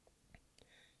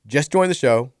 Just joined the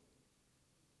show.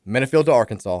 Minifield to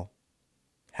Arkansas.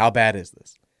 How bad is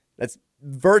this? That's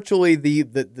virtually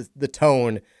the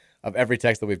tone of every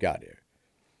text that we've got here.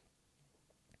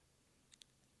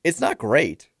 It's not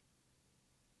great.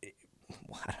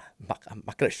 I'm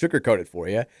not going to sugarcoat it for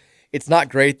you. It's not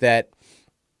great that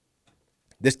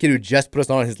this kid who just put us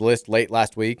on his list late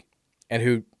last week and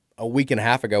who a week and a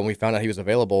half ago when we found out he was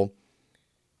available,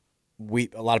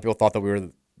 a lot of people thought that we were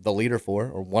the leader for,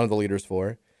 or one of the leaders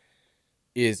for,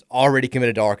 is already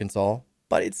committed to Arkansas.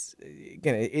 But it's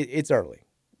early.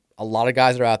 A lot of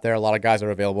guys are out there. A lot of guys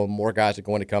are available. More guys are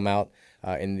going to come out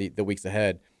in the weeks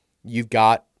ahead. You've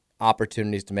got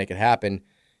opportunities to make it happen.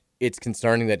 It's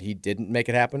concerning that he didn't make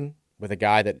it happen with a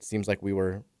guy that it seems like we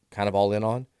were kind of all in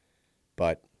on.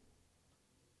 But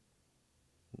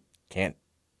can't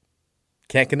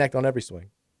connect on every swing.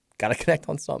 Got to connect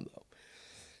on some, though.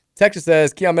 Texas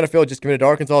says, Keon Minifield just committed to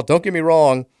Arkansas. Don't get me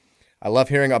wrong. I love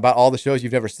hearing about all the shows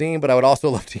you've never seen, but I would also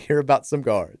love to hear about some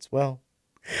guards. Well,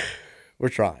 we're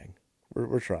trying.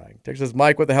 We're trying. Texas says,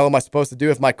 Mike, what the hell am I supposed to do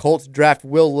if my Colts draft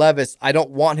Will Levis? I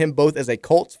don't want him both as a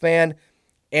Colts fan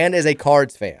and as a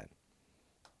Cards fan.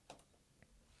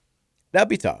 That'd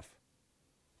be tough.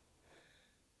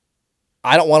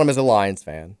 I don't want him as a Lions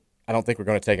fan. I don't think we're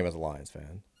going to take him as a Lions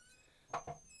fan.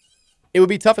 it would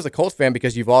be tough as a Colts fan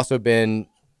because you've also been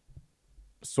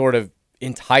sort of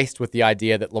enticed with the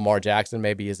idea that Lamar Jackson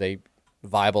maybe is a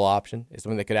viable option, is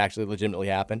something that could actually legitimately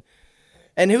happen.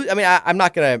 And I'm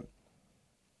not going to,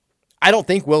 I don't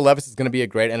think Will Levis is going to be a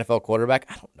great NFL quarterback.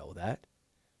 I don't know that.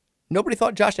 Nobody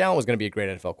thought Josh Allen was going to be a great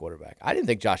NFL quarterback. I didn't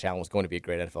think Josh Allen was going to be a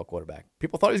great NFL quarterback.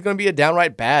 People thought he was going to be a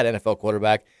downright bad NFL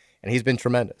quarterback, and he's been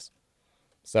tremendous.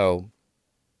 So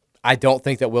I don't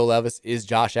think that Will Levis is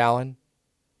Josh Allen,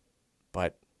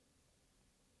 but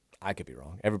I could be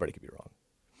wrong. Everybody could be wrong.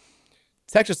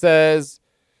 Texas says,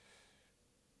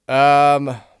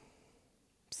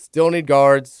 still need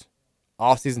guards,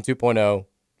 offseason 2.0,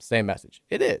 same message.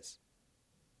 It is.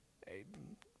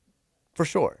 For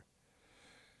sure.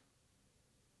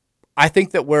 I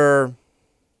think that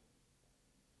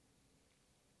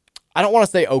I don't want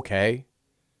to say okay,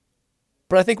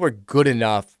 but I think we're good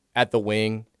enough at the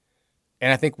wing.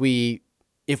 And I think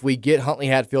if we get Huntley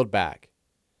Hatfield back,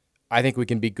 I think we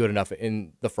can be good enough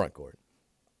in the front court.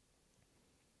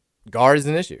 Guard is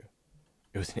an issue.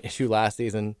 It was an issue last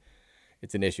season.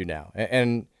 It's an issue now.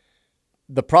 And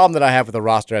the problem that I have with the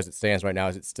roster as it stands right now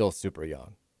is it's still super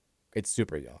young. It's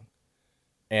super young.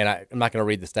 And I'm not going to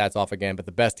read the stats off again, but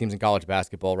the best teams in college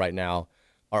basketball right now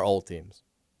are old teams,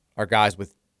 are guys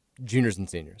with juniors and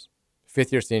seniors,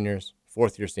 fifth-year seniors,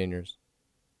 fourth-year seniors,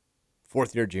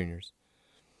 fourth-year juniors.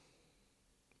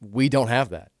 We don't have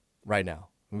that right now.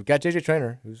 We've got J.J.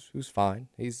 Traynor, who's fine.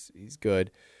 He's good.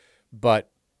 But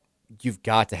you've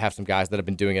got to have some guys that have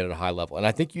been doing it at a high level. And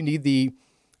I think you need the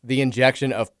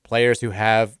injection of players who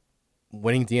have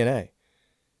winning DNA.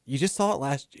 You just saw it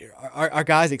last year. Our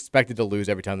guys expected to lose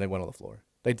every time they went on the floor.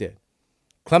 They did.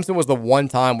 Clemson was the one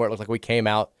time where it looked like we came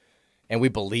out and we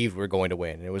believed we were going to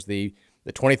win. And it was the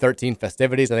 2013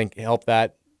 festivities, I think, helped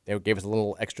that. They gave us a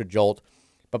little extra jolt.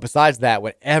 But besides that,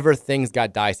 whenever things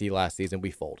got dicey last season,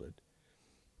 we folded.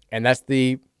 And that's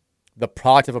the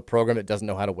product of a program that doesn't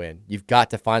know how to win. You've got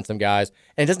to find some guys.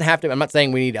 And it doesn't have to. I'm not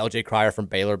saying we need LJ Cryer from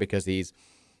Baylor because he's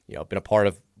been a part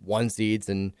of one seeds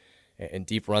and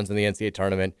deep runs in the NCAA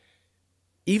tournament.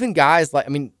 Even guys like,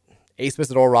 A.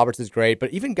 Smith at Oral Roberts is great, but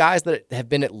even guys that have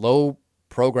been at low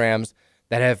programs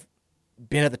that have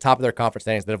been at the top of their conference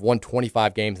standings, that have won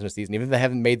 25 games in a season, even if they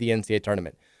haven't made the NCAA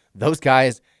tournament, those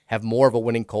guys have more of a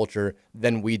winning culture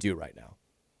than we do right now.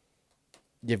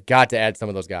 You've got to add some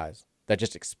of those guys that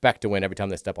just expect to win every time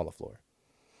they step on the floor.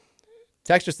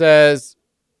 Texture says,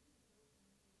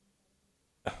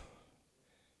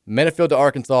 Menifeld to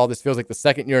Arkansas, this feels like the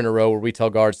second year in a row where we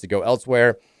tell guards to go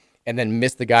elsewhere and then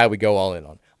miss the guy we go all in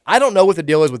on. I don't know what the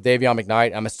deal is with Davion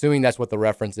McKnight. I'm assuming that's what the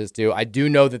reference is to. I do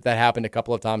know that happened a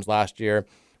couple of times last year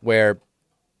where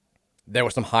there were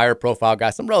some higher profile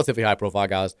guys, some relatively high profile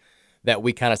guys that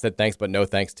we kind of said thanks but no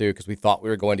thanks to because we thought we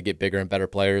were going to get bigger and better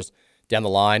players down the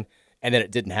line, and then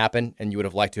it didn't happen, and you would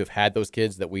have liked to have had those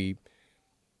kids that we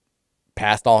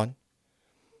passed on.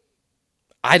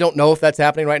 I don't know if that's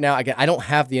happening right now. Again, I don't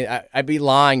have I'd be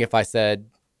lying if I said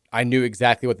I knew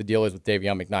exactly what the deal is with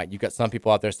Davion McKnight. You've got some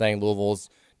people out there saying Louisville's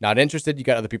not interested. You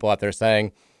got other people out there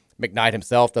saying McKnight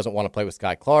himself doesn't want to play with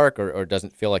Sky Clark or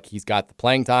doesn't feel like he's got the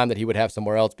playing time that he would have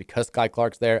somewhere else because Sky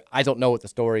Clark's there. I don't know what the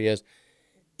story is.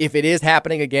 If it is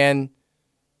happening again,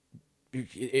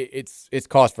 it's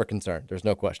cause for concern. There's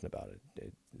no question about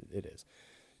it. It is.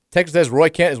 Texas says Roy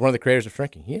Kent is one of the creators of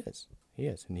Shrinking. He is.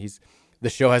 And the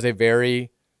show has a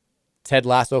very Ted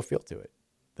Lasso feel to it.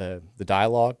 The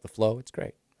dialogue, the flow, it's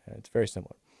great. It's very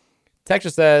similar.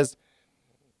 Texas says,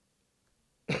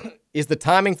 is the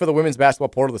timing for the women's basketball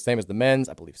portal the same as the men's?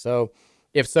 I believe so.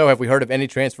 If so, have we heard of any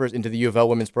transfers into the U of L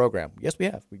women's program? Yes, we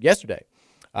have. Yesterday,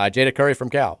 Jada Curry from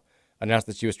Cal announced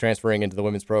that she was transferring into the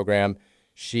women's program.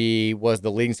 She was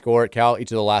the leading scorer at Cal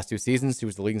each of the last 2 seasons. She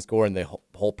was the leading scorer in the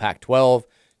whole Pac-12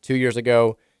 2 years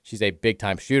ago. She's a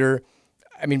big-time shooter.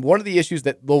 One of the issues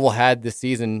that Louisville had this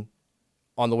season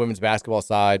on the women's basketball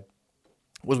side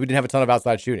was we didn't have a ton of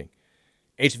outside shooting.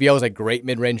 HVL is a great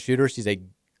mid-range shooter. She's a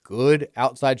good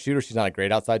outside shooter. She's not a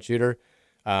great outside shooter.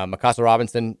 Mikasa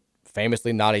Robinson,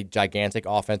 famously not a gigantic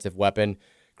offensive weapon.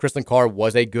 Kristen Carr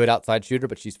was a good outside shooter,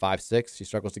 but she's 5'6". She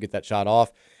struggles to get that shot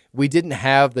off. We didn't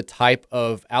have the type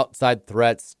of outside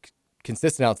threats,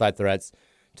 consistent outside threats,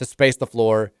 to space the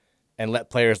floor and let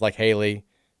players like Haley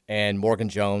and Morgan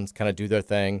Jones kind of do their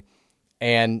thing.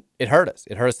 And it hurt us.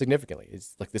 It hurt us significantly.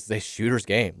 It's like this is a shooter's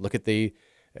game. Look at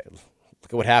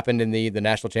what happened in the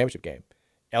national championship game.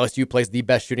 LSU plays the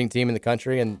best shooting team in the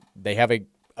country, and they have a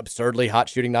absurdly hot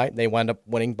shooting night, and they wind up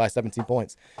winning by 17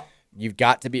 points. You've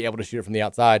got to be able to shoot it from the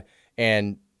outside,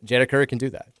 and Jada Curry can do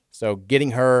that. So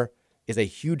getting her is a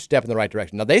huge step in the right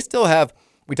direction. Now, they still have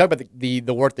 – we talked about the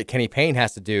work that Kenny Payne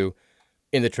has to do,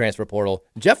 in the transfer portal.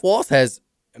 Jeff Walsh has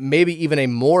maybe even a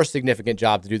more significant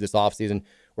job to do this offseason.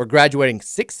 We're graduating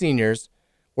 6 seniors.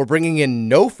 We're bringing in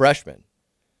no freshmen.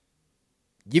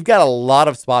 You've got a lot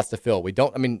of spots to fill.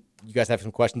 You guys have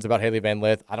some questions about Haley Van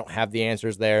Lith. I don't have the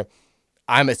answers there.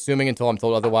 I'm assuming until I'm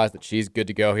told otherwise that she's good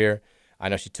to go here. I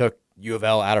know she took U of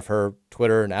L out of her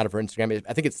Twitter and out of her Instagram.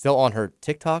 I think it's still on her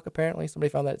TikTok, apparently. Somebody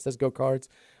found that. It says Go Cards.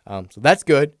 So that's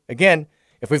good. Again,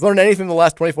 if we've learned anything in the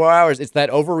last 24 hours, it's that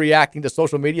overreacting to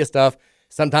social media stuff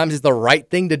sometimes is the right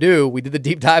thing to do. We did the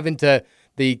deep dive into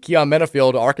the Keon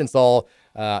Menafield, Arkansas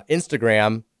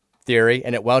Instagram theory,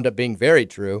 and it wound up being very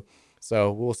true.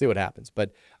 So we'll see what happens.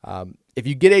 But if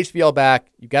you get HVL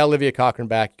back, you've got Olivia Cochran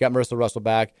back, you've got Marissa Russell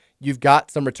back, you've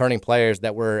got some returning players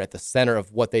that were at the center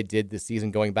of what they did this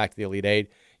season going back to the Elite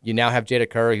Eight. You now have Jada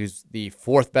Curry, who's the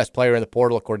 4th best player in the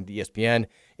portal, according to ESPN.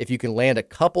 If you can land a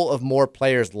couple of more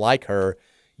players like her,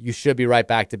 you should be right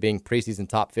back to being preseason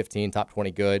top 15, top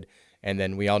 20 good. And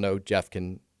then we all know Jeff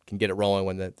can get it rolling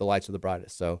when the lights are the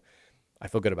brightest. So I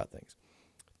feel good about things.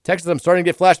 Texas, I'm starting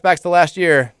to get flashbacks to last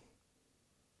year.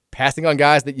 Passing on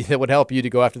guys that would help you to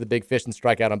go after the big fish and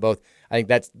strike out on both. I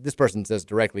think this person says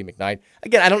directly McKnight.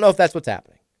 Again, I don't know if that's what's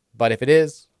happening. But if it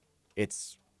is,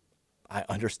 I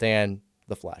understand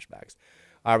the flashbacks.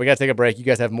 All right, we got to take a break. You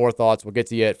guys have more thoughts. We'll get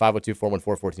to you at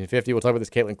 502-414-1450. We'll talk about this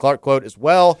Caitlin Clark quote as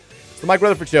well. It's the Mike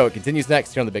Rutherford Show. It continues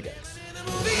next here on the Big X.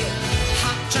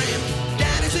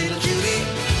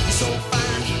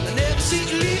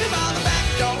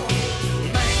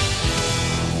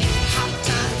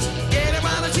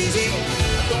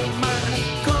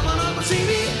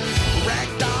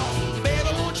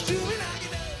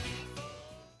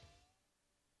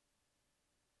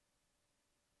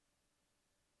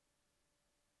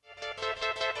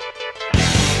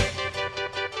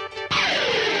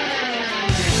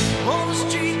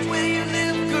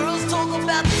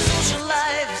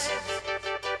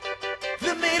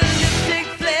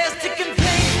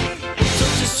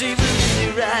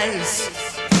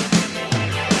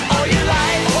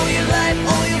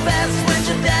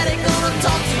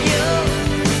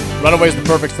 Runaway is the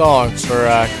perfect song for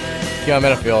Keon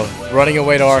Menafield. Running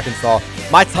away to Arkansas.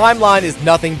 My timeline is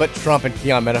nothing but Trump and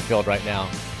Keon Menafield right now.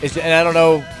 And I don't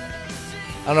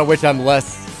know which I'm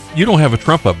less. You don't have a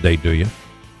Trump update, do you?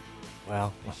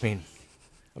 Well, I'm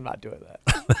not doing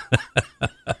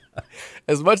that.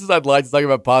 As much as I'd like to talk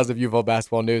about positive U of L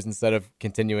basketball news instead of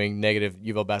continuing negative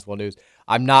U of L basketball news,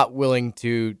 I'm not willing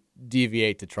to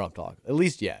deviate to Trump talk, at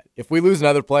least yet. If we lose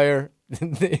another player,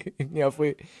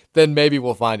 then maybe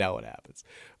we'll find out what happens.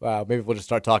 Maybe we'll just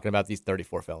start talking about these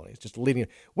 34 felonies. Just leading.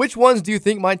 Which ones do you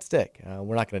think might stick?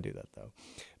 We're not going to do that, though.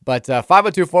 But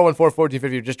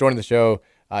 502-414-1450, you're just joining the show.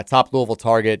 Top Louisville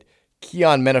target.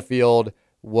 Keon Menafield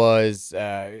was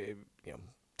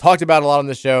talked about a lot on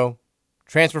the show.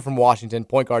 Transfer from Washington,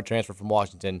 point guard transfer from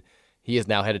Washington. He is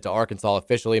now headed to Arkansas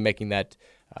officially, making that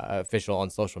official on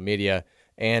social media.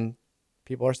 And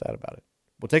people are sad about it.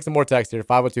 We'll take some more text here,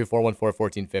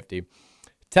 502-414-1450.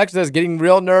 Text says, getting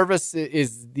real nervous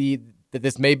that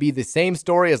this may be the same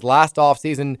story as last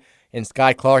offseason, and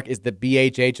Sky Clark is the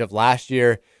BHH of last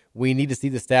year. We need to see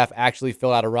the staff actually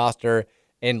fill out a roster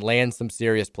and land some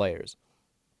serious players.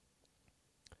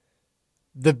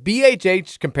 The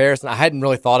BHH comparison, I hadn't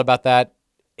really thought about that.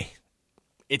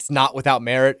 It's not without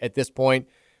merit at this point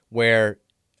where,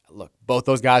 look, both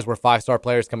those guys were 5-star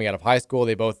players coming out of high school.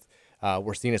 They both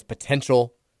were seen as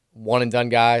potential one-and-done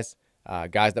guys,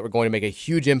 guys that were going to make a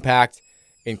huge impact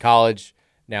in college.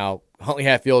 Now, Huntley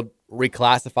Hatfield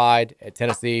reclassified at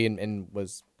Tennessee and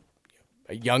was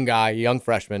a young guy, a young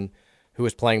freshman who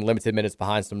was playing limited minutes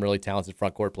behind some really talented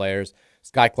front court players.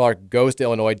 Sky Clark goes to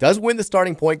Illinois, does win the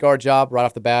starting point guard job right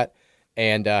off the bat,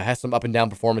 and has some up-and-down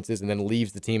performances and then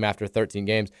leaves the team after 13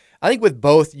 games. I think with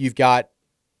both, you've got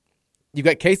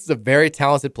cases of very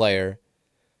talented player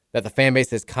that the fan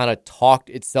base has kind of talked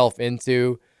itself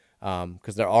into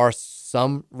because there are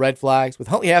some red flags. With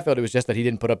Huntley Hatfield, it was just that he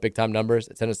didn't put up big-time numbers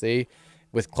at Tennessee.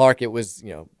 With Clark, it was,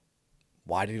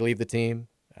 why did he leave the team?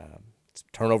 It's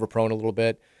turnover-prone a little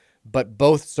bit. But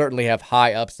both certainly have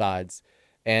high upsides.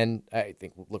 And I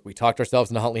think, look, we talked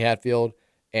ourselves into Huntley Hatfield,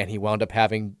 and he wound up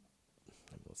having,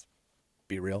 let's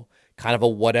be real, kind of a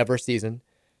whatever season.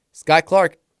 Sky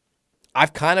Clark,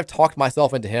 I've kind of talked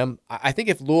myself into him. I think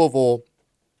if Louisville,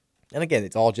 and again,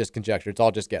 it's all just conjecture, it's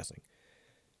all just guessing.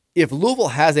 If Louisville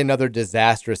has another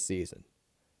disastrous season,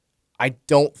 I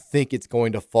don't think it's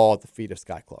going to fall at the feet of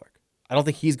Sky Clark. I don't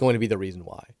think he's going to be the reason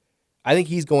why. I think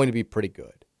he's going to be pretty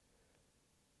good.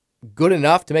 Good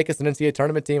enough to make us an NCAA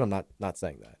tournament team? I'm not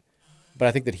saying that. But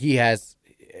I think that he has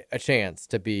a chance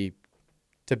to be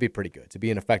pretty good, to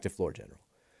be an effective floor general.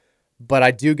 But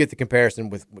I do get the comparison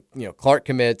with, Clark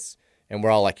commits, and we're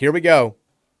all like, here we go.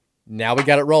 Now we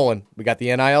got it rolling. We got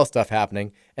the NIL stuff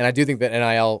happening. And I do think that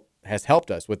NIL has helped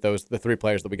us with the 3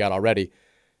 players that we got already.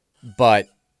 But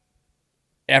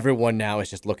everyone now is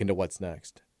just looking to what's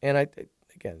next. And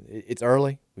again, it's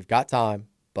early. We've got time,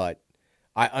 but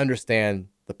I understand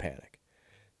the panic.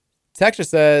 Texture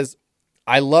says,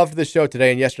 I loved the show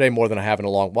today and yesterday more than I have in a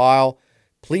long while.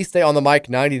 Please stay on the mic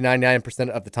 99%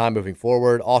 of the time moving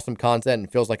forward. Awesome content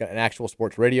and feels like an actual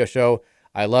sports radio show.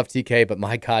 I love TK, but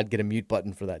my God, get a mute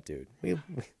button for that dude. We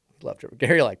love Trevor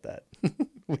Gary like that.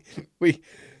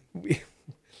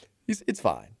 It's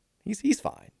fine. He's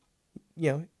fine.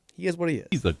 He is what he is.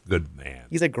 He's a good man.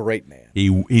 He's a great man.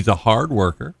 He's a hard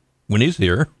worker when he's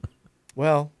here.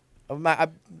 Well,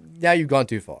 now you've gone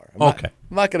too far. I'm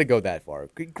not going to go that far.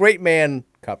 Great man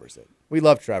covers it. We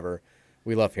love Trevor.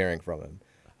 We love hearing from him.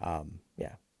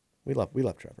 We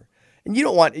love Trevor. And you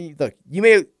don't want, look, you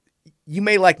may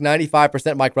like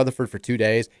 95% Mike Rutherford for 2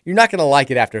 days. You're not going to like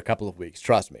it after a couple of weeks.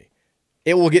 Trust me.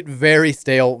 It will get very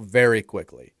stale very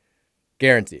quickly.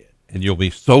 Guarantee it. And you'll be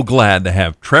so glad to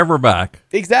have Trevor back.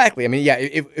 Exactly. I mean, yeah,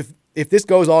 if this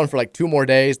goes on for like 2 more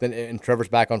days, and Trevor's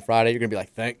back on Friday, you're going to be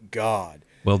like, thank God.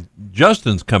 Well,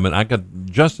 Justin's coming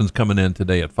in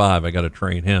today at 5. I got to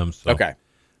train him. So okay.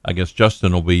 I guess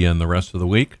Justin will be in the rest of the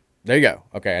week. There you go.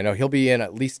 Okay, I know he'll be in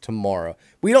at least tomorrow.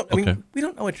 We don't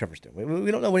know what Trevor's doing. We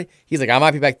don't know he's like. I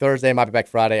might be back Thursday. I might be back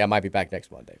Friday. I might be back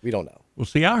next Monday. We don't know. Well,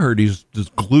 see, I heard he's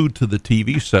just glued to the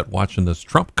TV set watching this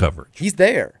Trump coverage. He's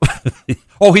there.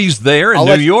 Oh, he's there in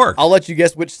New York. I'll let you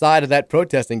guess which side of that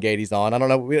protesting gate he's on. I don't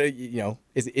know.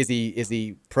 Is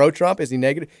he pro-Trump? Is he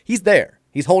negative? He's there.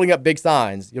 He's holding up big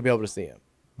signs. You'll be able to see him.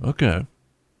 Okay.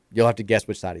 You'll have to guess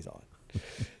which side he's on.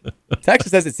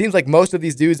 Texas says, it seems like most of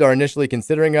these dudes are initially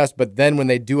considering us, but then when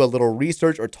they do a little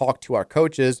research or talk to our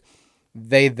coaches,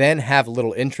 they then have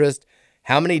little interest.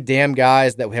 How many damn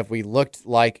guys that have we looked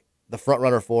like the front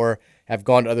runner for have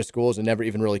gone to other schools and never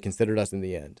even really considered us in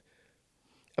the end?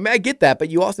 I mean, I get that, but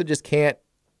you also just can't,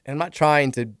 and I'm not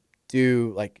trying to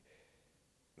do like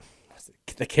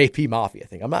the KP Mafia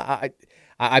thing.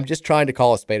 I'm just trying to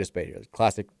call a spade here.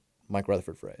 Classic Mike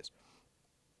Rutherford phrase.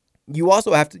 You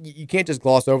also have to, you can't just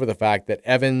gloss over the fact that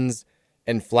Evans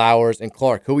and Flowers and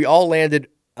Clark, who we all landed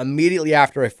immediately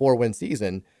after a 4-win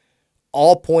season,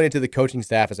 all pointed to the coaching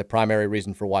staff as a primary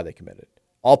reason for why they committed.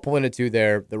 All pointed to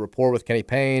the rapport with Kenny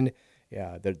Payne,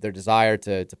 their desire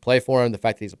to play for him, the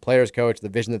fact that he's a player's coach, the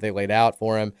vision that they laid out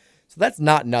for him. So that's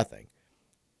not nothing.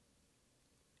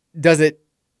 Does it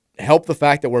help the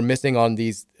fact that we're missing on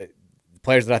these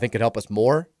players that I think could help us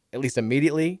more, at least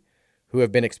immediately, who have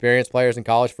been experienced players in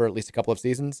college for at least a couple of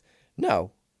seasons?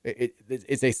 No.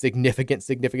 It's a significant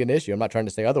issue. I'm not trying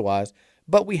to say otherwise,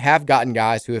 but we have gotten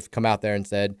guys who have come out there and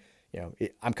said,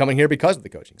 I'm coming here because of the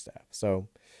coaching staff. So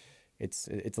it's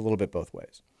a little bit both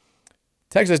ways.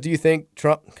 Texas, do you think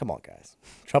Trump, come on guys,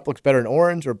 Trump looks better in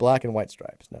orange or black and white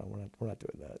stripes? No, we're not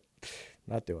doing that.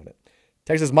 Not doing it.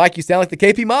 Texas, Mike, you sound like the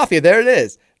KP Mafia. There it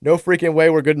is. No freaking way,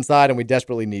 we're good inside and we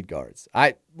desperately need guards.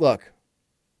 I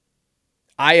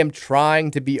am trying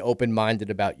to be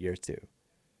open-minded about year 2.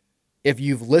 If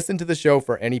you've listened to the show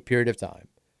for any period of time,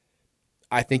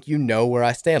 I think you know where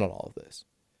I stand on all of this.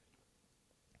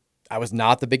 I was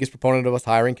not the biggest proponent of us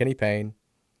hiring Kenny Payne.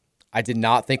 I did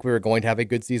not think we were going to have a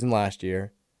good season last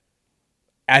year.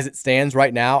 As it stands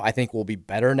right now, I think we'll be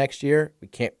better next year.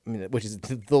 Which is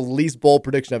the least bold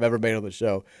prediction I've ever made on the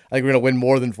show. I think we're going to win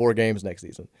more than 4 games next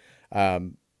season.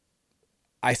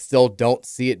 I still don't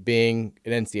see it being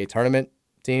an NCAA tournament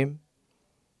team.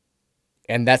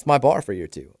 And that's my bar for year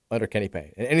 2 under Kenny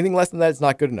Payne. And anything less than that is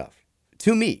not good enough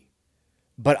to me.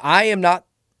 But I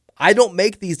don't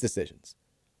make these decisions.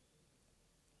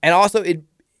 And also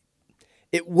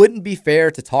it wouldn't be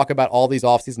fair to talk about all these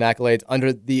offseason accolades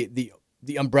under the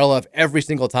umbrella of every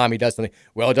single time he does something.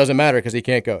 Well, it doesn't matter because he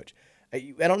can't coach.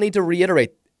 I don't need to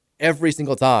reiterate every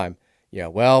single time.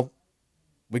 Well,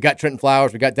 we got Trenton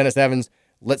Flowers, we got Dennis Evans.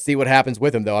 Let's see what happens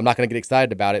with him, though. I'm not going to get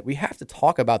excited about it. We have to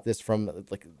talk about this from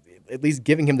at least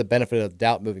giving him the benefit of the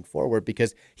doubt moving forward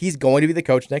because he's going to be the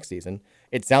coach next season.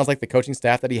 It sounds like the coaching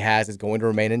staff that he has is going to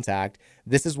remain intact.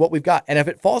 This is what we've got. And if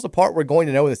it falls apart, we're going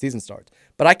to know when the season starts.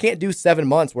 But I can't do 7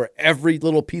 months where every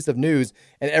little piece of news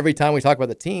and every time we talk about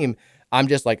the team, I'm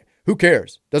just like, who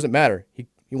cares? Doesn't matter. He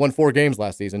won 4 games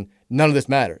last season. None of this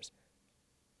matters.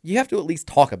 You have to at least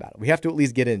talk about it. We have to at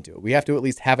least get into it. We have to at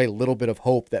least have a little bit of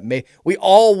hope that we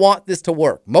all want this to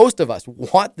work. Most of us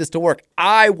want this to work.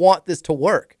 I want this to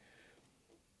work.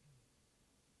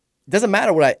 It doesn't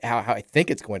matter how I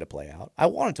think it's going to play out. I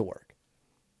want it to work.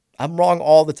 I'm wrong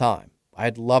all the time.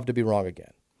 I'd love to be wrong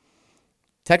again.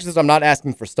 Texas says, I'm not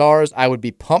asking for stars. I would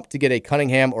be pumped to get a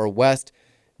Cunningham or a West,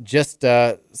 just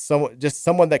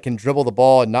someone that can dribble the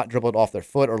ball and not dribble it off their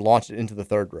foot or launch it into the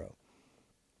third row.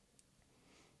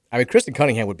 I mean, Kristen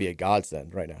Cunningham would be a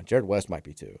godsend right now. Jared West might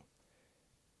be too.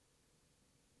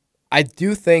 I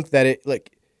do think that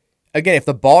again, if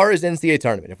the bar is NCAA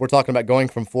tournament, if we're talking about going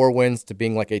from 4 wins to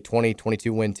being like a 20,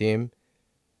 22 win team,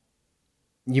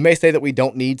 you may say that we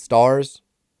don't need stars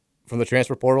from the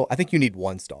transfer portal. I think you need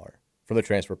 1 star from the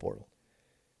transfer portal.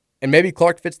 And maybe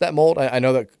Clark fits that mold. I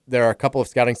know that there are a couple of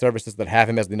scouting services that have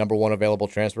him as the number 1 available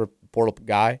transfer portal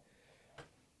guy.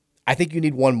 I think you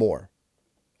need 1 more.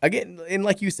 Again, and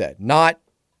like you said, not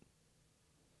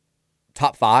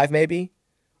top 5 maybe,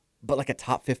 but like a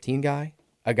top 15 guy.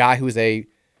 A guy who's a,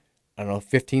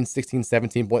 15, 16,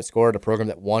 17 point scorer at a program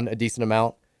that won a decent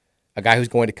amount. A guy who's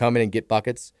going to come in and get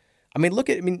buckets.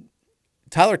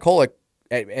 Tyler Kolek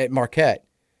at Marquette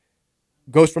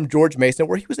goes from George Mason,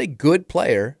 where he was a good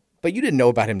player, but you didn't know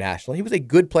about him nationally. He was a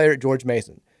good player at George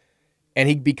Mason, and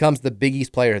he becomes the Big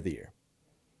East Player of the Year.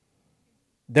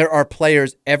 There are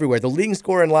players everywhere. The leading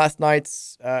scorer in last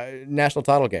night's national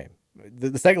title game,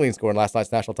 the second leading scorer in last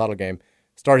night's national title game,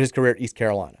 started his career at East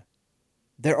Carolina.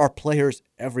 There are players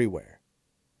everywhere.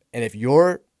 And if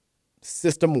your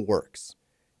system works,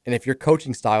 and if your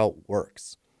coaching style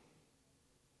works,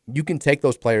 you can take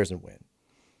those players and win.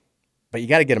 But you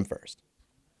got to get them first.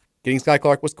 Getting Sky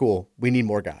Clark was cool. We need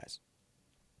more guys.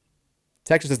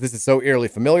 Texas says this is so eerily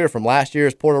familiar from last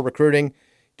year's portal recruiting.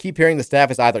 Keep hearing the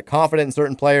staff is either confident in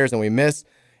certain players and we miss,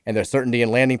 and there's certainty in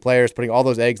landing players. Putting all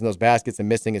those eggs in those baskets and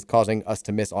missing is causing us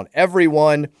to miss on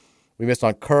everyone. We missed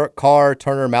on Carr,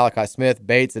 Turner, Malachi Smith,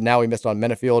 Bates, and now we missed on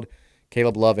Menafield,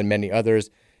 Caleb Love, and many others.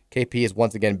 KP is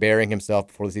once again burying himself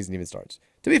before the season even starts.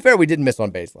 To be fair, we didn't miss on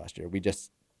Bates last year. We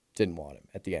just didn't want him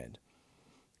at the end.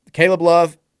 Caleb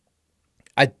Love,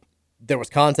 there was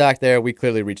contact there. We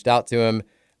clearly reached out to him.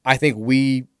 I think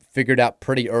we figured out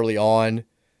pretty early on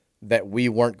that we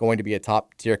weren't going to be a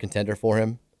top-tier contender for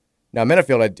him. Now,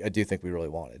 Menafield, I do think we really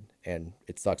wanted, and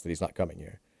it sucks that he's not coming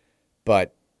here.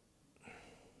 But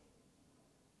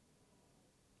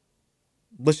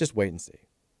let's just wait and see.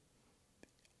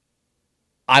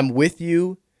 I'm with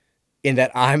you in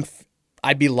that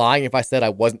I'd be lying if I said I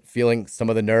wasn't feeling some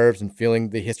of the nerves and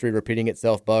feeling the history repeating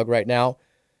itself bug right now.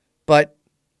 But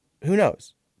who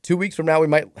knows? 2 weeks from now, we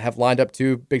might have lined up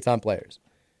 2 big-time players.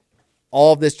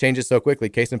 All of this changes so quickly.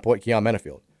 Case in point, Keon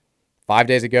Menafield. 5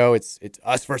 days ago, it's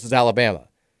us versus Alabama.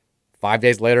 5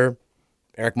 days later,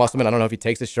 Eric Musselman, I don't know if he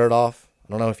takes his shirt off.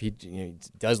 I don't know if he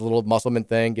does a little Musselman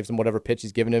thing, gives him whatever pitch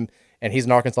he's giving him, and he's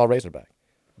an Arkansas Razorback.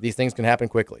 These things can happen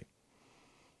quickly.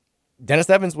 Dennis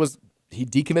Evans he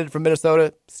decommitted from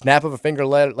Minnesota. Snap of a finger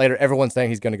later, everyone's saying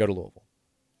he's going to go to Louisville.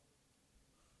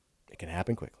 It can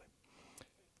happen quickly.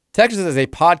 Texas is a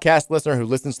podcast listener who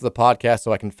listens to the podcast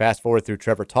so I can fast forward through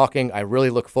Trevor talking. I really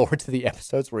look forward to the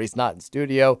episodes where he's not in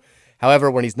studio.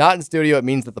 However, when he's not in studio, it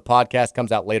means that the podcast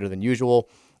comes out later than usual.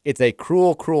 It's a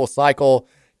cruel, cruel cycle,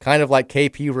 kind of like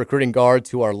KP recruiting guards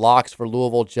who are locks for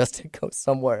Louisville just to go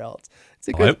somewhere else. It's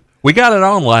a good. We got it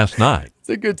on last night. It's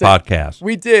a good podcast.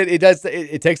 We did. It does.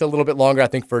 It takes a little bit longer, I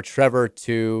think, for Trevor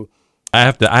to. I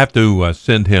have to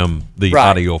send him the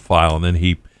audio file, and then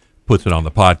he puts it on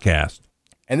the podcast.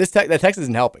 And that text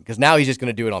isn't helping because now he's just going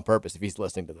to do it on purpose if he's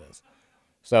listening to this.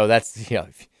 So that's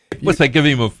What's that give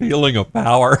him a feeling of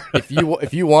power?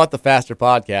 if you want the faster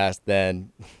podcast,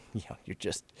 then you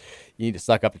need to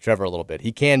suck up to Trevor a little bit.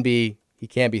 He can be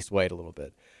swayed a little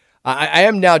bit. I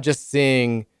am now just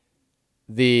seeing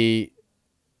is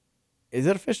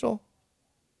it official?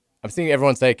 I'm seeing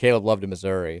everyone say Caleb Love to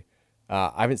Missouri.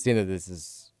 I haven't seen that this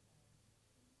is.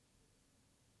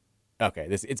 Okay,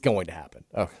 it's going to happen.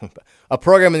 Oh, a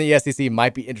program in the SEC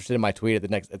might be interested in my tweet at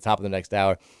the top of the next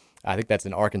hour. I think that's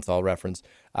an Arkansas reference.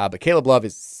 But Caleb Love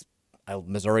is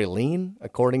Missouri lean,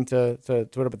 according to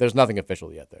Twitter, but there's nothing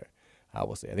official yet there.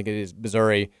 We'll see. I think it is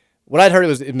Missouri. What I'd heard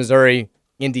was Missouri,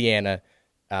 Indiana,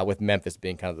 with Memphis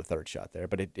being kind of the third shot there.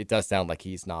 But it does sound like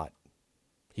he's not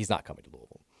coming to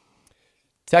Louisville.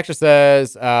 Texture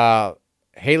says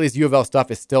Haley's U of L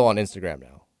stuff is still on Instagram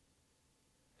now.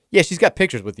 Yeah, she's got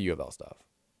pictures with the U of L stuff.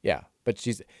 Yeah, but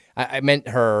I meant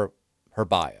her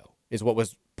bio is what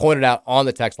was pointed out on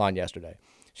the text line yesterday.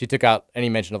 She took out any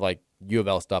mention of like U of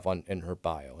L stuff in her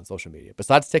bio on social media,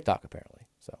 besides TikTok apparently.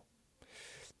 So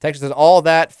Texas says all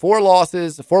that, 4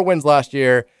 losses, 4 wins last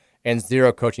year, and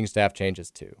 0 coaching staff changes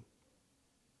too.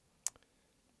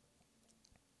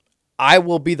 I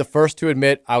will be the first to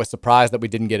admit I was surprised that we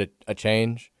didn't get a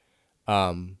change.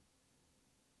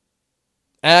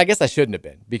 And I guess I shouldn't have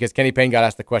been because Kenny Payne got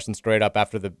asked the question straight up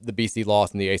after the BC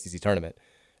loss in the ACC tournament.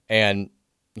 And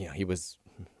he was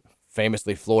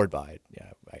famously floored by it.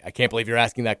 Yeah, I can't believe you're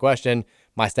asking that question.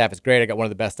 My staff is great. I got one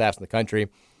of the best staffs in the country.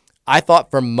 I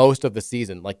thought for most of the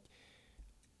season, like,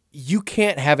 you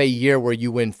can't have a year where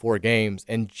you win 4 games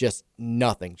and just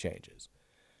nothing changes.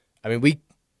 I mean,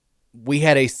 we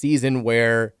had a season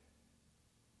where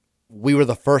we were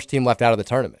the first team left out of the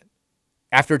tournament.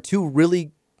 After 2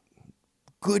 really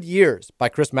good years by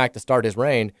Chris Mack to start his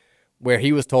reign, where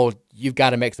he was told, you've got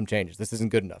to make some changes. This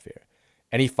isn't good enough here.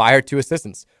 And he fired 2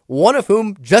 assistants, one of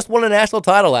whom just won a national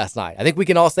title last night. I think we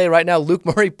can all say right now, Luke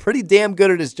Murray, pretty damn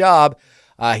good at his job.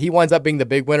 He winds up being the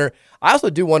big winner. I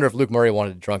also do wonder if Luke Murray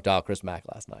wanted to drunk dial Chris Mack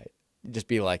last night. Just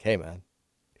be like, hey, man,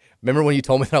 remember when you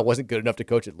told me that I wasn't good enough to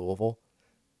coach at Louisville?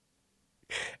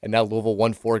 And now Louisville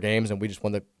won 4 games and we just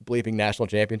won the bleeping national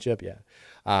championship? Yeah.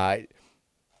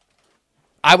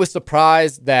 I was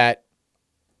surprised that,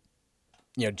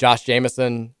 Josh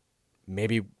Jameson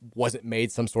maybe wasn't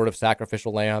made some sort of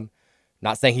sacrificial lamb.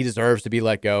 Not saying he deserves to be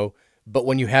let go, but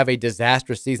when you have a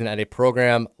disastrous season at a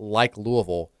program like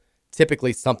Louisville,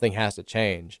 typically something has to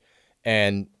change.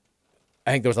 And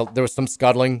I think there was some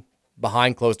scuttling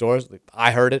behind closed doors.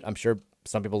 I heard it. I'm sure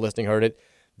some people listening heard it,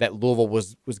 that Louisville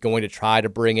was going to try to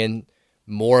bring in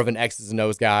more of an X's and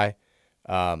O's guy.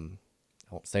 I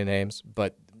won't say names,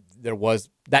 but there was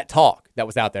that talk that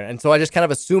was out there. And so I just kind of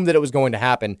assumed that it was going to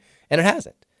happen, and it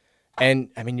hasn't. And,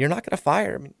 I mean, you're not going to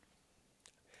fire. I mean,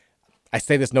 I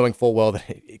say this knowing full well that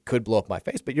it could blow up my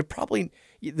face, but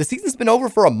the season's been over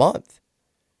for a month.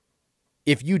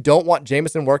 If you don't want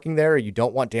Jameson working there, or you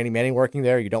don't want Danny Manning working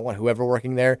there, or you don't want whoever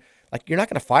working there, like, you're not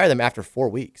going to fire them after 4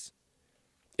 weeks.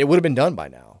 It would have been done by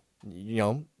now.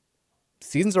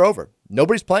 Seasons are over.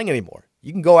 Nobody's playing anymore.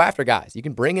 You can go after guys. You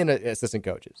can bring in assistant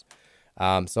coaches.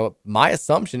 So my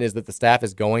assumption is that the staff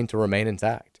is going to remain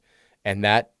intact. And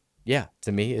that,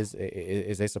 to me is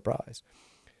a surprise.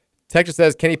 Texas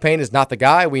says, Kenny Payne is not the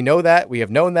guy. We know that. We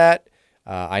have known that.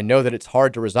 I know that it's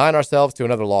hard to resign ourselves to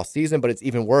another lost season, but it's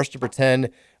even worse to pretend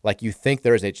like you think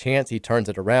there is a chance he turns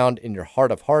it around. In your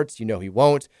heart of hearts, you know he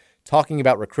won't. Talking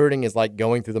about recruiting is like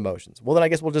going through the motions. Well, then I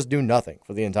guess we'll just do nothing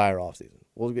for the entire offseason.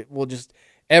 We'll just,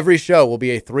 every show will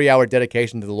be a 3-hour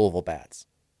dedication to the Louisville Bats.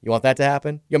 You want that to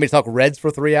happen? You want me to talk Reds for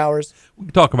 3 hours? We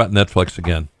can talk about Netflix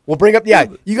again. We'll bring up,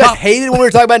 you guys hated when we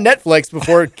were talking about Netflix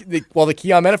before, while the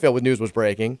Keon Menafeel news was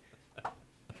breaking.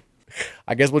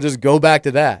 I guess we'll just go back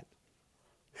to that.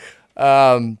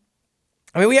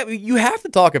 You have to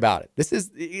talk about it.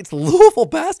 It's Louisville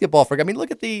basketball.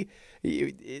 Look at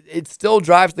it still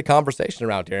drives the conversation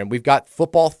around here. And we've got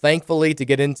football, thankfully, to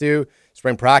get into.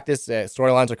 Spring practice,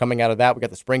 storylines are coming out of that. We got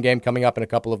the spring game coming up in a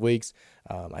couple of weeks.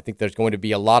 I think there's going to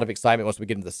be a lot of excitement once we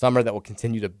get into the summer that will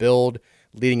continue to build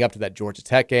leading up to that Georgia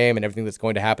Tech game and everything that's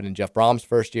going to happen in Jeff Brom's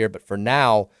first year. But for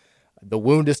now, the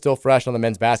wound is still fresh on the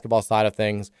men's basketball side of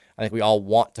things. I think we all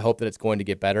want to hope that it's going to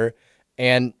get better.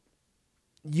 And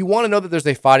you want to know that there's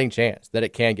a fighting chance that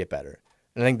it can get better.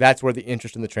 And I think that's where the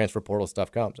interest in the transfer portal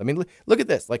stuff comes. I mean, look at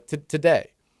this. Like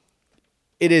today,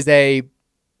 it is a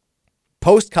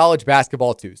post-college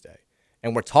basketball Tuesday.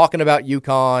 And we're talking about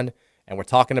UConn, and we're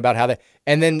talking about how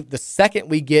and then the second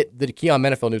we get the Keon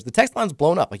Menafeel news, the text line's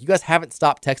blown up. Like, you guys haven't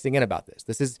stopped texting in about this.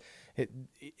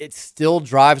 It still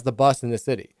drives the bus in the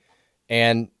city.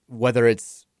 And whether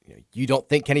it's, you don't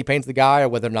think Kenny Payne's the guy, or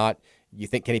whether or not you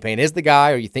think Kenny Payne is the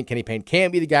guy, or you think Kenny Payne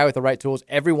can be the guy with the right tools,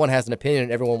 everyone has an opinion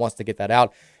and everyone wants to get that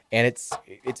out. And it's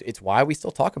why we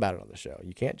still talk about it on the show.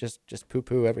 You can't just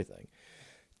poo-poo everything.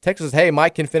 Texas says, hey,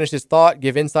 Mike can finish his thought,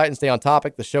 give insight, and stay on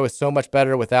topic. The show is so much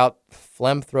better without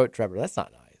phlegm throat Trevor. That's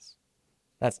not nice.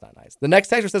 That's not nice. The next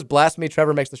texter says, blasphemy,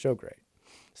 Trevor makes the show great.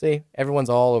 See, everyone's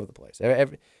all over the place.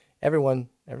 Everyone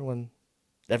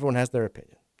has their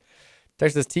opinion.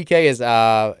 Texas says,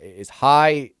 TK is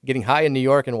high, getting high in New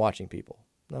York and watching people.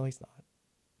 No, he's not.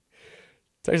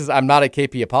 Texas says, I'm not a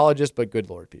KP apologist, but good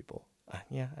Lord, people.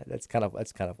 Yeah, that's kind of where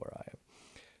I am.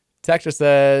 Texas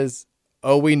says,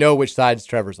 oh, we know which side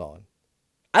Trevor's on.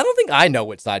 I don't think I know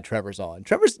which side Trevor's on.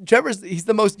 Trevor's he's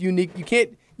the most unique. You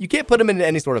can't put him in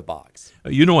any sort of box.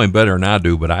 You know him better than I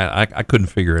do, but I couldn't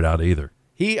figure it out either.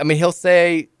 He'll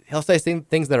say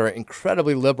things that are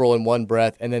incredibly liberal in one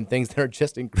breath, and then things that are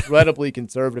just incredibly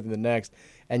conservative in the next,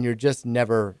 and you're just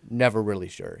never really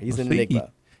sure. He's an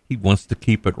enigma. He wants to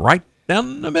keep it right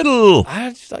down the middle.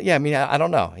 I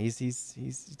don't know.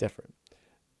 He's different.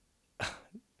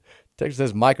 Texas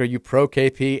says, Mike, are you pro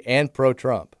KP and pro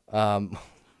Trump? I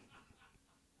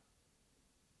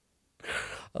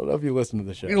don't know if you listen to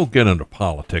the show. We don't get into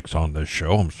politics on this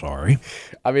show. I'm sorry.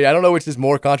 I mean, I don't know which is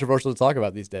more controversial to talk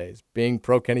about these days, being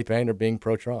pro Kenny Payne or being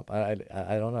pro Trump. I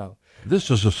don't know.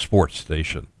 This is a sports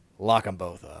station. Lock them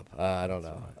both up. I don't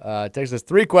know. Text us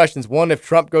 3 questions. 1, if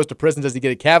Trump goes to prison, does he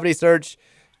get a cavity search?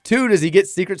 2, does he get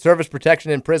Secret Service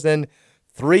protection in prison?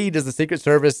 3, does the Secret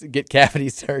Service get cavity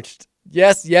searched?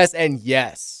 Yes, yes, and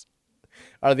yes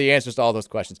are the answers to all those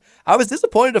questions. I was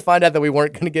disappointed to find out that we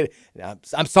weren't going to get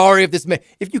I'm sorry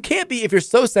if you're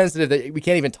so sensitive that we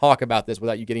can't even talk about this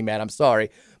without you getting mad. I'm sorry.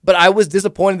 But I was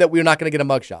disappointed that we were not going to get a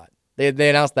mugshot. They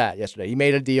announced that yesterday. He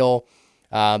made a deal.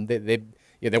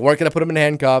 They weren't going to put him in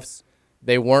handcuffs.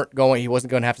 He wasn't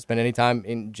going to have to spend any time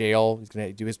in jail. He's going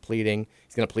to do his pleading.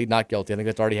 He's going to plead not guilty. I think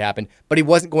that's already happened. But he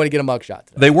wasn't going to get a mugshot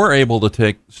today. They were able to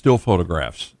take still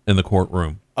photographs in the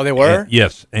courtroom. Oh, they were?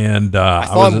 Yes. And I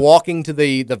saw him walking to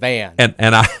the van. And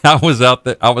I was out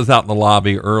in the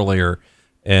lobby earlier,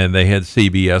 and they had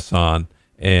CBS on,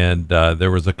 and there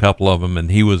was a couple of them,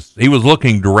 and he was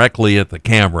looking directly at the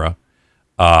camera.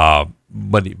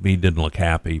 But he didn't look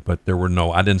happy. But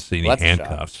I didn't see any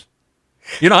handcuffs.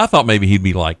 I thought maybe he'd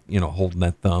be like, holding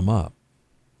that thumb up,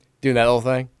 doing that little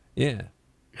thing. Yeah,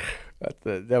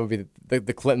 that would be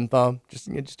the Clinton thumb. Just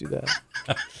do that.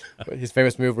 His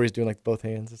famous move where he's doing like both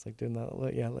hands, just like doing that.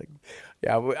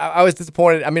 I was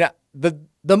disappointed. I mean, the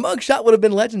mugshot would have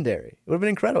been legendary. It would have been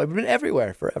incredible. It would have been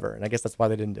everywhere forever. And I guess that's why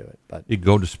they didn't do it. But you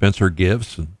go to Spencer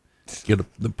Gifts and get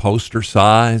the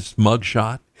poster-sized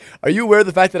mugshot. Are you aware of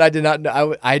the fact that I did not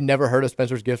know? I had never heard of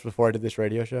Spencer's Gifts before I did this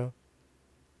radio show.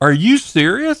 Are you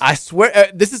serious? I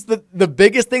swear, this is the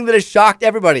biggest thing that has shocked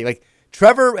everybody. Like,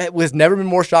 Trevor has never been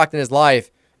more shocked in his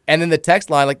life. And then the text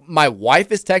line, like, my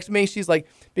wife is texting me. She's like,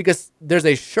 because there's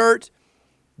a shirt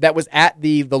that was at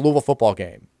the Louisville football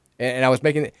game. And I was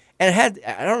making it. And it had,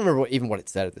 I don't remember even what it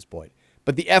said at this point.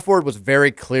 But the F word was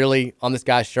very clearly on this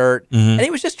guy's shirt. Mm-hmm. And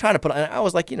he was just trying to put on, I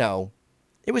was like, it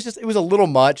was a little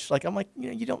much. Like, I'm like,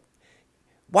 you don't,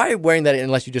 why are you wearing that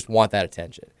unless you just want that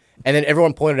attention? And then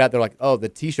everyone pointed out, they're like, oh, the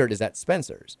T-shirt is at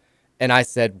Spencer's. And I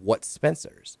said, what's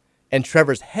Spencer's? And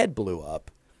Trevor's head blew up.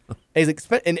 And he's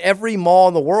like, in every mall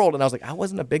in the world. And I was like, I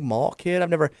wasn't a big mall kid.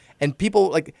 And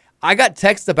people, like, I got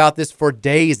texts about this for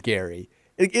days, Gary.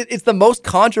 It's the most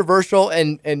controversial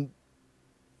and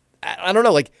I don't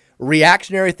know, like,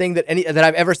 reactionary thing that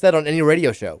I've ever said on any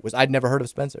radio show was I'd never heard of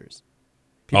Spencer's.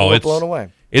 People were blown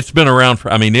away. It's been around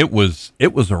it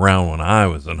was around when I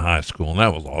was in high school, and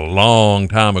that was a long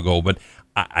time ago. But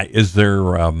is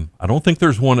there, I don't think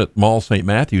there's one at Mall St.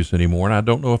 Matthews anymore, and I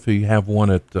don't know if you have one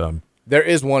at... there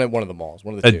is one at one of the malls,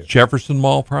 one of the two. At Jefferson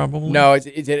Mall, probably? No, it's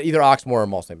either Oxmoor or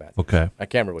Mall St. Matthews. Okay. I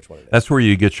can't remember which one it is. That's where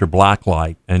you get your black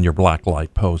light and your black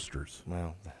light posters.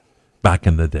 Wow. Back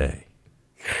in the day.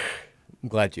 I'm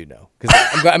glad you know, because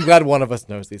I'm glad one of us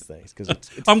knows these things. Because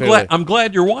I'm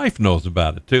glad your wife knows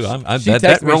about it too.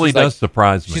 That really does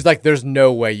surprise me. She's like, "There's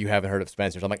no way you haven't heard of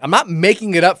Spencer's." I'm like, I'm not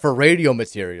making it up for radio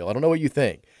material. I don't know what you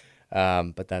think,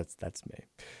 but that's me.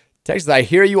 Texas, I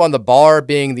hear you on the bar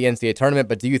being the NCAA tournament,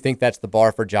 but do you think that's the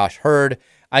bar for Josh Hurd?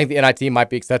 I think the NIT might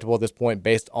be acceptable at this point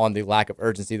based on the lack of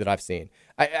urgency that I've seen.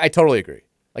 I totally agree.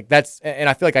 Like and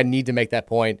I feel like I need to make that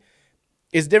point.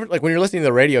 It's different. Like when you're listening to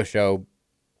the radio show.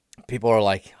 People are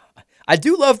like, I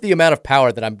do love the amount of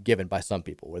power that I'm given by some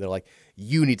people where they're like,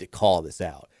 you need to call this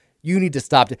out. You need to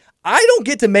stop it. I don't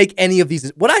get to make any of these.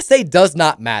 What I say does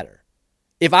not matter.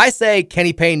 If I say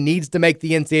Kenny Payne needs to make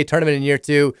the NCAA tournament in year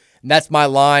 2, and that's my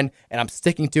line, and I'm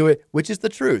sticking to it, which is the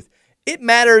truth, it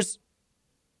matters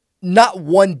not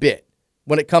one bit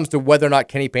when it comes to whether or not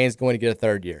Kenny Payne is going to get a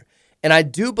third year. And I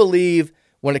do believe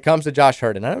when it comes to Josh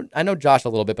Hurd, and I know Josh a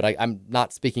little bit, but I'm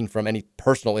not speaking from any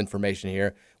personal information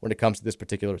here when it comes to this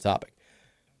particular topic.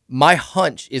 My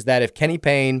hunch is that if Kenny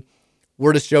Payne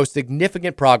were to show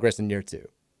significant progress in year 2,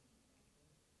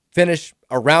 finish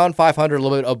around 500, a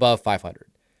little bit above 500,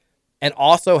 and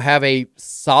also have a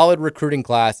solid recruiting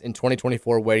class in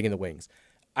 2024 waiting in the wings,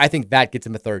 I think that gets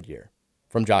him a third year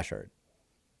from Josh Hurd.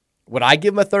 Would I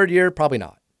give him a third year? Probably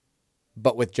not.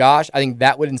 But with Josh, I think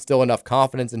that would instill enough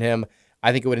confidence in him.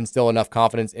 I think it would instill enough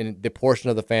confidence in the portion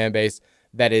of the fan base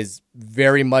that is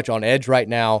very much on edge right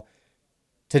now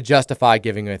to justify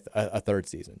giving a third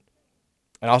season.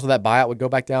 And also that buyout would go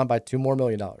back down by $2 more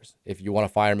million if you want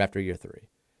to fire him after year 3.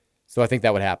 So I think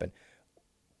that would happen.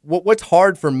 What's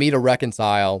hard for me to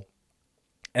reconcile,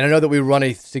 and I know that we run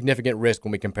a significant risk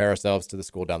when we compare ourselves to the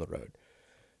school down the road,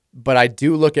 but I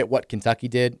do look at what Kentucky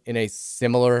did in a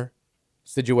similar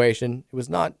situation. It was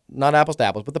not apples to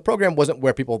apples, but the program wasn't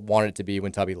where people wanted it to be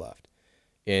when Tubby left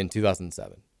in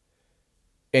 2007.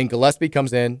 And Gillespie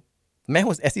comes in. The man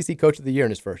was SEC Coach of the Year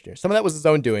in his first year. Some of that was his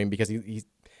own doing because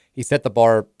he set the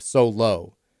bar so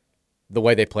low the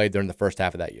way they played during the first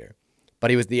half of that year. But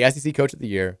he was the SEC Coach of the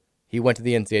Year. He went to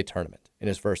the NCAA tournament in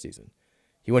his first season.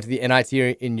 He went to the NIT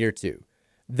in year 2.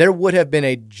 there would have been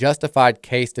a justified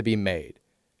case to be made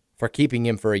for keeping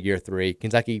him for a year 3.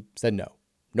 Kentucky said no.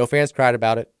 No fans cried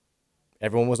about it.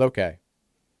 Everyone was okay.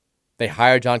 They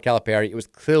hired John Calipari. It was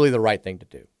clearly the right thing to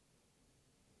do.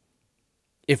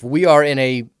 If we are in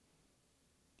a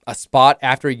spot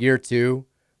after year 2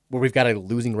 where we've got a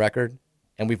losing record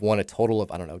and we've won a total of,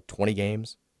 20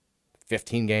 games,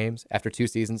 15 games after 2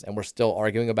 seasons, and we're still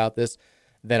arguing about this,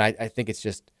 then I think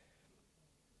it's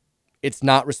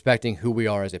not respecting who we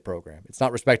are as a program. It's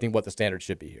not respecting what the standard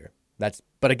should be here.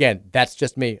 But again, that's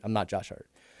just me. I'm not Josh Hurt.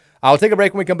 I'll take a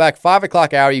break when we come back. 5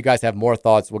 o'clock hour, you guys have more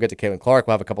thoughts. We'll get to Caitlin Clark.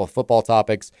 We'll have a couple of football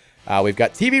topics. We've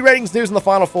got TV ratings news in the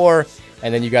Final Four,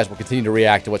 and then you guys will continue to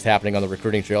react to what's happening on the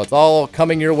recruiting trail. It's all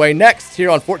coming your way next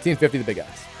here on 1450 The Big Guys.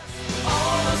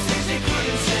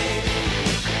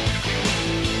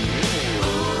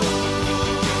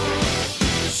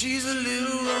 She's a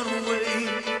little runaway.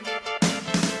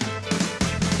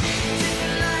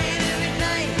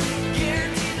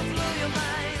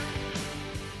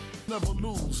 Never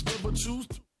lose, never choose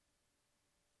to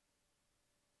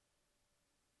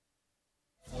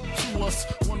us,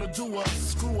 wanna do us,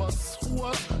 screw us, who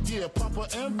us? Yeah, Papa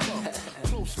and Pump.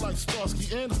 Close like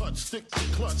Starsky and Hutch, stick to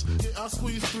clutch. Yeah, I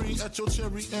squeeze 3 at your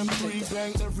cherry M3,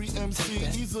 bang every MC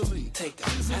easily. Take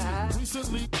that.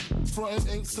 Recently, frontin'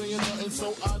 ain't saying nothing,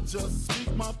 so I just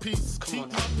speak my peace.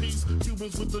 Keep my peace.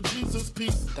 Cubans with the Jesus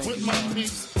peace. With my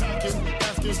peace. Packing,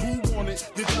 asking who want it.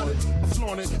 You got it,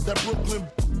 flaunt it. That Brooklyn,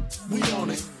 we on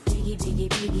it. Biggie, biggie,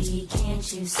 biggie,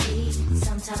 can't you see?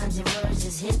 Sometimes your words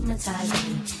just hypnotize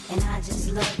me. And I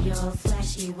just love your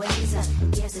flashy ways. I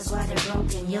guess that's why they're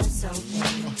broken, you're so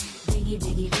mean. Biggie,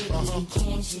 biggie, biggie,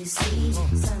 can't you see?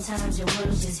 Sometimes your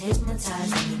words just hypnotize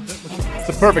me. It's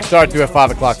a perfect start to a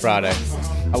 5 o'clock Friday.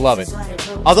 I love it.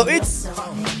 Although it's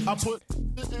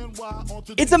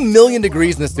a million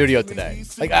degrees in the studio today.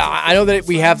 Like I know that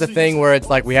we have the thing where it's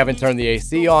like we haven't turned the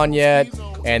AC on yet,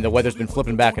 and the weather's been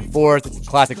flipping back and forth. It's a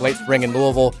classic late spring in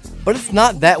Louisville, but it's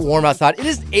not that warm outside. It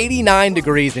is 89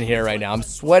 degrees in here right now. I'm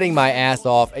sweating my ass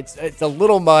off. It's a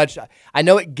little much. I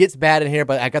know it gets bad in here,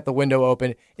 but I got the window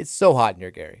open. It's so hot in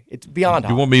here, Gary. It's beyond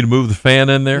hot. You want me to move the fan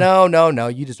in there? No.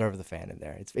 You deserve the fan in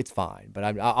there. It's fine,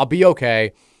 but I'll be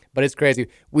okay. But it's crazy.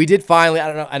 We did finally.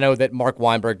 I know that Mark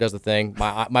Weinberg does the thing,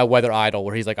 my weather idol,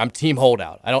 where he's like, I'm team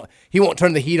holdout. He won't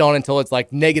turn the heat on until it's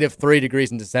like -3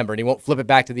 degrees in December, and he won't flip it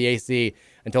back to the AC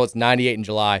until it's 98 in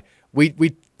July. We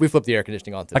flipped the air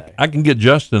conditioning on today. I can get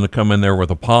Justin to come in there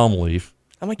with a palm leaf.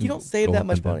 I'm like, you don't save that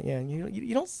much money. Yeah,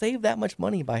 you don't save that much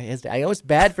money by his. I know it's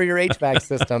bad for your HVAC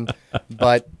system,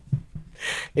 but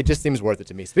it just seems worth it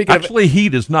to me. Actually,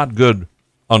 heat is not good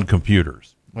on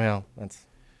computers. Well,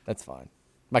 that's fine.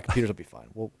 My computers will be fine.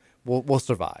 We'll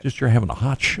survive. Just you're having a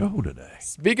hot show today.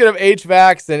 Speaking of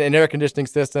HVACs and air conditioning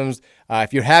systems,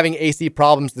 if you're having AC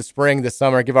problems this spring, this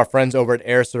summer, give our friends over at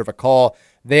AirServe a call.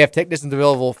 They have technicians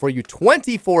available for you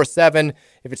 24/7.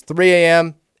 If it's 3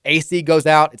 a.m., AC goes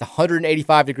out. It's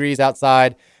 185 degrees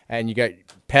outside, and you got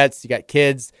pets, you got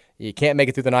kids. You can't make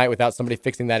it through the night without somebody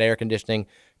fixing that air conditioning.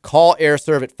 Call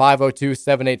AirServe at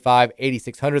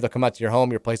 502-785-8600. They'll come out to your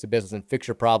home, your place of business, and fix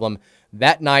your problem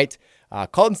that night.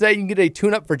 Call them today. You can get a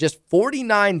tune-up for just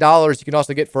 $49. You can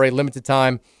also get, for a limited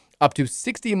time, up to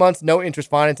 60 months no-interest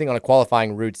financing on a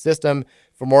qualifying Ruud system.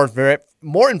 For more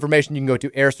information, you can go to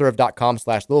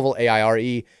airserve.com/Louisville,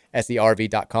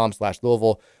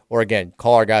 AIRESERV.com/Louisville. Or again,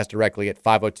 call our guys directly at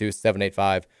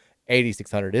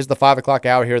 502-785-8600. It is the 5 o'clock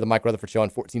hour here, the Mike Rutherford Show on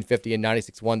 1450 and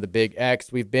 96.1 The Big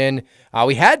X. We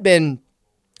had been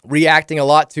reacting a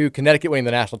lot to Connecticut winning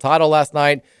the national title last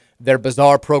night. Their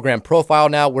bizarre program profile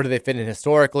now, where do they fit in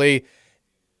historically?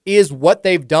 Is what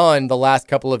they've done the last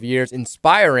couple of years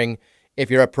inspiring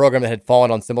if you're a program that had fallen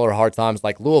on similar hard times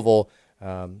like Louisville,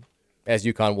 as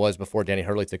UConn was before Danny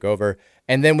Hurley took over?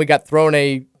 And then we got thrown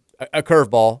a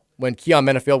curveball when Keon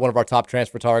Menafield, one of our top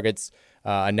transfer targets,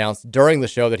 announced during the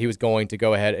show that he was going to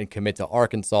go ahead and commit to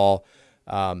Arkansas.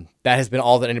 That has been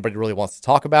all that anybody really wants to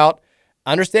talk about.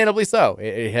 Understandably so.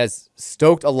 It has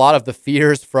stoked a lot of the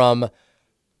fears from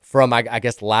I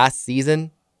guess last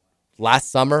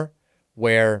summer,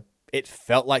 where it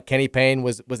felt like Kenny Payne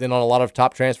was in on a lot of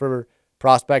top transfer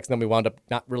prospects, and then we wound up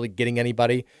not really getting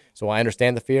anybody. So I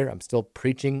understand the fear. I'm still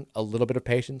preaching a little bit of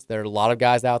patience. There are a lot of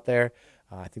guys out there.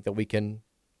 I think that we can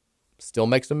still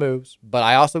make some moves, but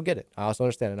I also get it. I also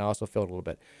understand it, and I also feel it a little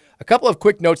bit. A couple of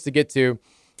quick notes to get to.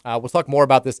 We'll talk more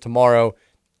about this tomorrow.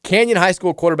 Canyon High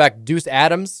School quarterback Deuce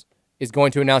Adams is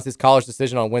going to announce his college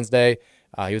decision on Wednesday.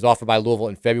 He was offered by Louisville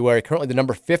in February. Currently the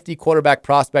number 50 quarterback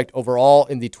prospect overall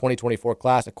in the 2024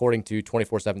 class, according to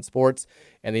 24/7 Sports,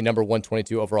 and the number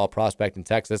 122 overall prospect in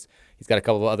Texas. He's got a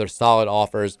couple of other solid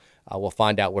offers. We'll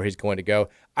find out where he's going to go.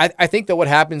 I think that what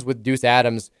happens with Deuce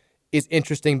Adams is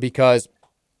interesting because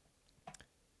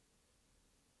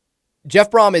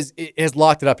Jeff Brom has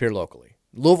locked it up here locally.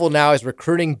 Louisville now is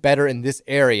recruiting better in this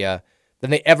area than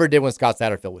they ever did when Scott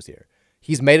Satterfield was here.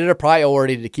 He's made it a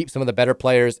priority to keep some of the better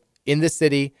players in the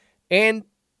city and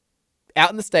out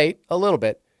in the state a little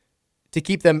bit to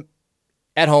keep them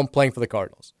at home playing for the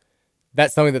Cardinals.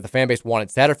 That's something that the fan base wanted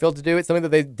Satterfield to do. It's something that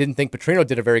they didn't think Petrino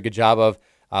did a very good job of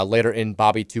later in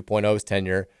Bobby 2.0's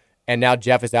tenure. And now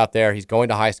Jeff is out there. He's going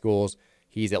to high schools.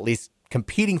 He's at least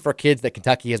competing for kids that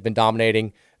Kentucky has been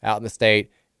dominating out in the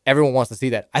state. Everyone wants to see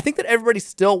that. I think that everybody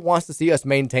still wants to see us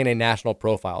maintain a national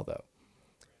profile, though.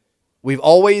 We've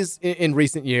always, in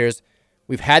recent years,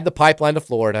 we've had the pipeline to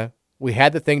Florida. We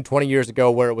had the thing 20 years ago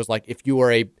where it was like if you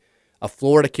were a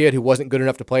Florida kid who wasn't good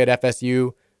enough to play at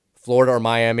FSU, Florida or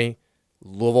Miami,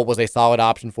 Louisville was a solid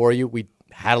option for you. We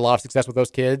had a lot of success with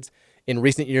those kids. In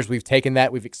recent years, we've taken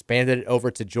that. We've expanded it over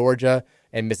to Georgia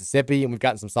and Mississippi, and we've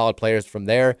gotten some solid players from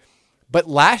there. But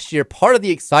last year, part of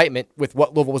the excitement with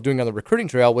what Louisville was doing on the recruiting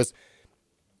trail was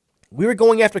we were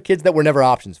going after kids that were never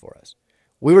options for us.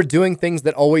 We were doing things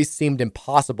that always seemed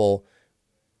impossible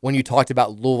when you talked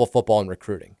about Louisville football and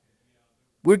recruiting.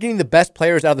 We were getting the best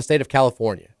players out of the state of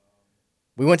California.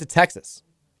 We went to Texas,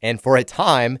 and for a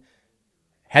time,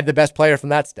 had the best player from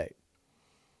that state.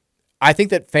 I think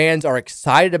that fans are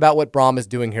excited about what Brom is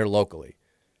doing here locally,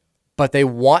 but they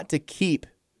want to keep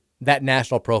that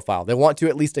national profile. They want to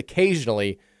at least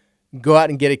occasionally go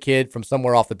out and get a kid from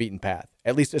somewhere off the beaten path,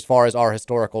 at least as far as our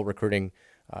historical recruiting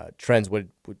trends would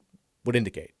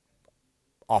indicate,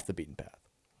 off the beaten path.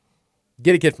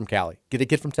 Get a kid from Cali. Get a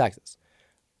kid from Texas.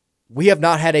 We have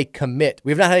not had a commit.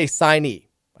 We have not had a signee,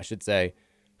 I should say,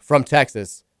 from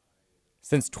Texas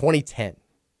since 2010.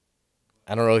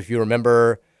 I don't know if you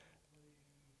remember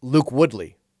Luke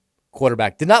Woodley,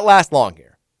 quarterback. Did not last long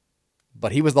here,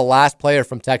 but he was the last player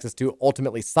from Texas to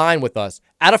ultimately sign with us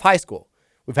out of high school.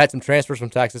 We've had some transfers from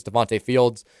Texas. Devontae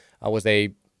Fields was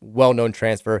a well-known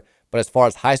transfer, but as far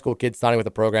as high school kids signing with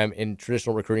the program in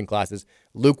traditional recruiting classes,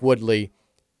 Luke Woodley,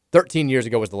 13 years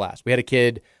ago was the last. We had a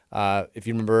kid, if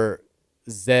you remember,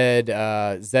 Zed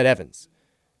Evans,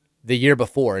 the year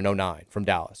before in 2009 from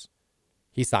Dallas.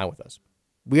 He signed with us.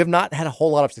 We have not had a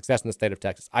whole lot of success in the state of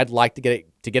Texas. I'd like to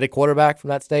get a quarterback from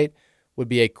that state. Would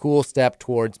be a cool step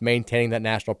towards maintaining that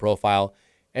national profile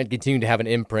and continuing to have an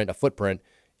imprint, a footprint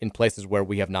in places where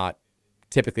we have not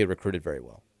typically recruited very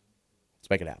well. Let's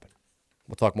make it happen.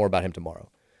 We'll talk more about him tomorrow.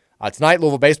 Tonight,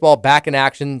 Louisville baseball back in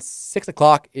action. 6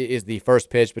 o'clock is the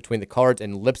first pitch between the Cards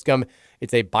and Lipscomb.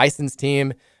 It's a Bison's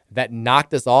team that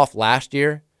knocked us off last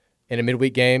year in a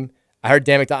midweek game. I heard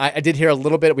Dan McDonald. I did hear a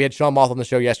little bit. We had Sean Moth on the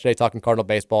show yesterday talking Cardinal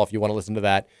baseball. If you want to listen to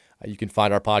that, you can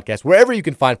find our podcast wherever you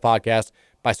can find podcasts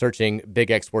by searching Big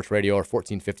X Sports Radio or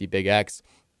 1450 Big X.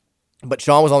 But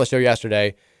Sean was on the show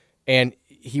yesterday, and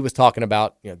he was talking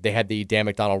about, they had the Dan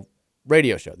McDonald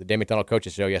radio show, the Dan McDonald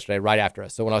coaches show yesterday right after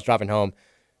us. So when I was driving home,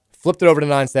 flipped it over to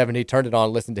 970, turned it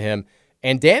on, listened to him,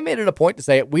 and Dan made it a point to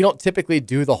say we don't typically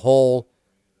do the whole,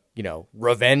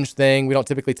 revenge thing. We don't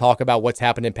typically talk about what's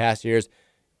happened in past years.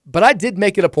 But I did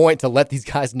make it a point to let these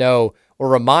guys know or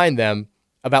remind them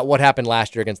about what happened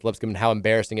last year against Lipscomb and how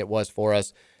embarrassing it was for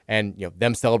us, and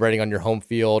them celebrating on your home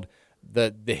field,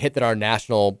 the hit that our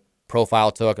national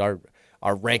profile took,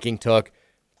 our ranking took.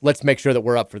 Let's make sure that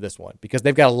we're up for this one because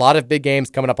they've got a lot of big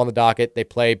games coming up on the docket. They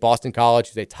play Boston College,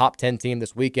 who's a top 10 team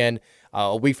this weekend.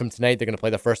 A week from tonight, they're going to play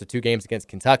the first of 2 games against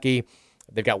Kentucky.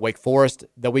 They've got Wake Forest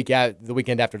the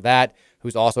weekend after that,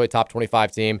 who's also a top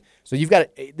 25 team. So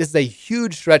this is a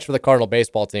huge stretch for the Cardinal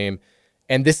baseball team,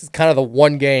 and this is kind of the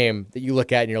one game that you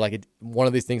look at and you're like, one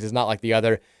of these things is not like the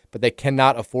other, but they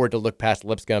cannot afford to look past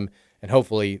Lipscomb, and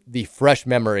hopefully the fresh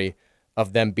memory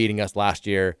of them beating us last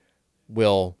year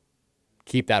will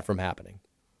keep that from happening.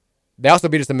 They also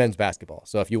beat us in men's basketball,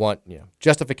 so if you want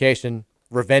justification,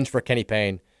 revenge for Kenny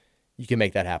Payne, you can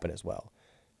make that happen as well.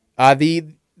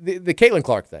 The Caitlin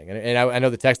Clark thing, and I know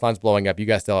the text line's blowing up. You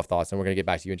guys still have thoughts, and we're going to get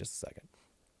back to you in just a second.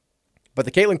 But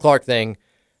the Caitlin Clark thing,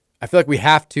 I feel like we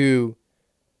have to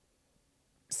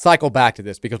cycle back to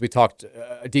this because we talked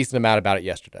a decent amount about it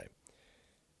yesterday.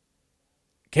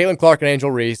 Caitlin Clark and Angel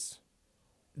Reese,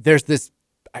 there's this,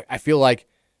 I feel like,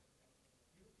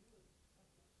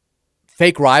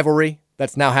 fake rivalry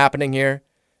that's now happening here.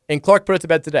 And Clark put it to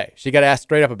bed today. She got asked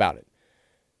straight up about it.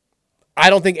 I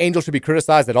don't think Angel should be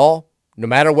criticized at all. No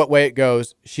matter what way it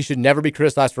goes, she should never be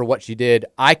criticized for what she did.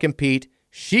 I compete,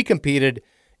 She competed.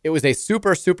 It was a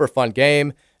super, super fun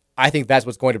game. I think that's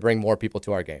what's going to bring more people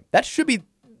to our game. That should be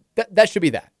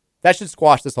that. That should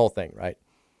squash this whole thing, right?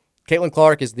 Caitlin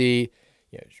Clark is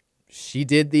she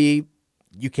did the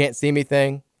you can't see me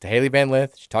thing to Haley Van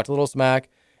Lith. She talked a little smack.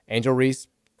 Angel Reese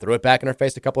threw it back in her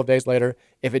face a couple of days later.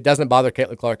 If it doesn't bother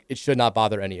Caitlin Clark, it should not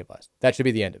bother any of us. That should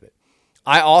be the end of it.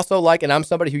 I also and I'm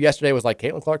somebody who yesterday was like,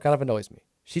 Caitlin Clark kind of annoys me.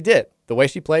 She did. The way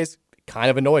she plays kind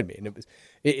of annoyed me. And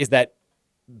is that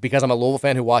because I'm a Louisville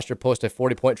fan who watched her post a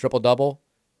 40-point triple-double?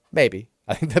 Maybe.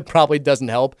 I think that probably doesn't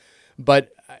help.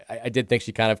 But I did think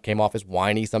she kind of came off as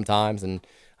whiny sometimes, and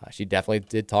she definitely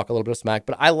did talk a little bit of smack.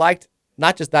 But I liked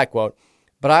not just that quote,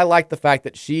 but I liked the fact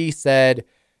that she said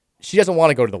she doesn't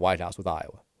want to go to the White House with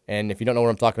Iowa. And if you don't know what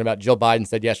I'm talking about, Jill Biden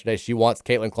said yesterday she wants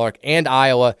Caitlin Clark and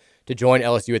Iowa to join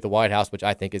LSU at the White House, which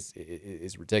I think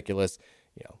is ridiculous.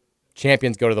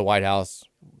 Champions go to the White House.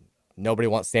 Nobody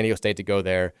wants San Diego State to go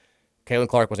there. Caitlin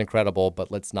Clark was incredible, but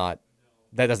that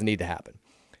doesn't need to happen.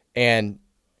 And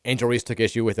Angel Reese took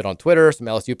issue with it on Twitter. Some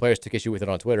LSU players took issue with it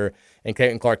on Twitter. And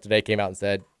Caitlin Clark today came out and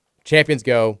said, champions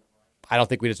go. I don't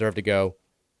think we deserve to go.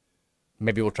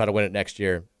 Maybe we'll try to win it next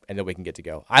year, and then we can get to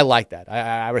go. I like that.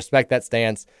 I respect that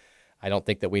stance. I don't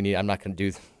think that we need – I'm not going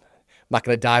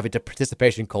to dive into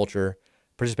participation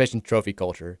trophy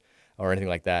culture or anything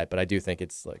like that. But I do think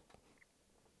it's like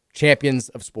champions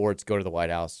of sports go to the White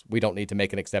House. We don't need to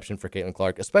make an exception for Caitlin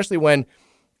Clark, especially when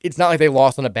it's not like they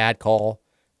lost on a bad call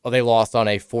or they lost on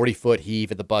a 40-foot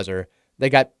heave at the buzzer. They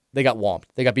got whomped.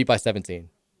 They got beat by 17.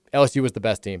 LSU was the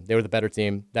best team. They were the better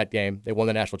team that game. They won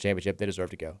the national championship. They deserve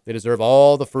to go. They deserve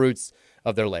all the fruits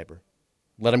of their labor.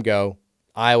 Let them go.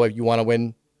 Iowa, you want to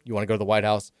win? You want to go to the White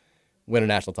House? Win a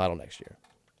national title next year.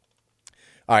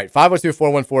 All right,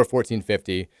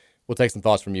 502-414-1450. We'll take some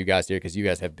thoughts from you guys here because you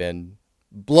guys have been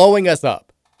blowing us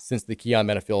up since the Keon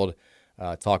Menafield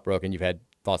talk broke, and you've had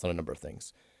thoughts on a number of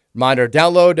things. Reminder,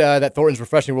 download that Thornton's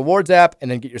Refreshing Rewards app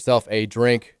and then get yourself a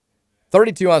drink,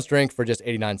 32-ounce drink for just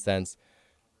 89 cents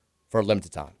for a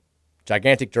limited time.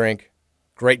 Gigantic drink,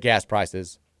 great gas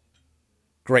prices,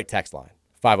 great text line,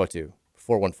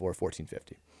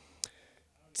 502-414-1450.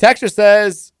 Texture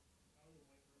says,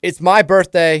 it's my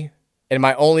birthday, and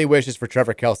my only wish is for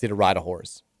Trevor Kelsey to ride a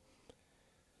horse.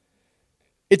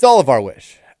 It's all of our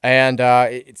wish, and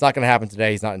it's not going to happen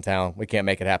today. He's not in town. We can't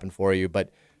make it happen for you,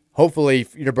 but hopefully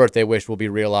your birthday wish will be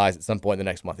realized at some point in the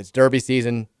next month. It's Derby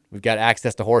season. We've got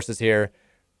access to horses here.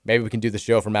 Maybe we can do the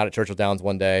show from out at Churchill Downs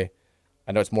one day.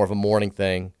 I know it's more of a morning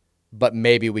thing, but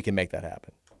maybe we can make that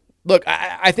happen. Look,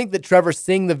 I think that Trevor,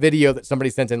 seeing the video that somebody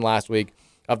sent in last week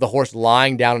of the horse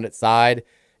lying down on its side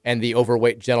and the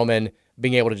overweight gentleman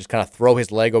being able to just kind of throw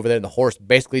his leg over there and the horse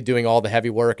basically doing all the heavy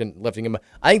work and lifting him,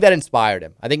 I think that inspired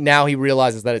him. I think now he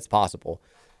realizes that it's possible.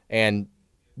 And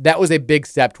that was a big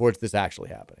step towards this actually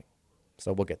happening.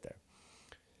 So we'll get there.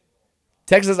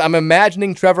 Texas, I'm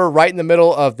imagining Trevor right in the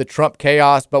middle of the Trump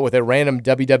chaos, but with a random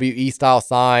WWE-style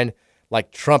sign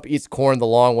like Trump eats corn the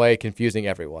long way, confusing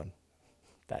everyone.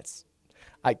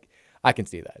 I can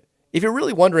see that. If you're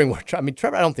really wondering what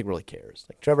Trevor, I don't think really cares.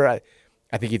 Like Trevor, I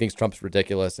think he thinks Trump's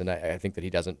ridiculous, and I think that he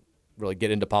doesn't really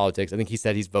get into politics. I think he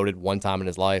said he's voted one time in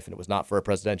his life, and it was not for a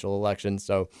presidential election.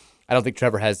 So I don't think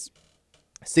Trevor has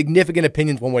significant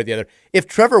opinions one way or the other. If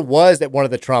Trevor was at one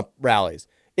of the Trump rallies,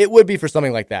 it would be for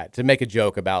something like that, to make a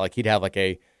joke about, like he'd have like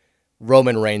a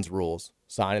Roman Reigns rules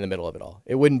sign in the middle of it all.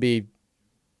 It wouldn't be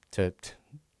to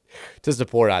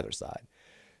support either side.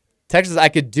 Texas, I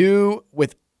could do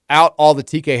without all the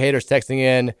TK haters texting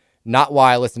in. Not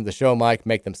why I listen to the show, Mike.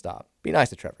 Make them stop. Be nice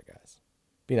to Trevor, guys.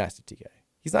 Be nice to TK.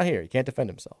 He's not here. He can't defend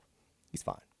himself. He's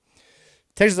fine.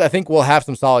 Texas, I think we'll have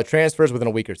some solid transfers within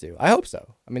a week or two. I hope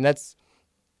so. I mean,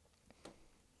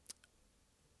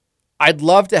 I'd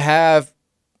love to have,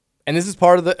 and this is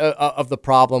part of the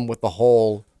problem with the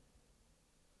whole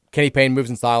Kenny Payne moves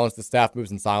in silence, the staff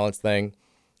moves in silence thing,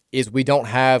 is we don't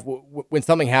have, when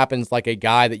something happens like a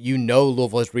guy that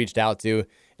Louisville has reached out to,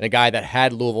 and a guy that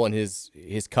had Louisville in his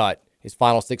cut, his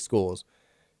final 6 schools,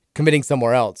 committing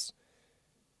somewhere else,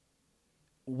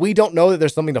 we don't know that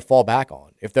there's something to fall back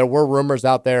on. If there were rumors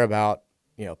out there about,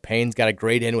 Payne's got a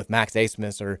grade in with Max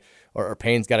Asmus, or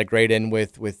Payne's got a grade in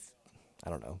with I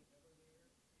don't know,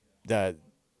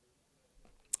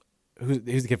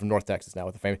 who's the kid from North Texas now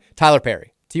with the famous Tyler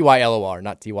Perry, Tylor,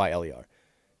 not Tyler.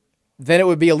 Then it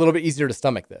would be a little bit easier to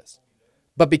stomach this.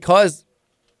 But because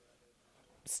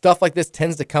stuff like this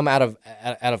tends to come out of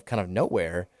kind of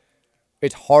nowhere,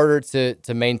 it's harder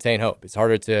to maintain hope. It's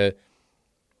harder to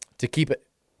keep it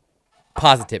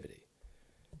positivity.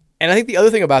 And I think the other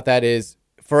thing about that is,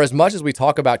 for as much as we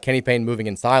talk about Kenny Payne moving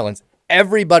in silence,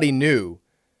 everybody knew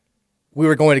we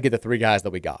were going to get the 3 guys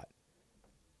that we got.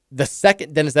 The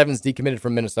second Dennis Evans decommitted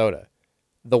from Minnesota,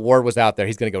 the word was out there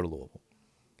he's going to go to Louisville.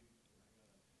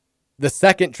 The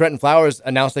second Trenton Flowers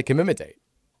announced a commitment date,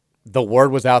 the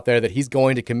word was out there that he's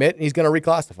going to commit and he's going to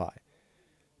reclassify.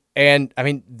 And, I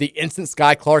mean, the instant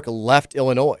Sky Clark left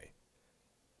Illinois,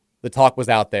 the talk was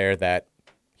out there that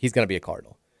he's going to be a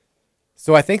Cardinal.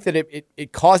 So I think that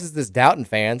it causes this doubt in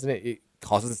fans, and it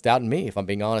causes this doubt in me, if I'm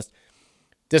being honest.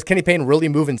 Does Kenny Payne really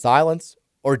move in silence,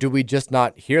 or do we just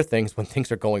not hear things when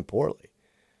things are going poorly?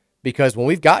 Because when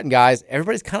we've gotten guys,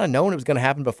 everybody's kind of known it was going to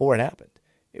happen before it happened.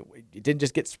 It didn't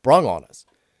just get sprung on us.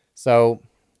 So,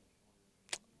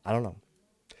 I don't know.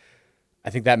 I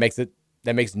think that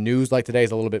makes news like today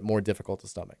is a little bit more difficult to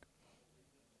stomach.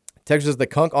 Texas says the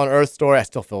Kunk on Earth story. I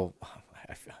still feel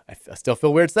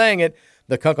weird saying it.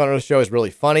 The Kunk on Earth show is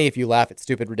really funny. If you laugh at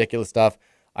stupid, ridiculous stuff,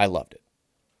 I loved it.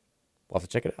 We'll have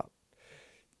to check it out.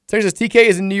 Texas says TK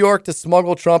is in New York to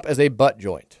smuggle Trump as a butt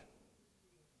joint.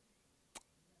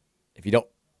 If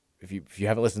you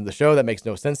haven't listened to the show, that makes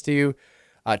no sense to you.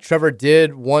 Trevor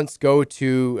did once go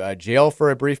to jail for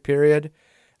a brief period,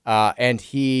 and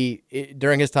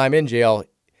during his time in jail,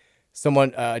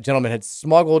 a gentleman had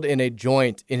smuggled in a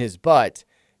joint in his butt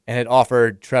and had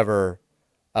offered Trevor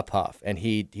a puff, and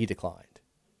he declined.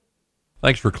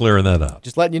 Thanks for clearing that up.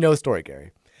 Just letting you know the story,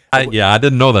 Gary. I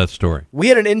didn't know that story. We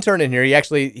had an intern in here.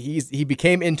 He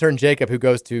became intern Jacob, who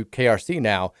goes to KRC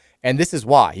now, and this is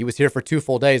why. He was here for 2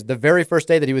 full days. The very first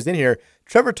day that he was in here,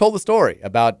 Trevor told the story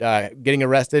about getting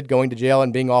arrested, going to jail,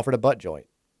 and being offered a butt joint.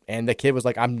 And the kid was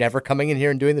like, I'm never coming in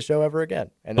here and doing the show ever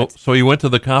again. And so he went to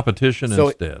the competition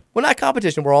instead. Well, not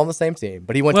competition. We're all on the same team.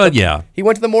 But he went he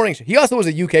went to the morning show. He also was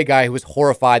a UK guy who was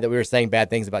horrified that we were saying bad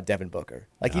things about Devin Booker.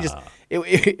 Like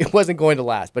it wasn't going to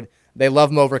last. But they love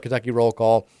him over at Kentucky Roll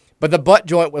Call. But the butt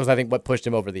joint was, I think, what pushed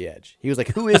him over the edge. He was like,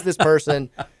 who is this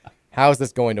person? How is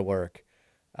this going to work?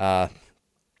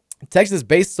 Texas,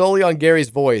 based solely on Gary's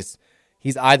voice,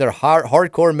 he's either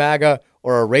hardcore MAGA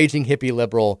or a raging hippie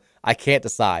liberal. I can't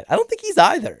decide. I don't think he's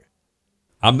either.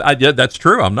 That's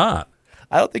true. I'm not.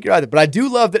 I don't think you're either. But I do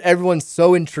love that everyone's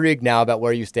so intrigued now about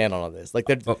where you stand on all this.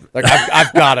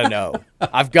 I've got to know.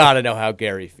 I've got to know how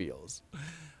Gary feels.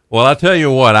 Well, I'll tell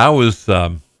you what. I was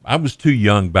too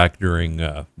young back during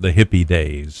the hippie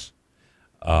days.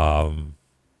 I'm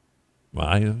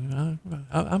right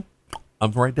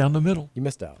down the middle. You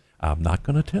missed out. I'm not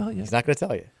going to tell you. He's not going to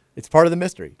tell you. It's part of the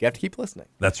mystery. You have to keep listening.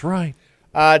 That's right.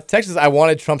 Texas, I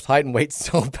wanted Trump's height and weight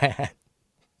so bad.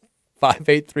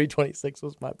 5'8", 326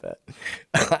 was my bet.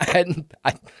 I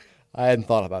hadn't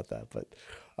thought about that,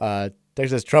 but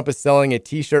Texas, Trump is selling a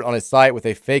T-shirt on his site with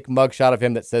a fake mugshot of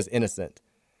him that says innocent.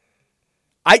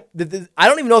 I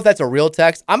don't even know if that's a real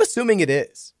text. I'm assuming it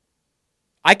is.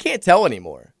 I can't tell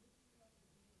anymore.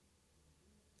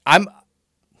 I'm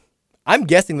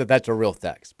guessing that that's a real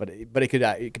text, but it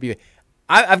could be.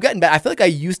 I've gotten back. I feel like I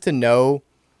used to know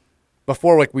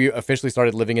before, we officially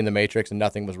started living in the Matrix and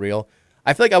nothing was real.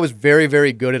 I feel like I was very,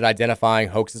 very good at identifying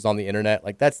hoaxes on the internet.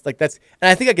 That's, and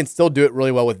I think I can still do it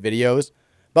really well with videos,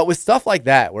 but with stuff like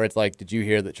that, where it's like, did you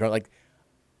hear that Trump?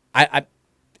 I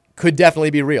could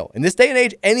definitely be real. In this day and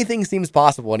age, anything seems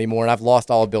possible anymore, and I've lost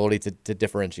all ability to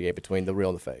differentiate between the real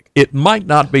and the fake. It might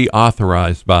not be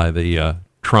authorized by the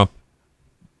Trump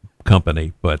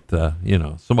company, but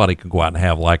somebody could go out and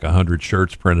have 100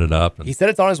 shirts printed up. He said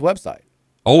it's on his website.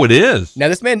 Oh, it is. Now,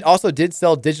 this man also did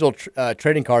sell digital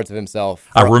trading cards of himself.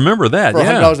 I remember that. For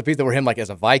 $100 a piece that were him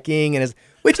as a Viking,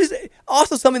 which is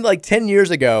also something 10 years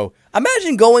ago.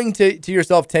 Imagine going to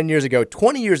yourself 10 years ago,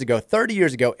 20 years ago, 30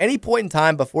 years ago, any point in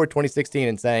time before 2016,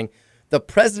 and saying the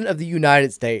president of the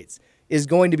United States is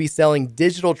going to be selling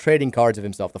digital trading cards of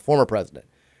himself, the former president,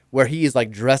 where he is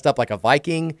dressed up like a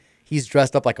Viking. He's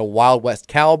dressed up like a Wild West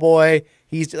cowboy.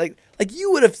 He's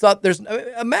you would have thought.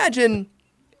 Imagine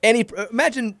any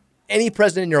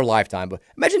president in your lifetime, but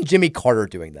imagine Jimmy Carter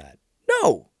doing that.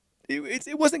 No,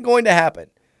 it wasn't going to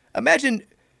happen. Imagine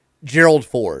Gerald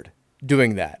Ford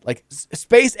doing that,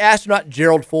 space astronaut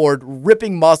Gerald Ford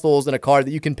ripping muscles in a car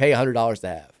that you can pay $100 to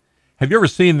have. Have you ever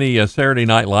seen the Saturday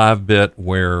Night Live bit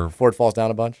where Ford falls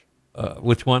down a bunch?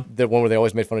 Which one? The one where they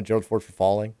always made fun of Gerald Ford for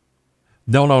falling.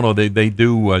 No. They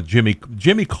do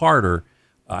Jimmy Carter.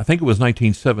 I think it was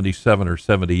 1977 or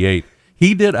 78.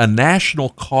 He did a national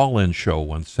call-in show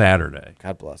one Saturday.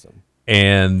 God bless him.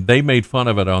 And they made fun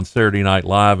of it on Saturday Night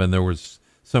Live. And there was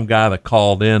some guy that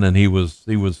called in, and he was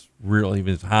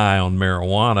high on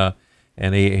marijuana,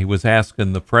 and he was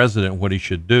asking the president what he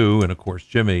should do. And of course,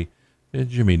 Jimmy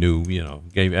knew.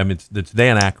 It's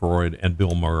Dan Aykroyd and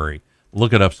Bill Murray.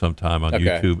 Look it up sometime on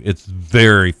YouTube. It's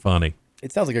very funny.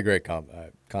 It sounds like a great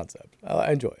concept.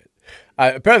 I enjoy it.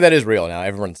 Apparently that is real now.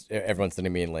 Everyone's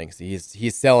sending me links.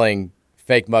 He's selling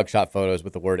fake mugshot photos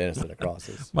with the word innocent across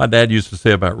it. My dad used to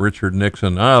say about Richard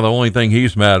Nixon, the only thing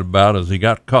he's mad about is he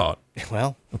got caught.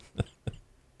 Well,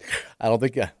 I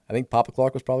think Papa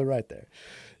Clark was probably right there.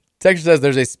 Texture says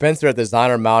there's a Spencer at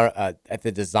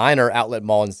the designer outlet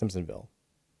mall in Simpsonville.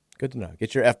 Good to know.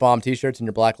 Get your F-bomb t-shirts and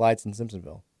your black lights in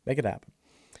Simpsonville. Make it happen.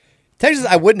 Texas,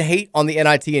 I wouldn't hate on the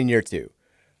NIT in year 2.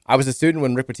 I was a student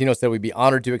when Rick Pitino said we'd be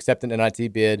honored to accept an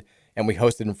NIT bid, and we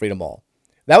hosted in Freedom Mall.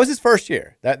 That was his first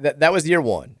year. That was year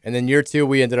 1. And then year 2,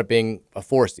 we ended up being a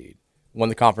 4 seed. Won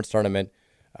the conference tournament.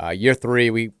 Year 3,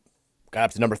 we got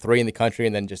up to number 3 in the country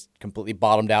and then just completely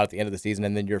bottomed out at the end of the season.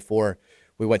 And then year 4,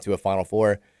 we went to a Final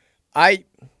Four. I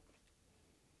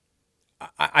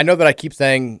know that I keep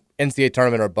saying NCAA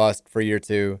tournament or bust for year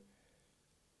 2.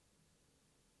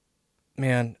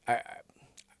 Man,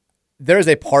 there's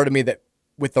a part of me that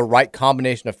with the right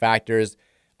combination of factors,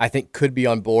 I think could be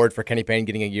on board for Kenny Payne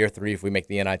getting a year 3 if we make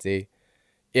the NIT.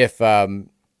 If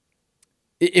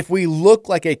we look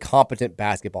like a competent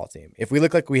basketball team, if we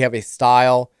look like we have a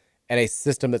style and a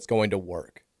system that's going to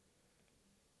work,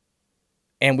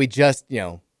 and we just,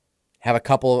 have a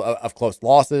couple of close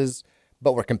losses,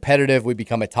 but we're competitive, we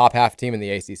become a top half team in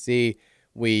the ACC,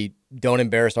 we don't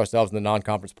embarrass ourselves in the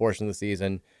non-conference portion of the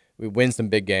season, we win some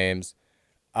big games,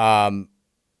 I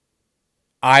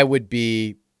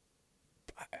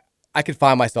could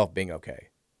find myself being okay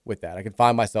with that. I could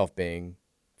find myself being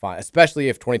fine, especially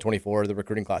if 2024, the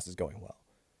recruiting class is going well.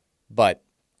 But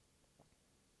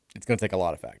it's going to take a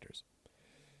lot of factors.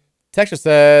 Texture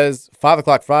says, 5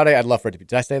 o'clock Friday, I'd love for it to be.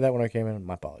 Did I say that when I came in?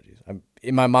 My apologies.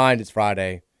 In my mind, it's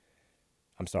Friday.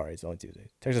 I'm sorry, it's only Tuesday.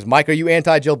 Texture says, Mike, are you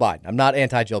anti-Jill Biden? I'm not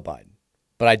anti-Jill Biden,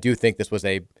 but I do think this was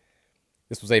a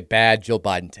bad Jill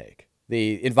Biden take.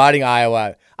 The inviting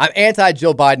Iowa, I'm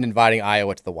anti-Jill Biden inviting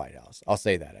Iowa to the White House. I'll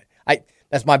say that.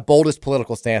 That's my boldest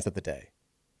political stance of the day.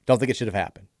 Don't think it should have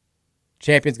happened.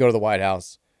 Champions go to the White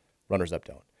House. Runners up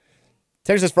don't.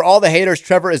 Texas says, for all the haters,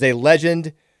 Trevor is a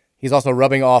legend. He's also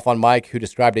rubbing off on Mike, who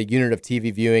described a unit of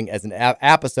TV viewing as an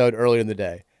episode earlier in the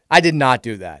day. I did not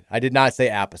do that. I did not say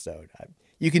episode.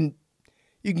 You can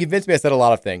convince me I said a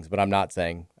lot of things, but I'm not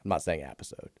saying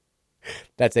episode.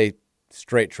 That's a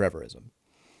straight Trevorism.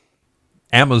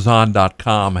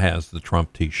 Amazon.com has the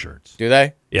Trump T-shirts. Do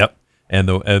they? Yep. And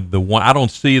the one, I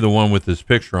don't see the one with his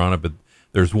picture on it, but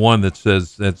there's one that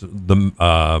says that's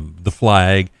the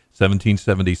flag,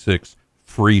 1776,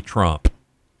 free Trump.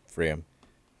 Free him.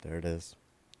 There it is.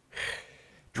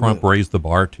 Trump raised the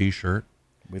bar T-shirt.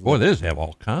 Boy, they just have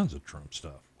all kinds of Trump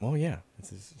stuff. Oh yeah,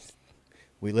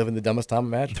 we live in the dumbest time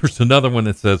imaginable. There's another one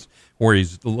that says where he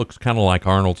looks kind of like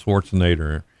Arnold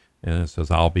Schwarzenegger, and it says,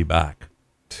 "I'll be back."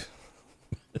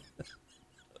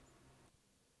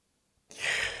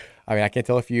 I mean, I can't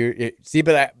tell if you see,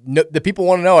 but the people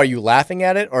want to know: are you laughing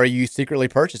at it, or are you secretly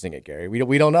purchasing it, Gary?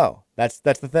 We don't know. That's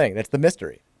the thing. That's the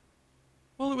mystery.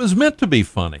 Well, it was meant to be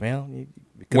funny. Well,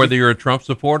 whether you're a Trump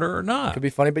supporter or not, it could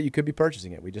be funny, but you could be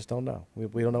purchasing it. We just don't know.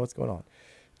 We don't know what's going on.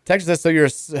 Texas says, so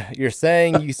you're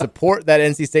saying you support that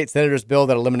NC State Senator's bill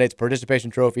that eliminates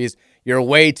participation trophies. You're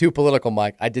way too political,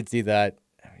 Mike. I did see that.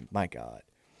 I mean, my God.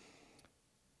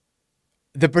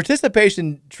 The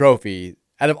participation trophy,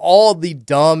 out of all the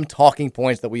dumb talking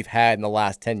points that we've had in the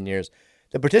last 10 years,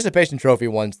 the participation trophy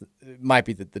ones might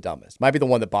be the dumbest, might be the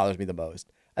one that bothers me the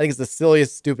most. I think it's the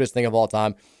silliest, stupidest thing of all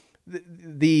time.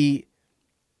 The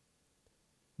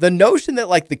notion that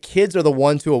like the kids are the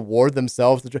ones who award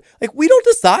themselves, like we don't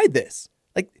decide this.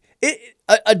 Like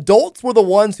adults were the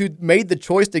ones who made the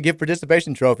choice to give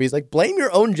participation trophies. Like blame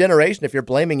your own generation if you're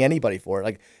blaming anybody for it.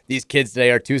 Like these kids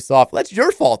today are too soft. That's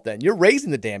your fault then. You're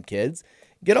raising the damn kids.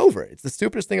 Get over it. It's the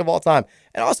stupidest thing of all time.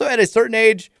 And also at a certain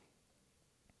age,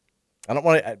 I don't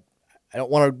want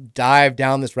to dive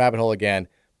down this rabbit hole again,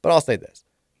 but I'll say this.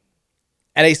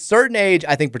 At a certain age,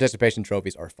 I think participation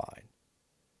trophies are fine.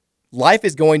 Life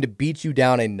is going to beat you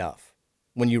down enough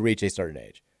when you reach a certain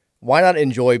age. Why not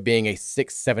enjoy being a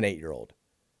 6, 7, 8-year-old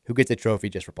who gets a trophy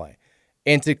just for playing?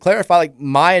 And to clarify, like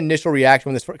my initial reaction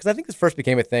when this, because I think this first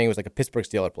became a thing, it was like a Pittsburgh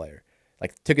Steelers player,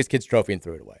 like took his kid's trophy and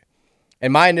threw it away.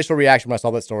 And my initial reaction when I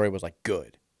saw that story was like,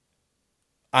 good.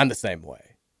 I'm the same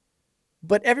way.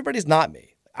 But everybody's not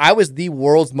me. I was the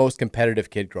world's most competitive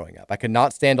kid growing up. I could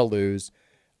not stand to lose.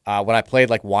 When I played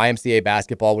like YMCA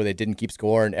basketball where they didn't keep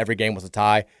score and every game was a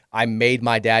tie, I made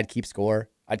my dad keep score.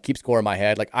 I'd keep score in my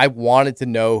head. Like I wanted to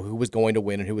know who was going to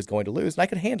win and who was going to lose, and I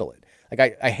could handle it.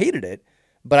 Like I hated it,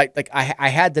 but I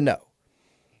had to know.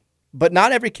 But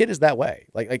not every kid is that way.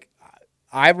 Like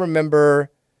I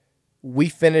remember we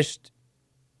finished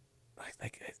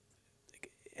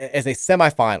as a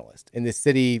semifinalist in the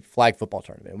city flag football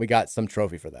tournament. And we got some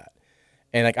trophy for that.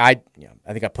 And like I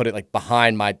think I put it like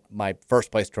behind my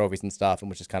first place trophies and stuff, and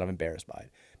was just kind of embarrassed by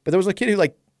it. But there was a kid who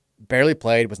like barely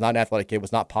played, was not an athletic kid,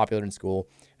 was not popular in school.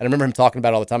 And I remember him talking about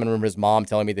it all the time. And I remember his mom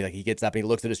telling me that like, he gets up and he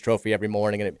looks at his trophy every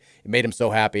morning, and it made him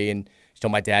so happy. And she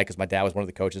told my dad, because my dad was one of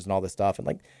the coaches and all this stuff. And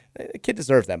like, the kid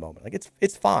deserves that moment. Like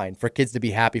it's fine for kids to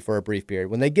be happy for a brief period.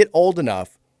 When they get old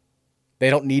enough, they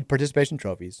don't need participation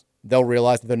trophies. They'll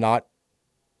realize that they're not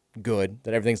good,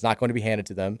 that everything's not going to be handed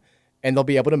to them, and they'll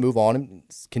be able to move on and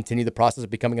continue the process of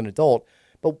becoming an adult.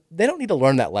 But they don't need to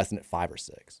learn that lesson at 5 or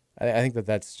 6. I think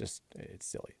that's just, it's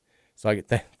silly. So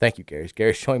thank you, Gary.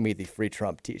 Gary's showing me the Free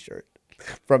Trump t-shirt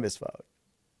from his phone.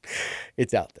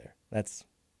 It's out there.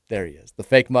 There he is. The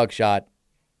fake mug shot.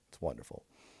 It's wonderful.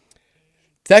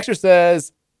 Texter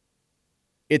says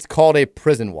it's called a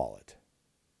prison wallet.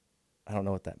 I don't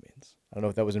know what that means. I don't know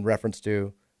if that was in reference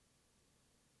to,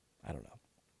 I don't know.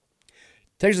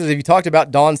 Texter says, have you talked about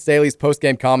Dawn Staley's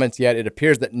post-game comments yet? It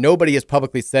appears that nobody has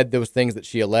publicly said those things that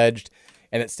she alleged,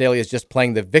 and that Staley is just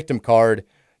playing the victim card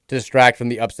to distract from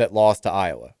the upset loss to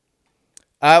Iowa.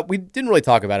 We didn't really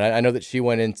talk about it. I know that she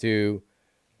went into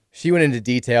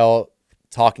detail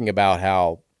talking about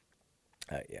how,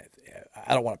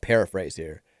 I don't want to paraphrase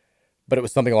here, but it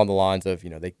was something along the lines of,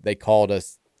 they called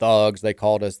us thugs, they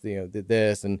called us,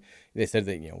 this, and they said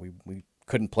that, we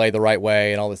couldn't play the right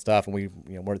way and all this stuff,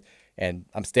 and and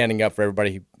I'm standing up for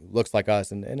everybody who looks like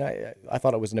us, and I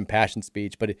thought it was an impassioned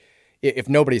speech, but if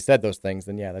nobody said those things,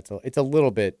 then yeah, it's a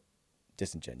little bit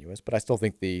disingenuous, but I still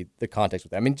think the context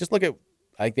with that. I mean, just look at,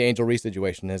 I think the Angel Reese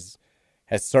situation has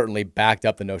certainly backed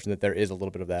up the notion that there is a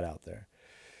little bit of that out there.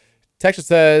 Texas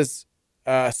says,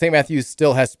 St. Matthews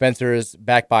still has Spencer's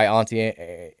backed by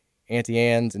Auntie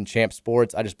Anne's and Champ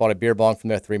Sports. I just bought a beer bong from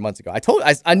there 3 months ago.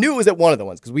 I knew it was at one of the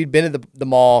ones because we'd been at the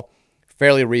mall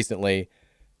fairly recently,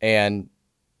 and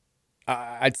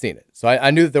I'd seen it. So I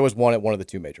knew that there was one at one of the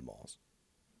 2 major malls.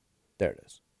 There it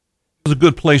is. It was a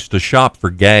good place to shop for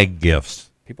gag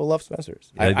gifts. People love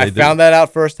Spencer's. Yeah, I found that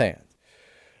out firsthand.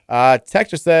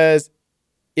 Texter says,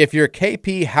 if you're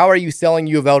KP, how are you selling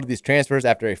U of L to these transfers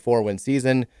after a 4-win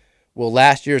season? Will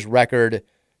last year's record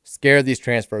scare these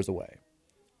transfers away?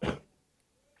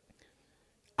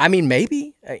 I mean,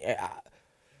 maybe.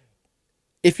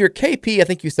 If you're KP, I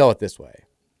think you sell it this way.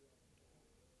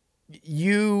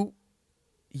 You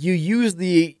use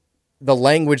the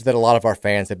language that a lot of our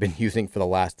fans have been using for the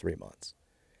last 3 months,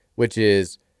 which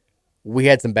is, we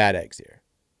had some bad eggs here.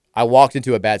 I walked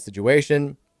into a bad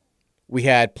situation. We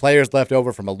had players left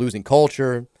over from a losing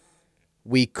culture.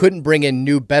 We couldn't bring in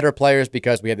new, better players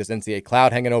because we had this NCAA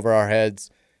cloud hanging over our heads,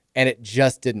 and it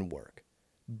just didn't work.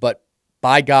 But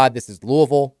by God, this is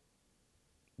Louisville.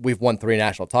 We've won 3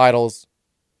 national titles.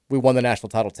 We won the national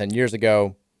title 10 years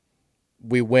ago.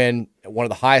 We win at one of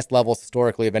the highest levels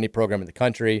historically of any program in the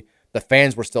country. The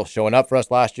fans were still showing up for us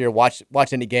last year. Watch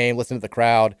any game, listen to the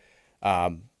crowd.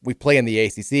 We play in the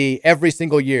ACC. Every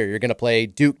single year, you're going to play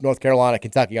Duke, North Carolina,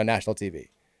 Kentucky on national TV.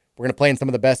 We're going to play in some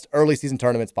of the best early season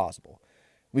tournaments possible.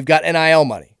 We've got NIL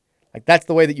money. Like, that's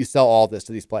the way that you sell all this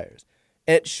to these players.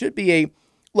 And it should be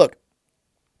look,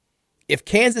 if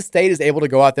Kansas State is able to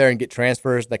go out there and get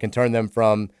transfers that can turn them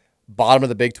from bottom of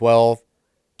the Big 12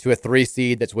 to a 3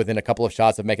 seed that's within a couple of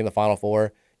shots of making the Final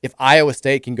Four, if Iowa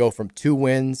State can go from 2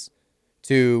 wins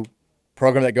to a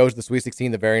program that goes to the Sweet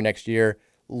 16 the very next year,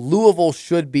 Louisville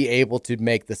should be able to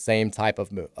make the same type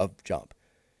of jump.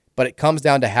 But it comes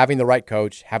down to having the right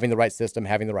coach, having the right system,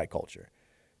 having the right culture,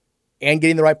 and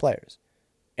getting the right players.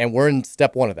 And we're in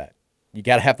step 1 of that. You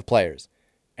got to have the players.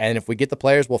 And if we get the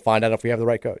players, we'll find out if we have the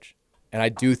right coach. And I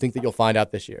do think that you'll find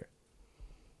out this year.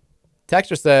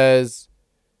 Texter says,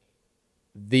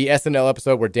 the SNL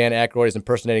episode where Dan Aykroyd is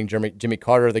impersonating Jimmy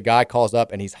Carter, the guy calls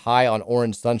up and he's high on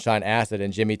orange sunshine acid,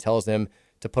 and Jimmy tells him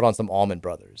to put on some Almond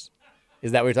Brothers.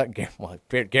 Is that what you're talking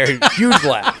about? Gary, huge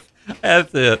laugh.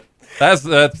 That's it. That's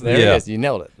there yeah. it is. You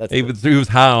nailed it. He was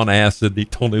high on acid. He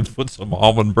told him to put some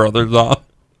Almond Brothers on.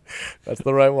 That's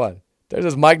the right one. There's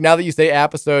this, Mike. Now that you say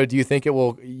episode, do you think you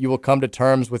will come to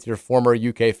terms with your former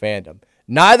UK fandom?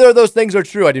 Neither of those things are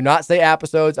true. I do not say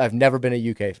episodes. I've never been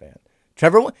a UK fan. I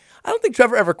don't think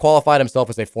Trevor ever qualified himself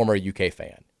as a former UK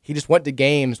fan. He just went to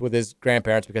games with his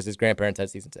grandparents because his grandparents had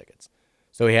season tickets,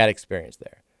 so he had experience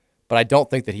there. But I don't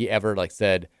think that he ever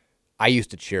said, I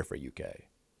used to cheer for UK.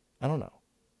 I don't know.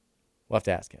 We'll have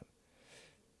to ask him.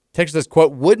 Texas says,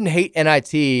 quote, wouldn't hate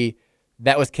NIT.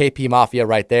 That was KP Mafia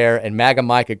right there. And MAGA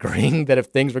Mike agreeing that if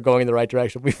things were going in the right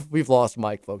direction, we've lost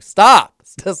Mike, folks. Stop.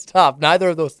 Stop. Neither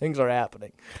of those things are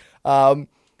happening.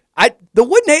 The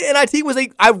wouldn't hate NIT was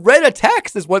I read a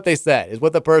text is what they said, is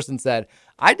what the person said.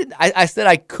 I said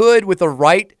I could with the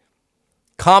right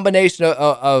combination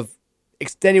of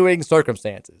extenuating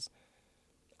circumstances.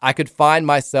 I could find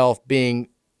myself being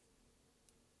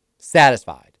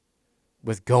satisfied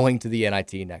with going to the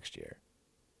NIT next year.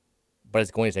 But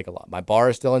it's going to take a lot. My bar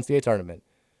is still NCAA tournament,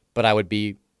 but I would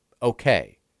be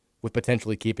okay with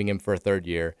potentially keeping him for a third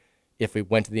year if we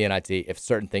went to the NIT, if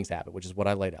certain things happen, which is what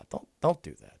I laid out. Don't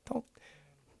do that.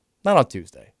 Not on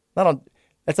Tuesday.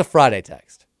 That's a Friday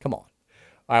text. Come on.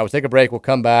 All right, we'll take a break. We'll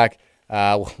come back.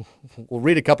 We'll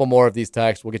read a couple more of these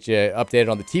texts. We'll get you updated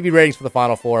on the TV ratings for the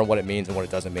Final Four and what it means and what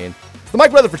it doesn't mean. It's the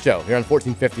Mike Rutherford Show here on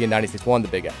 1450 and 96.1 The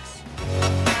Big X.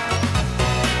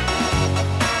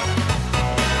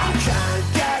 I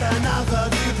can't get enough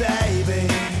of you, baby.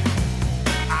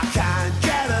 I can't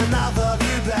get enough of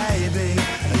you, baby.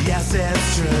 Yes,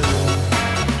 it's true.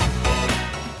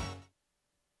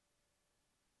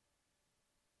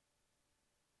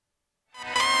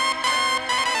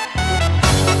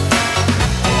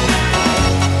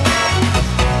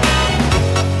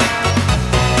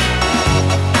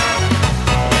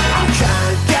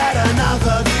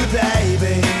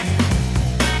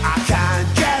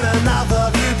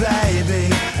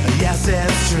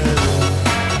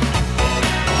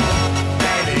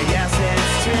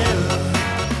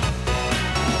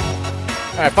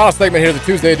 All right, final segment here, the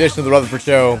Tuesday edition of the Rutherford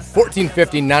Show,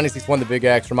 1450, 96.1 The Big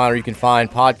X. Reminder, you can find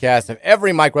podcasts of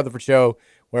every Mike Rutherford Show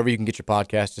wherever you can get your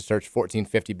podcast. Just search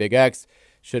 1450 Big X.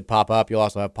 Should pop up. You'll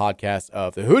also have podcasts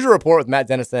of The Hoosier Report with Matt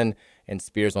Dennison and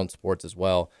Spears on Sports as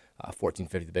well.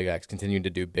 1450 The Big X, continuing to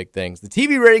do big things. The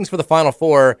TV ratings for the Final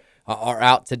Four are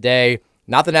out today.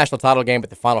 Not the national title game,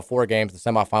 but the Final Four games, the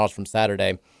semifinals from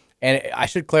Saturday. And I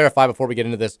should clarify before we get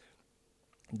into this,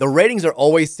 the ratings are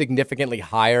always significantly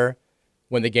higher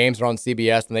when the games are on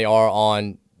CBS than they are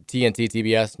on TNT,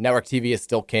 TBS. Network TV is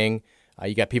still king.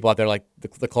 You got people out there like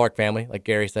the Clark family, like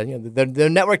Gary said. They're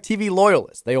network TV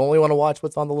loyalists. They only want to watch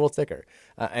what's on the little ticker,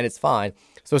 and it's fine.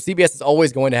 So CBS is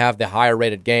always going to have the higher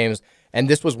rated games, and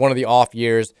this was one of the off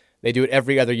years. They do it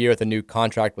every other year with a new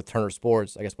contract with Turner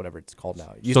Sports, I guess whatever it's called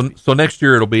now. So next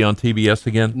year it'll be on TBS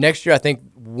again? Next year I think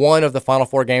one of the Final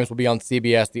Four games will be on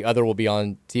CBS, the other will be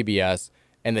on TBS,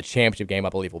 and the championship game, I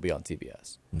believe, will be on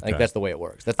TBS. Okay. I think that's the way it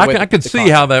works. That's the way I could see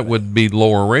how that would be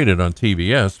lower rated on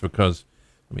TBS because,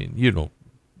 I mean,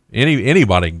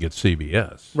 anybody can get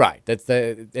CBS. Right.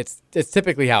 It's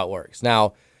typically how it works.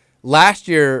 Now, last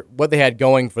year, what they had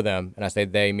going for them, and I say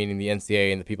they, meaning the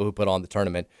NCAA and the people who put on the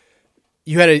tournament,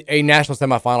 you had a national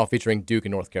semifinal featuring Duke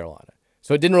and North Carolina.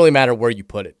 So it didn't really matter where you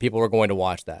put it. People were going to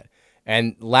watch that.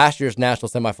 And last year's national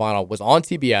semifinal was on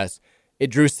TBS. It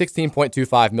drew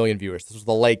 16.25 million viewers. This was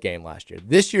the late game last year.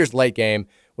 This year's late game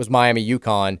was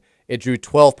Miami-UConn. It drew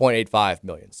 12.85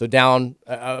 million. So down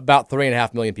about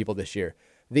 3.5 million people this year.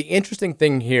 The interesting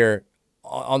thing here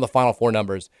on the Final Four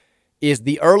numbers is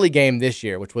the early game this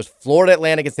year, which was Florida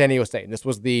Atlantic and San Diego State. And this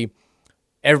was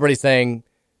everybody saying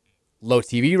low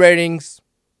TV ratings,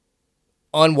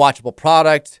 unwatchable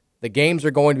product, the games are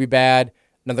going to be bad,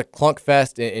 another clunk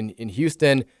fest in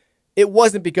Houston. It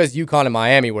wasn't because UConn and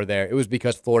Miami were there. It was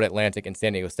because Florida Atlantic and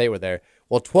San Diego State were there.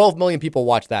 Well, 12 million people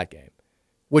watched that game,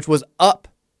 which was up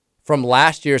from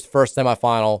last year's first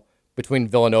semifinal between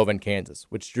Villanova and Kansas,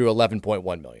 which drew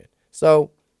 11.1 million.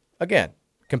 So, again,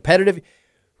 competitive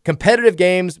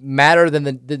games matter than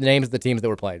the names of the teams that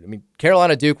were played. I mean,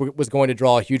 Carolina-Duke was going to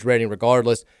draw a huge rating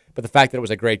regardless, but the fact that it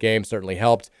was a great game certainly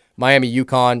helped.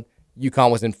 Miami-UConn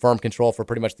was in firm control for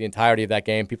pretty much the entirety of that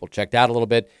game. People checked out a little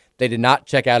bit. They did not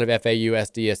check out of FAU,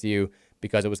 SDSU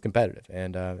because it was competitive,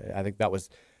 and I think that was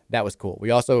cool.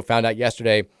 We also found out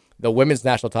yesterday the women's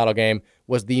national title game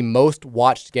was the most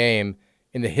watched game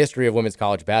in the history of women's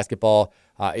college basketball.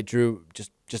 It drew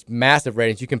just massive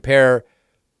ratings. You compare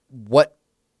what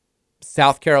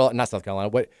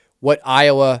what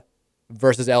Iowa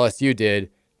versus LSU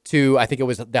did to, I think it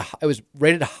was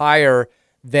rated higher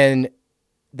than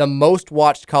the most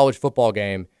watched college football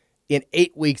game in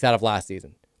 8 weeks out of last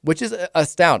season, which is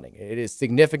astounding. It is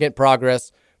significant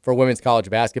progress for women's college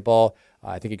basketball.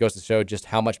 I think it goes to show just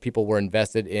how much people were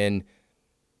invested in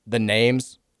the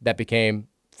names that became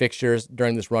fixtures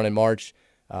during this run in March.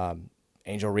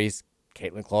 Angel Reese,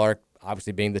 Caitlin Clark,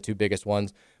 obviously being the two biggest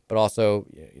ones, but also,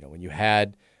 when you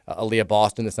had Aaliyah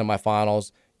Boston in the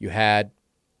semifinals, you had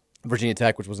Virginia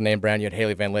Tech, which was a name brand, you had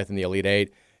Haley Van Lith in the Elite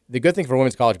Eight. The good thing for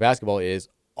women's college basketball is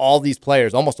all these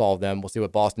players, almost all of them, we'll see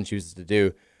what Boston chooses to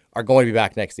do, are going to be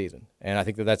back next season. And I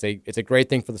think it's a great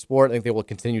thing for the sport. I think they will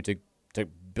continue to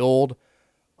build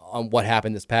on what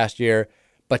happened this past year.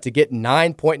 But to get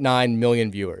 9.9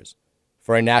 million viewers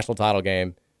for a national title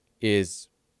game is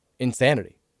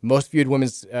insanity. Most viewed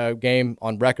women's game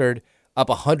on record, up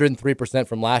 103%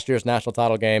 from last year's national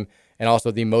title game, and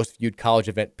also the most viewed college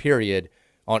event period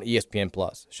on ESPN+.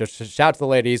 So shout out to the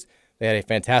ladies. They had a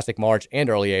fantastic March and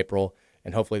early April,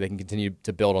 and hopefully they can continue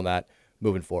to build on that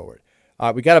moving forward.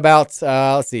 We got about,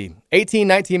 18,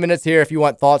 19 minutes here. If you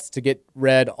want thoughts to get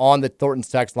read on the Thornton's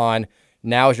text line,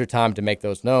 now is your time to make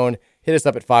those known. Hit us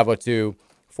up at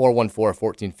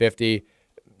 502-414-1450.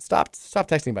 Stop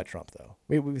texting about Trump, though.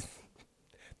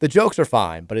 The jokes are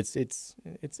fine, but it's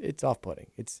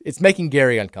off-putting. It's making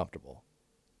Gary uncomfortable.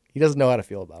 He doesn't know how to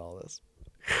feel about all this.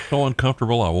 So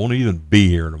uncomfortable, I won't even be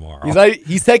here tomorrow.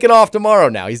 He's taking off tomorrow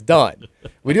now. He's done.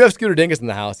 We do have Scooter Dingus in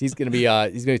the house. He's gonna be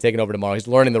taking over tomorrow. He's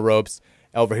learning the ropes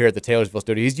over here at the Taylorsville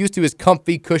studio. He's used to his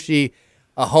comfy, cushy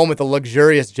home at the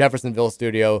luxurious Jeffersonville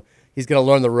studio. He's gonna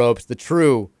learn the ropes, the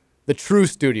true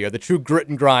studio, the true grit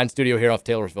and grind studio here off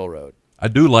Taylorsville Road. I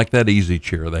do like that easy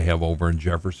chair they have over in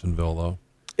Jeffersonville, though.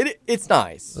 It's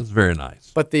nice. It's very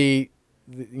nice. But the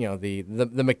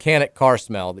mechanic car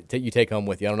smell that you take home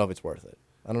with you, I don't know if it's worth it.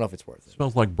 It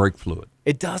smells like brake fluid.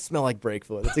 It does smell like brake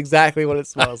fluid. That's exactly what it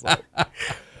smells like.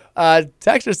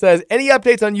 Texture says, any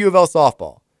updates on U of L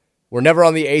softball? We're never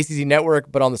on the ACC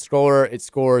network, but on the scroller, it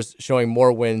scores showing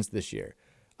more wins this year.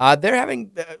 They're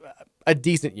having a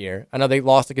decent year. I know they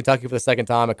lost to Kentucky for the second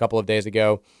time a couple of days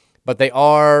ago, but they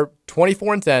are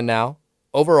 24-10 now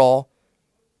overall.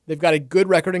 They've got a good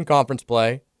record in conference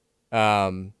play,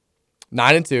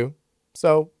 9-2.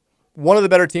 So one of the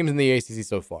better teams in the ACC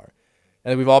so far.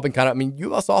 And we've all been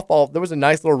U of L softball, there was a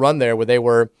nice little run there where they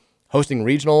were hosting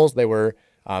regionals. They were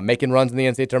making runs in the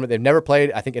NCAA tournament. They've never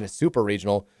played, I think, in a super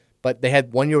regional, but they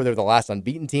had 1 year where they were the last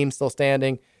unbeaten team still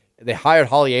standing. They hired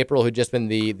Holly April, who'd just been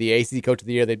the ACC Coach of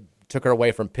the Year. They took her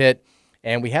away from Pitt,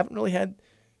 and we haven't really had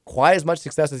quite as much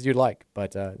success as you'd like,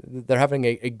 but they're having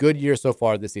a good year so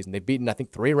far this season. They've beaten, I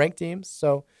think, 3 ranked teams,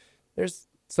 so there's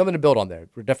something to build on there.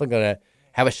 We're definitely going to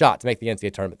have a shot to make the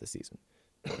NCAA tournament this season.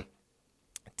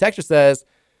 Texture says,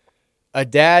 a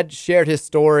dad shared his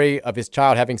story of his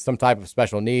child having some type of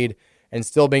special need and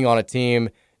still being on a team,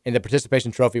 and the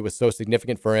participation trophy was so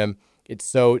significant for him. It's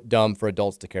so dumb for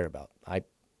adults to care about. I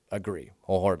agree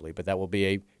wholeheartedly, but that will be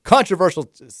a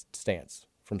controversial stance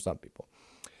from some people.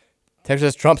 Texture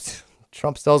says,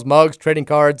 Trump sells mugs, trading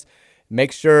cards.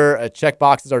 Make sure check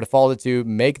boxes are defaulted to.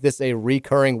 Make this a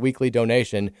recurring weekly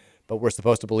donation, but we're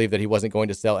supposed to believe that he wasn't going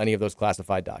to sell any of those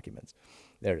classified documents.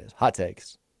 There it is. Hot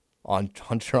takes on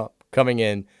Trump coming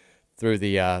in through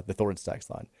the Thornton's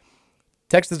text line.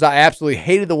 Text says, I absolutely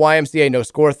hated the YMCA no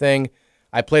score thing.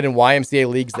 I played in YMCA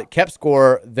leagues that kept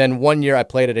score. Then 1 year I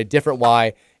played at a different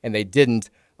Y, and they didn't.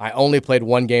 I only played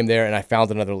one game there, and I found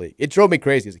another league. It drove me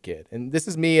crazy as a kid. And this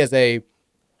is me as a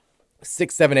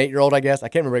 6, 7, 8-year-old, I guess. I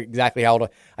can't remember exactly how old.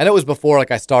 I know it was before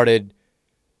I started.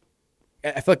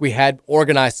 I feel like we had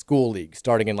organized school leagues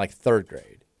starting in third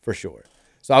grade for sure.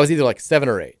 So I was either 7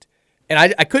 or 8.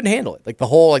 And I couldn't handle it. The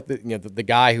whole, the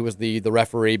guy who was the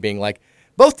referee being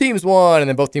both teams won and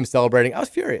then both teams celebrating. I was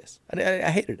furious.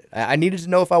 I hated it. I needed to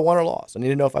know if I won or lost. I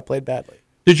needed to know if I played badly.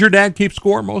 Did your dad keep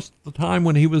score most of the time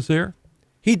when he was there?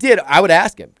 He did. I would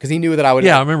ask him because he knew that I would.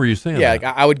 Yeah, I remember you saying that.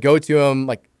 Yeah, I would go to him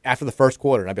after the first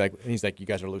quarter, and I'd be and he's like, you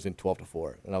guys are losing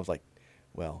 12-4. And I was like,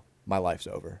 well, my life's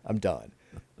over. I'm done.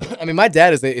 I mean, my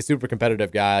dad is a super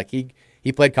competitive guy.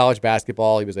 He played college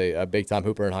basketball. He was a big-time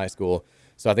hooper in high school.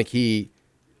 So I think even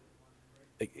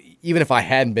if I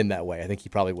hadn't been that way, I think he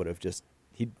probably would have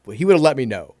he would have let me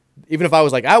know. Even if I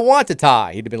was I want to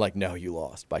tie, he'd have been no, you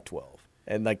lost by 12.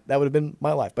 And that would have been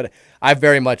my life. But I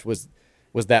very much was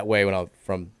that way when I was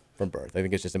from birth. I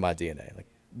think it's just in my DNA.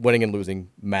 Winning and losing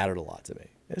mattered a lot to me.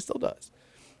 And it still does.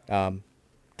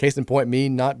 Case in point, me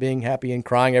not being happy and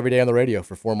crying every day on the radio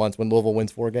for 4 months when Louisville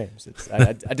wins 4 games.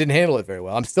 I didn't handle it very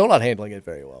well. I'm still not handling it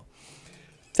very well.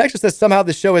 Texture says somehow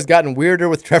the show has gotten weirder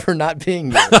with Trevor not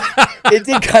being here. It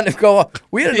did kind of go off.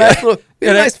 We had a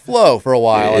nice flow for a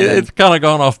while. It's kind of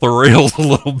gone off the rails a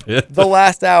little bit. The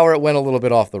last hour, it went a little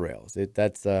bit off the rails.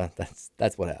 That's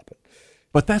what happened.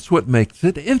 But that's what makes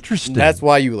it interesting. That's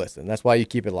why you listen. That's why you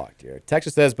keep it locked here.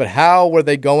 Texture says, but how were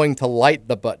they going to light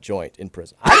the butt joint in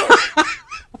prison?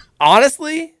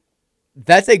 Honestly,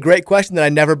 that's a great question that I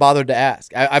never bothered to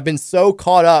ask. I've been so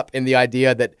caught up in the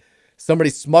idea that somebody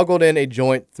smuggled in a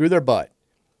joint through their butt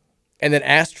and then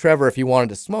asked Trevor if he wanted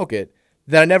to smoke it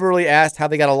that I never really asked how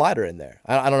they got a lighter in there.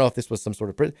 I don't know if this was some sort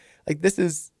of prison.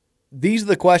 These are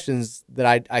the questions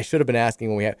that I should have been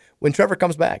asking when Trevor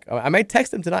comes back. I may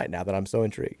text him tonight now that I'm so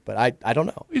intrigued, but I don't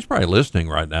know. He's probably listening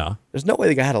right now. There's no way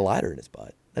the guy had a lighter in his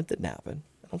butt. That didn't happen.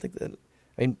 I don't think that.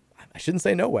 I mean, I shouldn't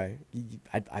say no way.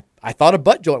 I thought a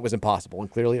butt joint was impossible, and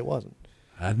clearly it wasn't.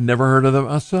 I'd never heard of them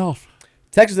myself.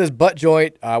 Texas says butt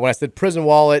joint. When I said prison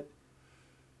wallet,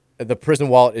 the prison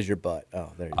wallet is your butt.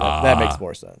 Oh, there you go. That makes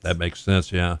more sense. That makes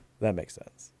sense, yeah. That makes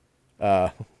sense.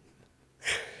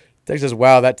 Texas says,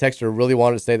 wow, that texter really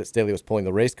wanted to say that Staley was pulling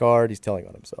the race card. He's telling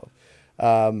on himself.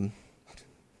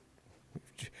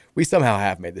 We somehow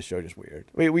have made this show just weird.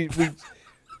 We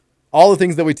all the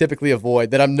things that we typically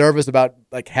avoid that I'm nervous about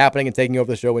like happening and taking over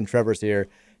the show when Trevor's here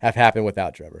have happened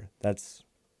without Trevor.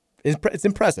 It's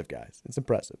impressive, guys. It's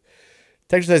impressive.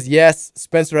 Texter says, yes,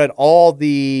 Spencer had all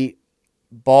the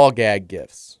ball gag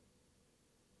gifts.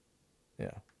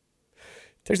 Yeah.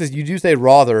 Texter says, you do say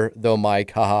Rother, though,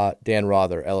 Mike. Haha, Dan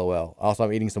Rother, LOL. Also,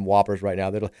 I'm eating some Whoppers right now.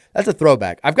 That's a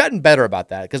throwback. I've gotten better about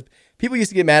that because people used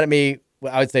to get mad at me.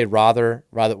 I would say rather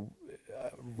than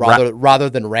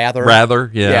rather. Rather,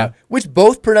 yeah. Which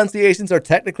both pronunciations are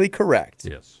technically correct.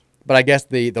 Yes. But I guess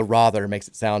the rather makes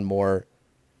it sound more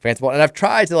fanciful. And I've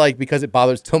tried to, because it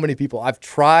bothers so many people, I've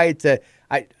tried to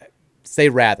say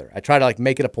rather. I try to,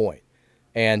 make it a point.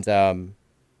 And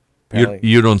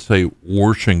you don't say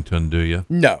Washington, do you?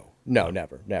 No,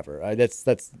 never.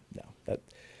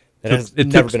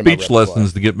 It took speech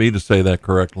lessons to get me to say that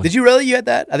correctly. Did you really? You had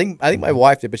that? I think my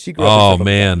wife did, but she grew up. Oh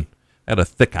man, I had a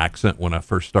thick accent when I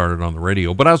first started on the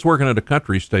radio, but I was working at a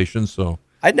country station, so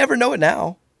I'd never know it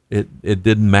now. It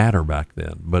didn't matter back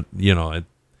then, but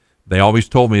they always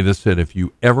told me this: said if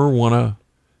you ever want to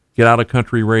get out of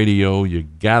country radio, you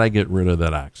gotta get rid of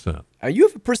that accent. You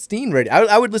have a pristine radio.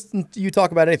 I would listen to you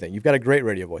talk about anything. You've got a great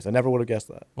radio voice. I never would have guessed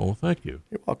that. Oh, thank you.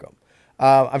 You're welcome.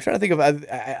 I'm trying to think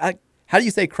of how do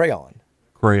you say crayon?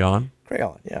 Crayon.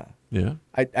 Crayon. Yeah. Yeah.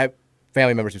 I have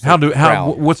family members who say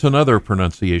crown. What's another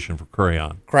pronunciation for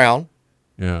crayon? Crown.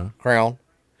 Yeah. Crown.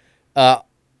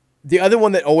 The other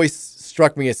one that always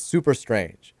struck me as super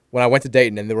strange when I went to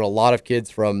Dayton, and there were a lot of kids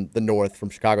from the north,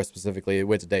 from Chicago specifically, who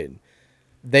went to Dayton.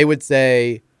 They would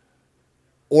say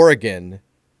Oregon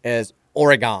as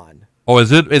Oregon. Oh,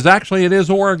 it is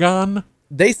Oregon?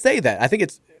 They say that. I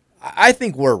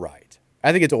think we're right.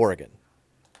 I think it's Oregon.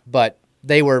 But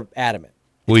they were adamant.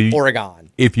 It's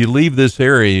Oregon. If you leave this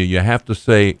area, you have to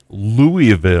say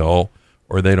Louisville,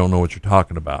 or they don't know what you're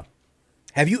talking about.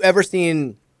 Have you ever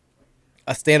seen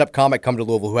a stand-up comic come to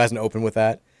Louisville who hasn't opened with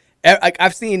that?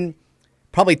 I've seen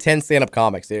probably 10 stand-up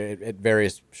comics at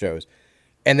various shows.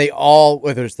 And they all,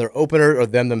 whether it's their opener or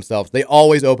them themselves, they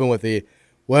always open with the,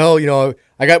 well,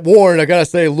 I got warned. I got to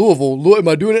say Louisville. Am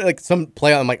I doing it? Like some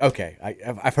play. I'm like, okay,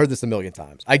 I've heard this a million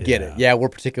times. I get it. Yeah, we're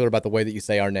particular about the way that you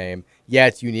say our name. Yeah,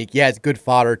 it's unique. Yeah, it's good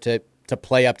fodder to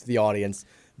play up to the audience.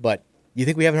 But you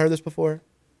think we haven't heard this before?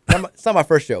 It's not my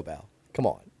first show, Val. Come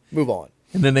on. Move on.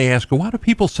 And then they ask, why do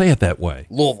people say it that way?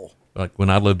 Louisville. Like when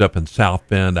I lived up in South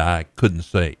Bend, I couldn't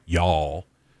say y'all,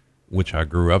 which I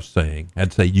grew up saying.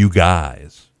 I'd say you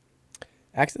guys.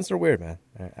 Accents are weird, man.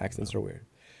 Accents are weird.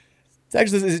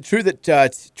 Texas, is it true that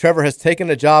Trevor has taken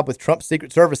a job with Trump's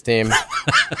Secret Service team?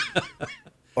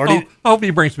 I hope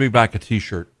he brings me back a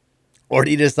T-shirt. Or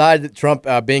did he decide that Trump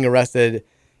being arrested,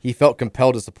 he felt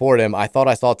compelled to support him? I thought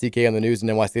I saw TK on the news in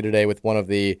NYC today with one of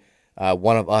the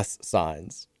one of us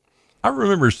signs. I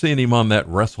remember seeing him on that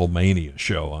WrestleMania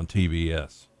show on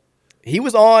TBS. He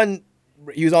was on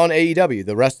AEW,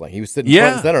 the wrestling. He was sitting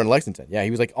front and center in Lexington. Yeah,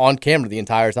 he was on camera the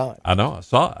entire time. I know, I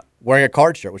saw it. Wearing a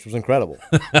card shirt, which was incredible.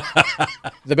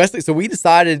 The best thing, so we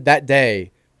decided that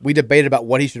day, we debated about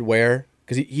what he should wear.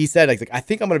 Because he said, I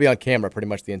think I'm going to be on camera pretty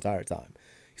much the entire time.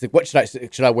 He's like, what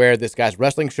should I wear this guy's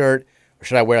wrestling shirt? Or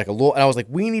should I wear a Louisville? And I was like,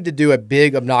 we need to do a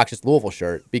big, obnoxious Louisville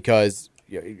shirt because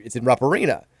it's in Rupp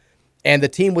Arena. And the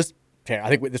team was, I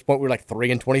think at this point we were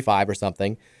 3-25 or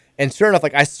something. And sure enough,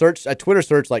 I Twitter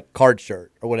searched card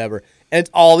shirt or whatever. And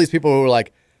it's all these people who were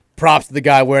like, props to the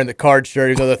guy wearing the card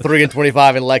shirt. The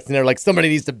 3-25 in Lexington. Somebody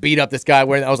needs to beat up this guy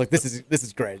wearing. I was like, this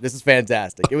is great. This is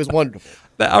fantastic. It was wonderful.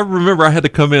 I remember I had to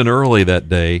come in early that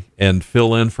day and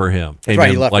fill in for him. Came right,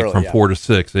 in he left early, from 4 to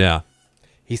 6. Yeah.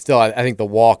 He still, I think the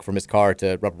walk from his car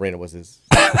to Rupp Arena was he's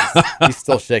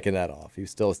still shaking that off. He's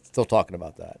still talking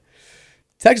about that.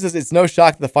 Texas, it's no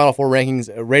shock that the Final Four ratings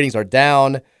are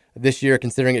down this year,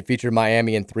 considering it featured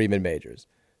Miami and 3 mid-majors.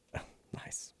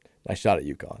 Nice shot at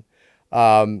UConn.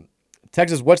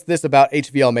 Texas, what's this about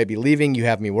HVL maybe leaving? You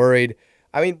have me worried.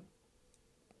 I mean,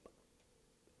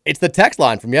 it's the text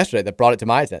line from yesterday that brought it to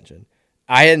my attention.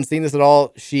 I hadn't seen this at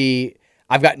all.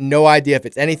 I've got no idea if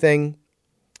it's anything,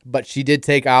 but she did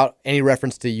take out any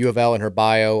reference to U of L in her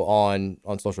bio on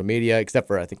social media, except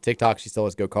for, I think, TikTok. She still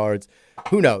has Go Cards.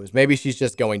 Who knows? Maybe she's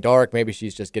just going dark. Maybe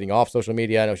she's just getting off social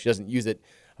media. I know she doesn't use it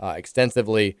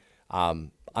extensively.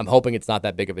 I'm hoping it's not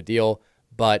that big of a deal.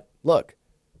 But look,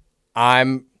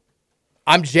 I'm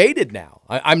I'm jaded now.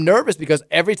 I'm nervous because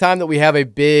every time that we have a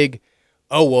big,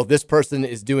 oh, well, this person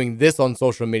is doing this on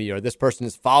social media or this person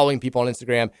is following people on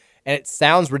Instagram, and it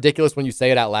sounds ridiculous when you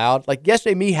say it out loud. Like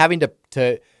yesterday, me having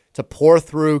to pour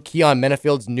through Keon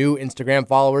Menifield's new Instagram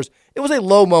followers, it was a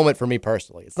low moment for me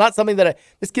personally. It's not something that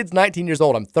this kid's 19 years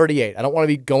old. I'm 38. I don't want to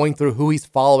be going through who he's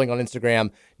following on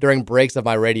Instagram during breaks of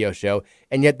my radio show,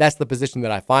 and yet that's the position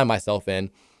that I find myself in.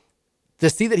 To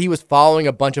see that he was following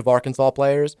a bunch of Arkansas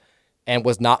players and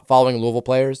was not following Louisville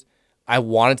players, I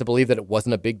wanted to believe that it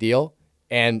wasn't a big deal.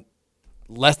 And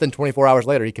less than 24 hours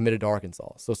later, he committed to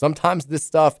Arkansas. So sometimes this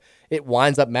stuff, it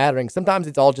winds up mattering. Sometimes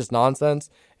it's all just nonsense.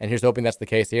 And here's hoping that's the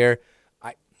case here.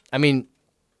 I mean,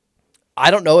 I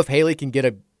don't know if Haley can get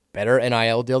a better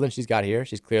NIL deal than she's got here.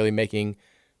 She's clearly making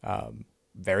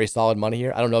very solid money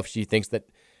here. I don't know if she thinks that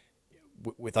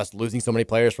with us losing so many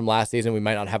players from last season, we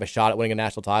might not have a shot at winning a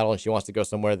national title, and she wants to go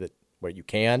somewhere where you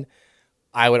can.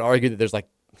 I would argue that there's like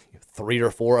 3 or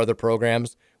 4 other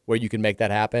programs where you can make that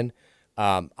happen.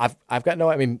 I don't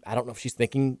know if she's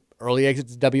thinking early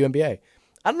exits to WNBA.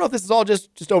 I don't know if this is all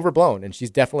just overblown, and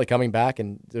she's definitely coming back,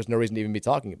 and there's no reason to even be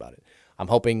talking about it. I'm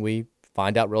hoping we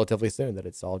find out relatively soon that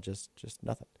it's all just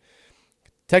nothing.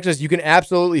 Texas, you can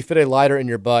absolutely fit a lighter in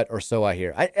your butt, or so I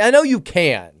hear. I know you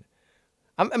can.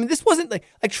 I mean, this wasn't like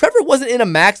Trevor wasn't in a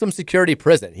maximum security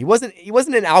prison. He wasn't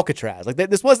in Alcatraz. Like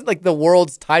this wasn't like the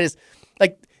world's tightest.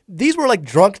 Like these were like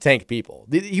drunk tank people.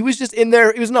 He was just in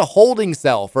there. He was in a holding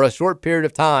cell for a short period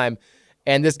of time,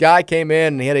 and this guy came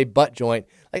in and he had a butt joint.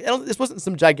 Like this wasn't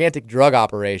some gigantic drug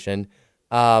operation.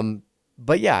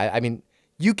 But yeah, I mean,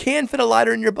 you can fit a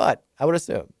lighter in your butt, I would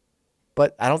assume,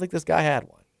 but I don't think this guy had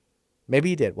one. Maybe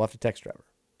he did. We'll have to text Trevor.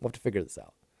 We'll have to figure this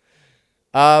out.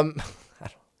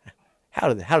 How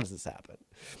does this happen?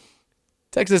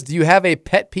 Texas, do you have a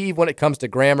pet peeve when it comes to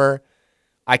grammar?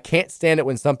 I can't stand it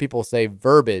when some people say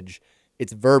verbiage.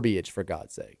 It's verbiage, for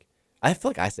God's sake. I feel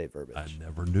like I say verbiage. I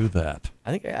never knew that.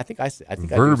 I think I say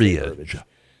verbiage.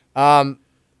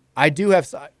 I do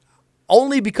have,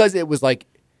 only because it was like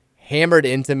hammered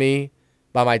into me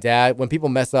by my dad. When people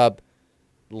mess up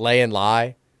lay and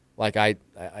lie, like I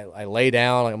lay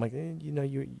down, like I'm like,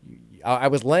 I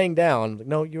was laying down. Like,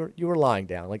 no, you were lying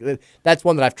down. Like that's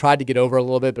one that I've tried to get over a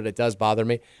little bit, but it does bother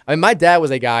me. I mean, my dad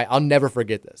was a guy, I'll never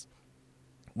forget this.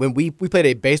 When we played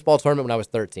a baseball tournament when I was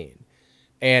 13,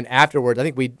 and afterwards, I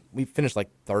think we finished like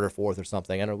 3rd or 4th or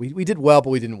something. I don't know. We did well, but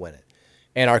we didn't win it.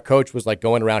 And our coach was like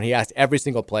going around. He asked every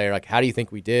single player, like, how do you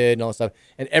think we did and all that stuff.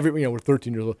 And we're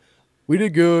 13 years old. We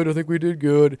did good. I think we did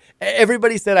good.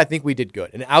 Everybody said, I think we did good.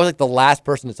 And I was like the last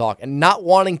person to talk. And not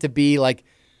wanting to be like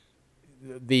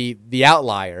the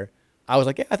outlier, I was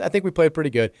like, yeah, I think we played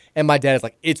pretty good. And my dad is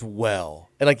like, it's well.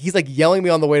 And like he's like yelling me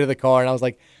on the way to the car. And I was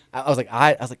like,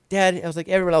 Dad,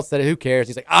 everyone else said it. Who cares?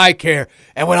 He's like, I care.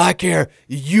 And when I care,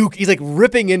 he's like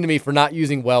ripping into me for not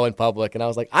using well in public. And I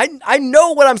was like, I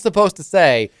know what I'm supposed to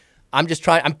say. I'm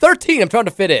 13. I'm trying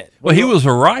to fit in. Well, he was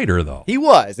a writer though. He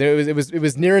was. It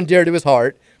was near and dear to his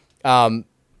heart. Yeah.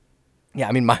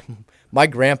 I mean, my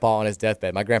grandpa on his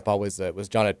deathbed, my grandpa was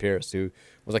John Ed Pierce, who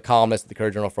was a columnist at the Courier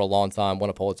Journal for a long time, won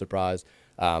a Pulitzer Prize,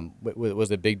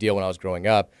 was a big deal when I was growing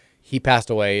up. He passed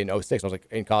away in 2006. I was like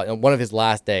in college. On one of his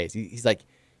last days,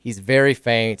 he's very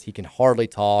faint. He can hardly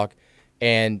talk.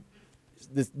 And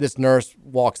this nurse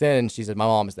walks in and she said, my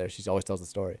mom is there. She always tells the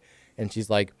story. And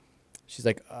she's like,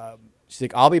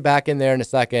 I'll be back in there in a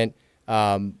second.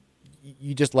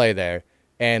 You just lay there.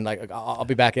 And like, I'll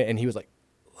be back in. And he was like,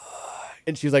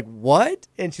 and she was like, what?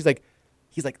 And he's like,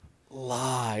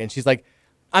 lie. And she's like,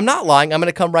 I'm not lying. I'm going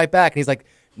to come right back. And he's like,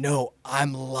 no,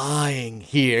 I'm lying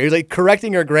here. He's like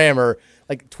correcting her grammar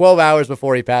like 12 hours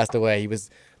before he passed away. He was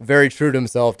very true to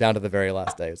himself down to the very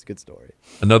last day. It's a good story.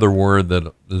 Another word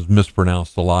that is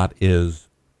mispronounced a lot is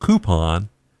coupon.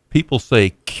 People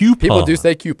say coupon. People do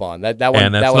say coupon. That one.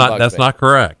 And that's me. not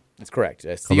correct. It's correct.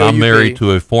 I'm married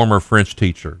to a former French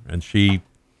teacher, and she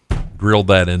drilled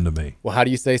that into me. Well, how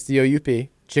do you say COUP?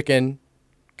 Chicken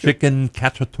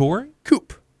cacciatore?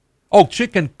 Coop. Oh,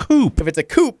 chicken coop. If it's a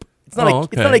coop, it's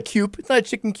not it's not a coop. It's not a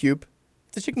chicken coop.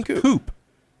 It's a chicken coop. Coop.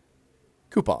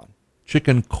 Coupon.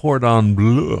 Chicken cordon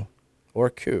bleu. Or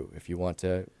coup, if you want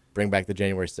to bring back the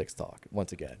January 6th talk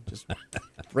once again. Just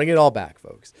bring it all back,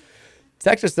 folks.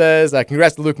 Texas says,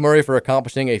 congrats to Luke Murray for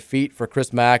accomplishing a feat for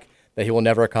Chris Mack that he will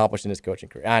never accomplish in his coaching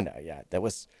career. I know, yeah. That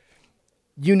was,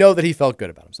 that he felt good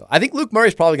about himself. I think Luke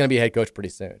Murray's probably going to be a head coach pretty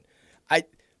soon.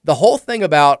 The whole thing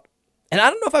about, and I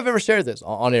don't know if I've ever shared this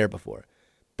on air before,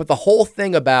 but the whole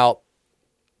thing about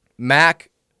Mack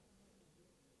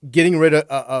getting rid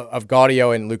of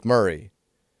Gaudio and Luke Murray,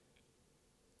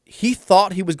 he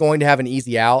thought he was going to have an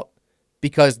easy out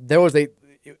because there was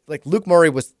like Luke Murray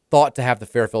was thought to have the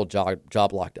Fairfield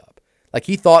job locked up. Like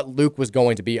he thought Luke was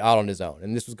going to be out on his own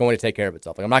and this was going to take care of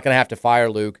itself. Like I'm not going to have to fire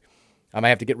Luke. I might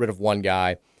have to get rid of one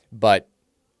guy, but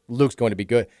Luke's going to be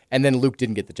good. And then Luke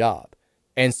didn't get the job.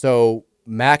 And so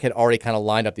Mac had already kind of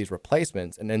lined up these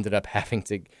replacements and ended up having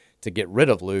to get rid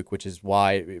of Luke, which is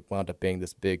why it wound up being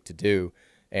this big to do.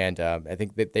 And I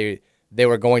think that they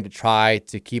were going to try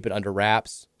to keep it under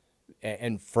wraps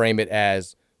and frame it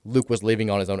as Luke was leaving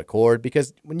on his own accord,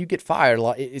 because when you get fired,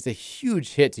 it's a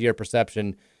huge hit to your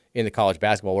perception in the college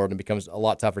basketball world and becomes a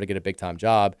lot tougher to get a big-time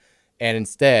job. And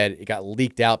instead, it got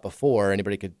leaked out before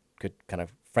anybody could kind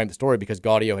of frame the story because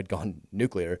Gaudio had gone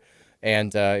nuclear.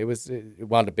 And it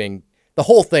wound up being, the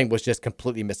whole thing was just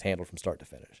completely mishandled from start to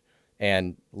finish.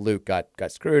 And Luke got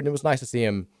screwed, and it was nice to see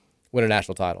him win a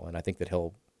national title. And I think that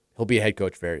he'll be a head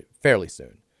coach fairly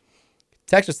soon.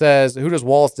 Texas says, who does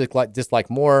Wallace dislike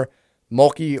more,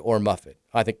 Mulkey or Muffet?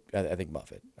 I think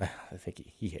Muffet. I think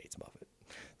he hates Muffet.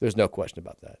 There's no question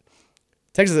about that.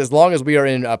 Texas, as long as we are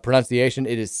in pronunciation,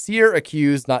 it is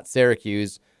Syracuse, not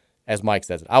Syracuse, as Mike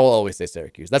says it. I will always say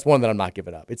Syracuse. That's one that I'm not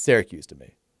giving up. It's Syracuse to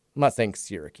me. I'm not saying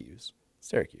Syracuse.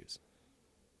 Syracuse.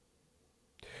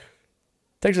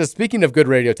 Texas, speaking of good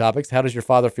radio topics, how does your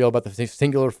father feel about the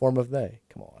singular form of they?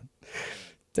 Come on.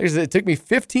 Texas, it took me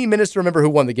 15 minutes to remember who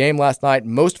won the game last night.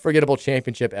 Most forgettable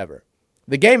championship ever.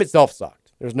 The game itself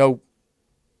sucked. There's no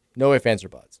ifs, ands, or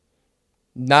buts.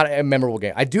 Not a memorable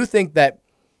game. I do think that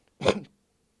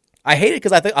I hate it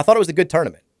because I thought it was a good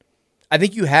tournament. I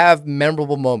think you have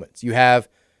memorable moments. You have,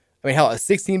 hell, a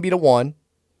 16-1.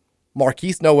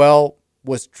 Marquise Noel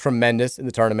was tremendous in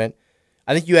the tournament.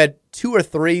 I think you had 2 or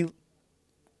 3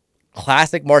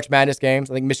 classic March Madness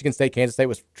games. I think Michigan State, Kansas State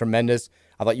was tremendous.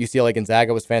 I thought UCLA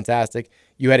Gonzaga was fantastic.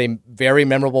 You had a very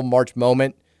memorable March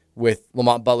moment with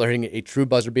Lamont Butler hitting a true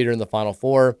buzzer beater in the Final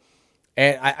Four.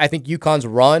 And I think UConn's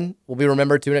run will be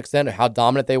remembered to an extent of how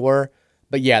dominant they were.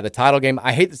 But yeah, the title game,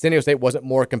 I hate that San Diego State wasn't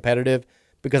more competitive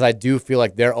because I do feel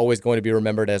like they're always going to be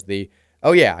remembered as I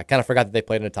kind of forgot that they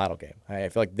played in a title game. I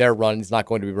feel like their run is not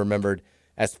going to be remembered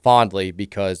as fondly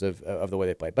because of the way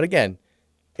they played. But again,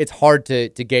 it's hard to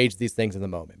gauge these things in the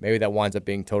moment. Maybe that winds up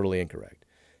being totally incorrect.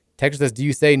 Texas says, do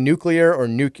you say nuclear or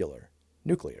nuclear?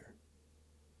 Nuclear.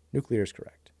 Nuclear is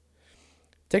correct.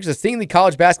 Texas, seeing the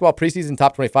college basketball preseason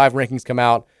top 25 rankings come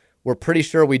out, we're pretty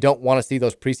sure we don't want to see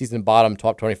those preseason bottom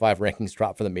top 25 rankings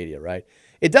drop for the media, right?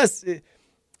 It does.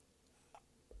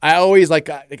 I always I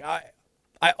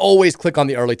always click on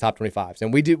the early top 25s,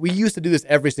 and we used to do this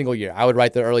every single year. I would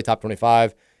write the early top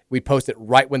 25. We'd post it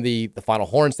right when the final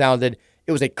horn sounded.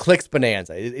 It was a clicks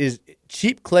bonanza. It is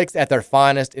cheap clicks at their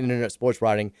finest in internet sports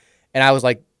writing. And I was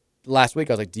like, last week,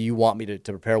 I was like, do you want me to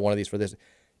prepare one of these for this?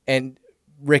 And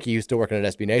Ricky, who's still working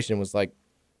at SB Nation, was like,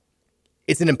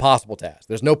 it's an impossible task.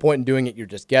 There's no point in doing it. You're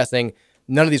just guessing.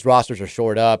 None of these rosters are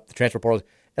shored up. The transfer portal. And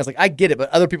it's like, I get it, but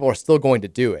other people are still going to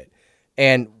do it.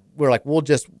 And we're like,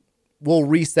 we'll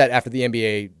reset after the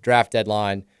NBA draft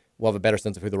deadline. We'll have a better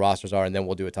sense of who the rosters are, and then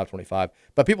we'll do a top 25.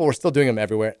 But people were still doing them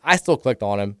everywhere. I still clicked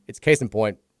on them. It's case in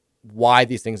point why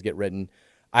these things get written.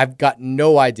 I've got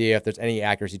no idea if there's any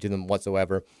accuracy to them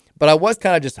whatsoever. But I was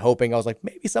kind of just hoping. I was like,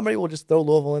 maybe somebody will just throw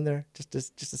Louisville in there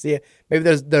just to see it. Maybe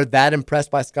they're that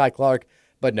impressed by Sky Clark.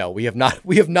 But no, we have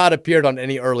not appeared on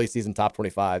any early season top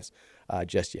 25s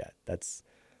just yet. That's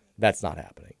not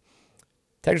happening.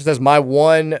 Texas says, my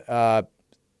one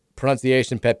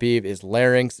pronunciation pet peeve is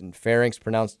larynx and pharynx,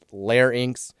 pronounced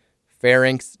larynx,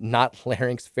 pharynx, not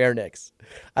larynx, pharynx.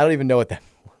 I don't even know what that.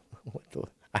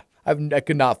 I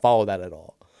could not follow that at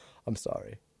all. I'm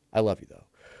sorry. I love you though.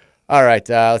 All right,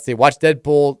 let's see. Watch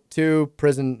Deadpool 2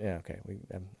 Prison. Yeah, okay.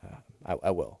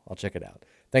 I will. I'll check it out.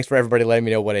 Thanks for everybody letting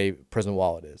me know what a prison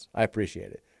wallet is. I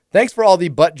appreciate it. Thanks for all the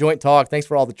butt joint talk. Thanks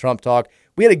for all the Trump talk.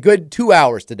 We had a good 2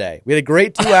 hours today. We had a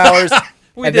great 2 hours,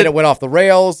 then it went off the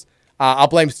rails. I'll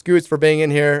blame Scoots for being in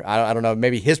here. I don't know.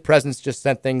 Maybe his presence just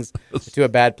sent things to a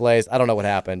bad place. I don't know what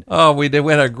happened. Oh, we did.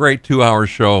 We had a great 2-hour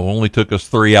show. Only took us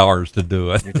 3 hours to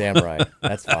do it. You're damn right.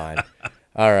 That's fine.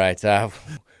 All right.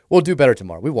 We'll do better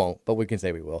tomorrow. We won't, but we can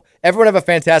say we will. Everyone have a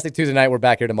fantastic Tuesday night. We're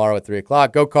back here tomorrow at 3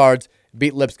 o'clock. Go Cards.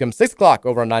 Beat Lipscomb. 6 o'clock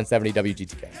over on 970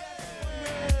 WGTK.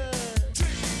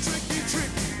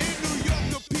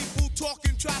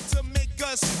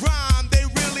 Rhyme, they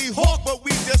really hawk, but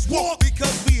we just walk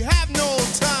because we have no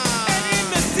time. And in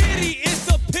the city, it's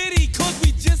a pity, cause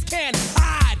we just can't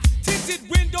hide. Tinted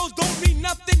windows don't mean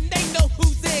nothing, they know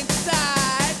who's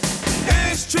inside.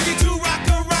 And it's tricky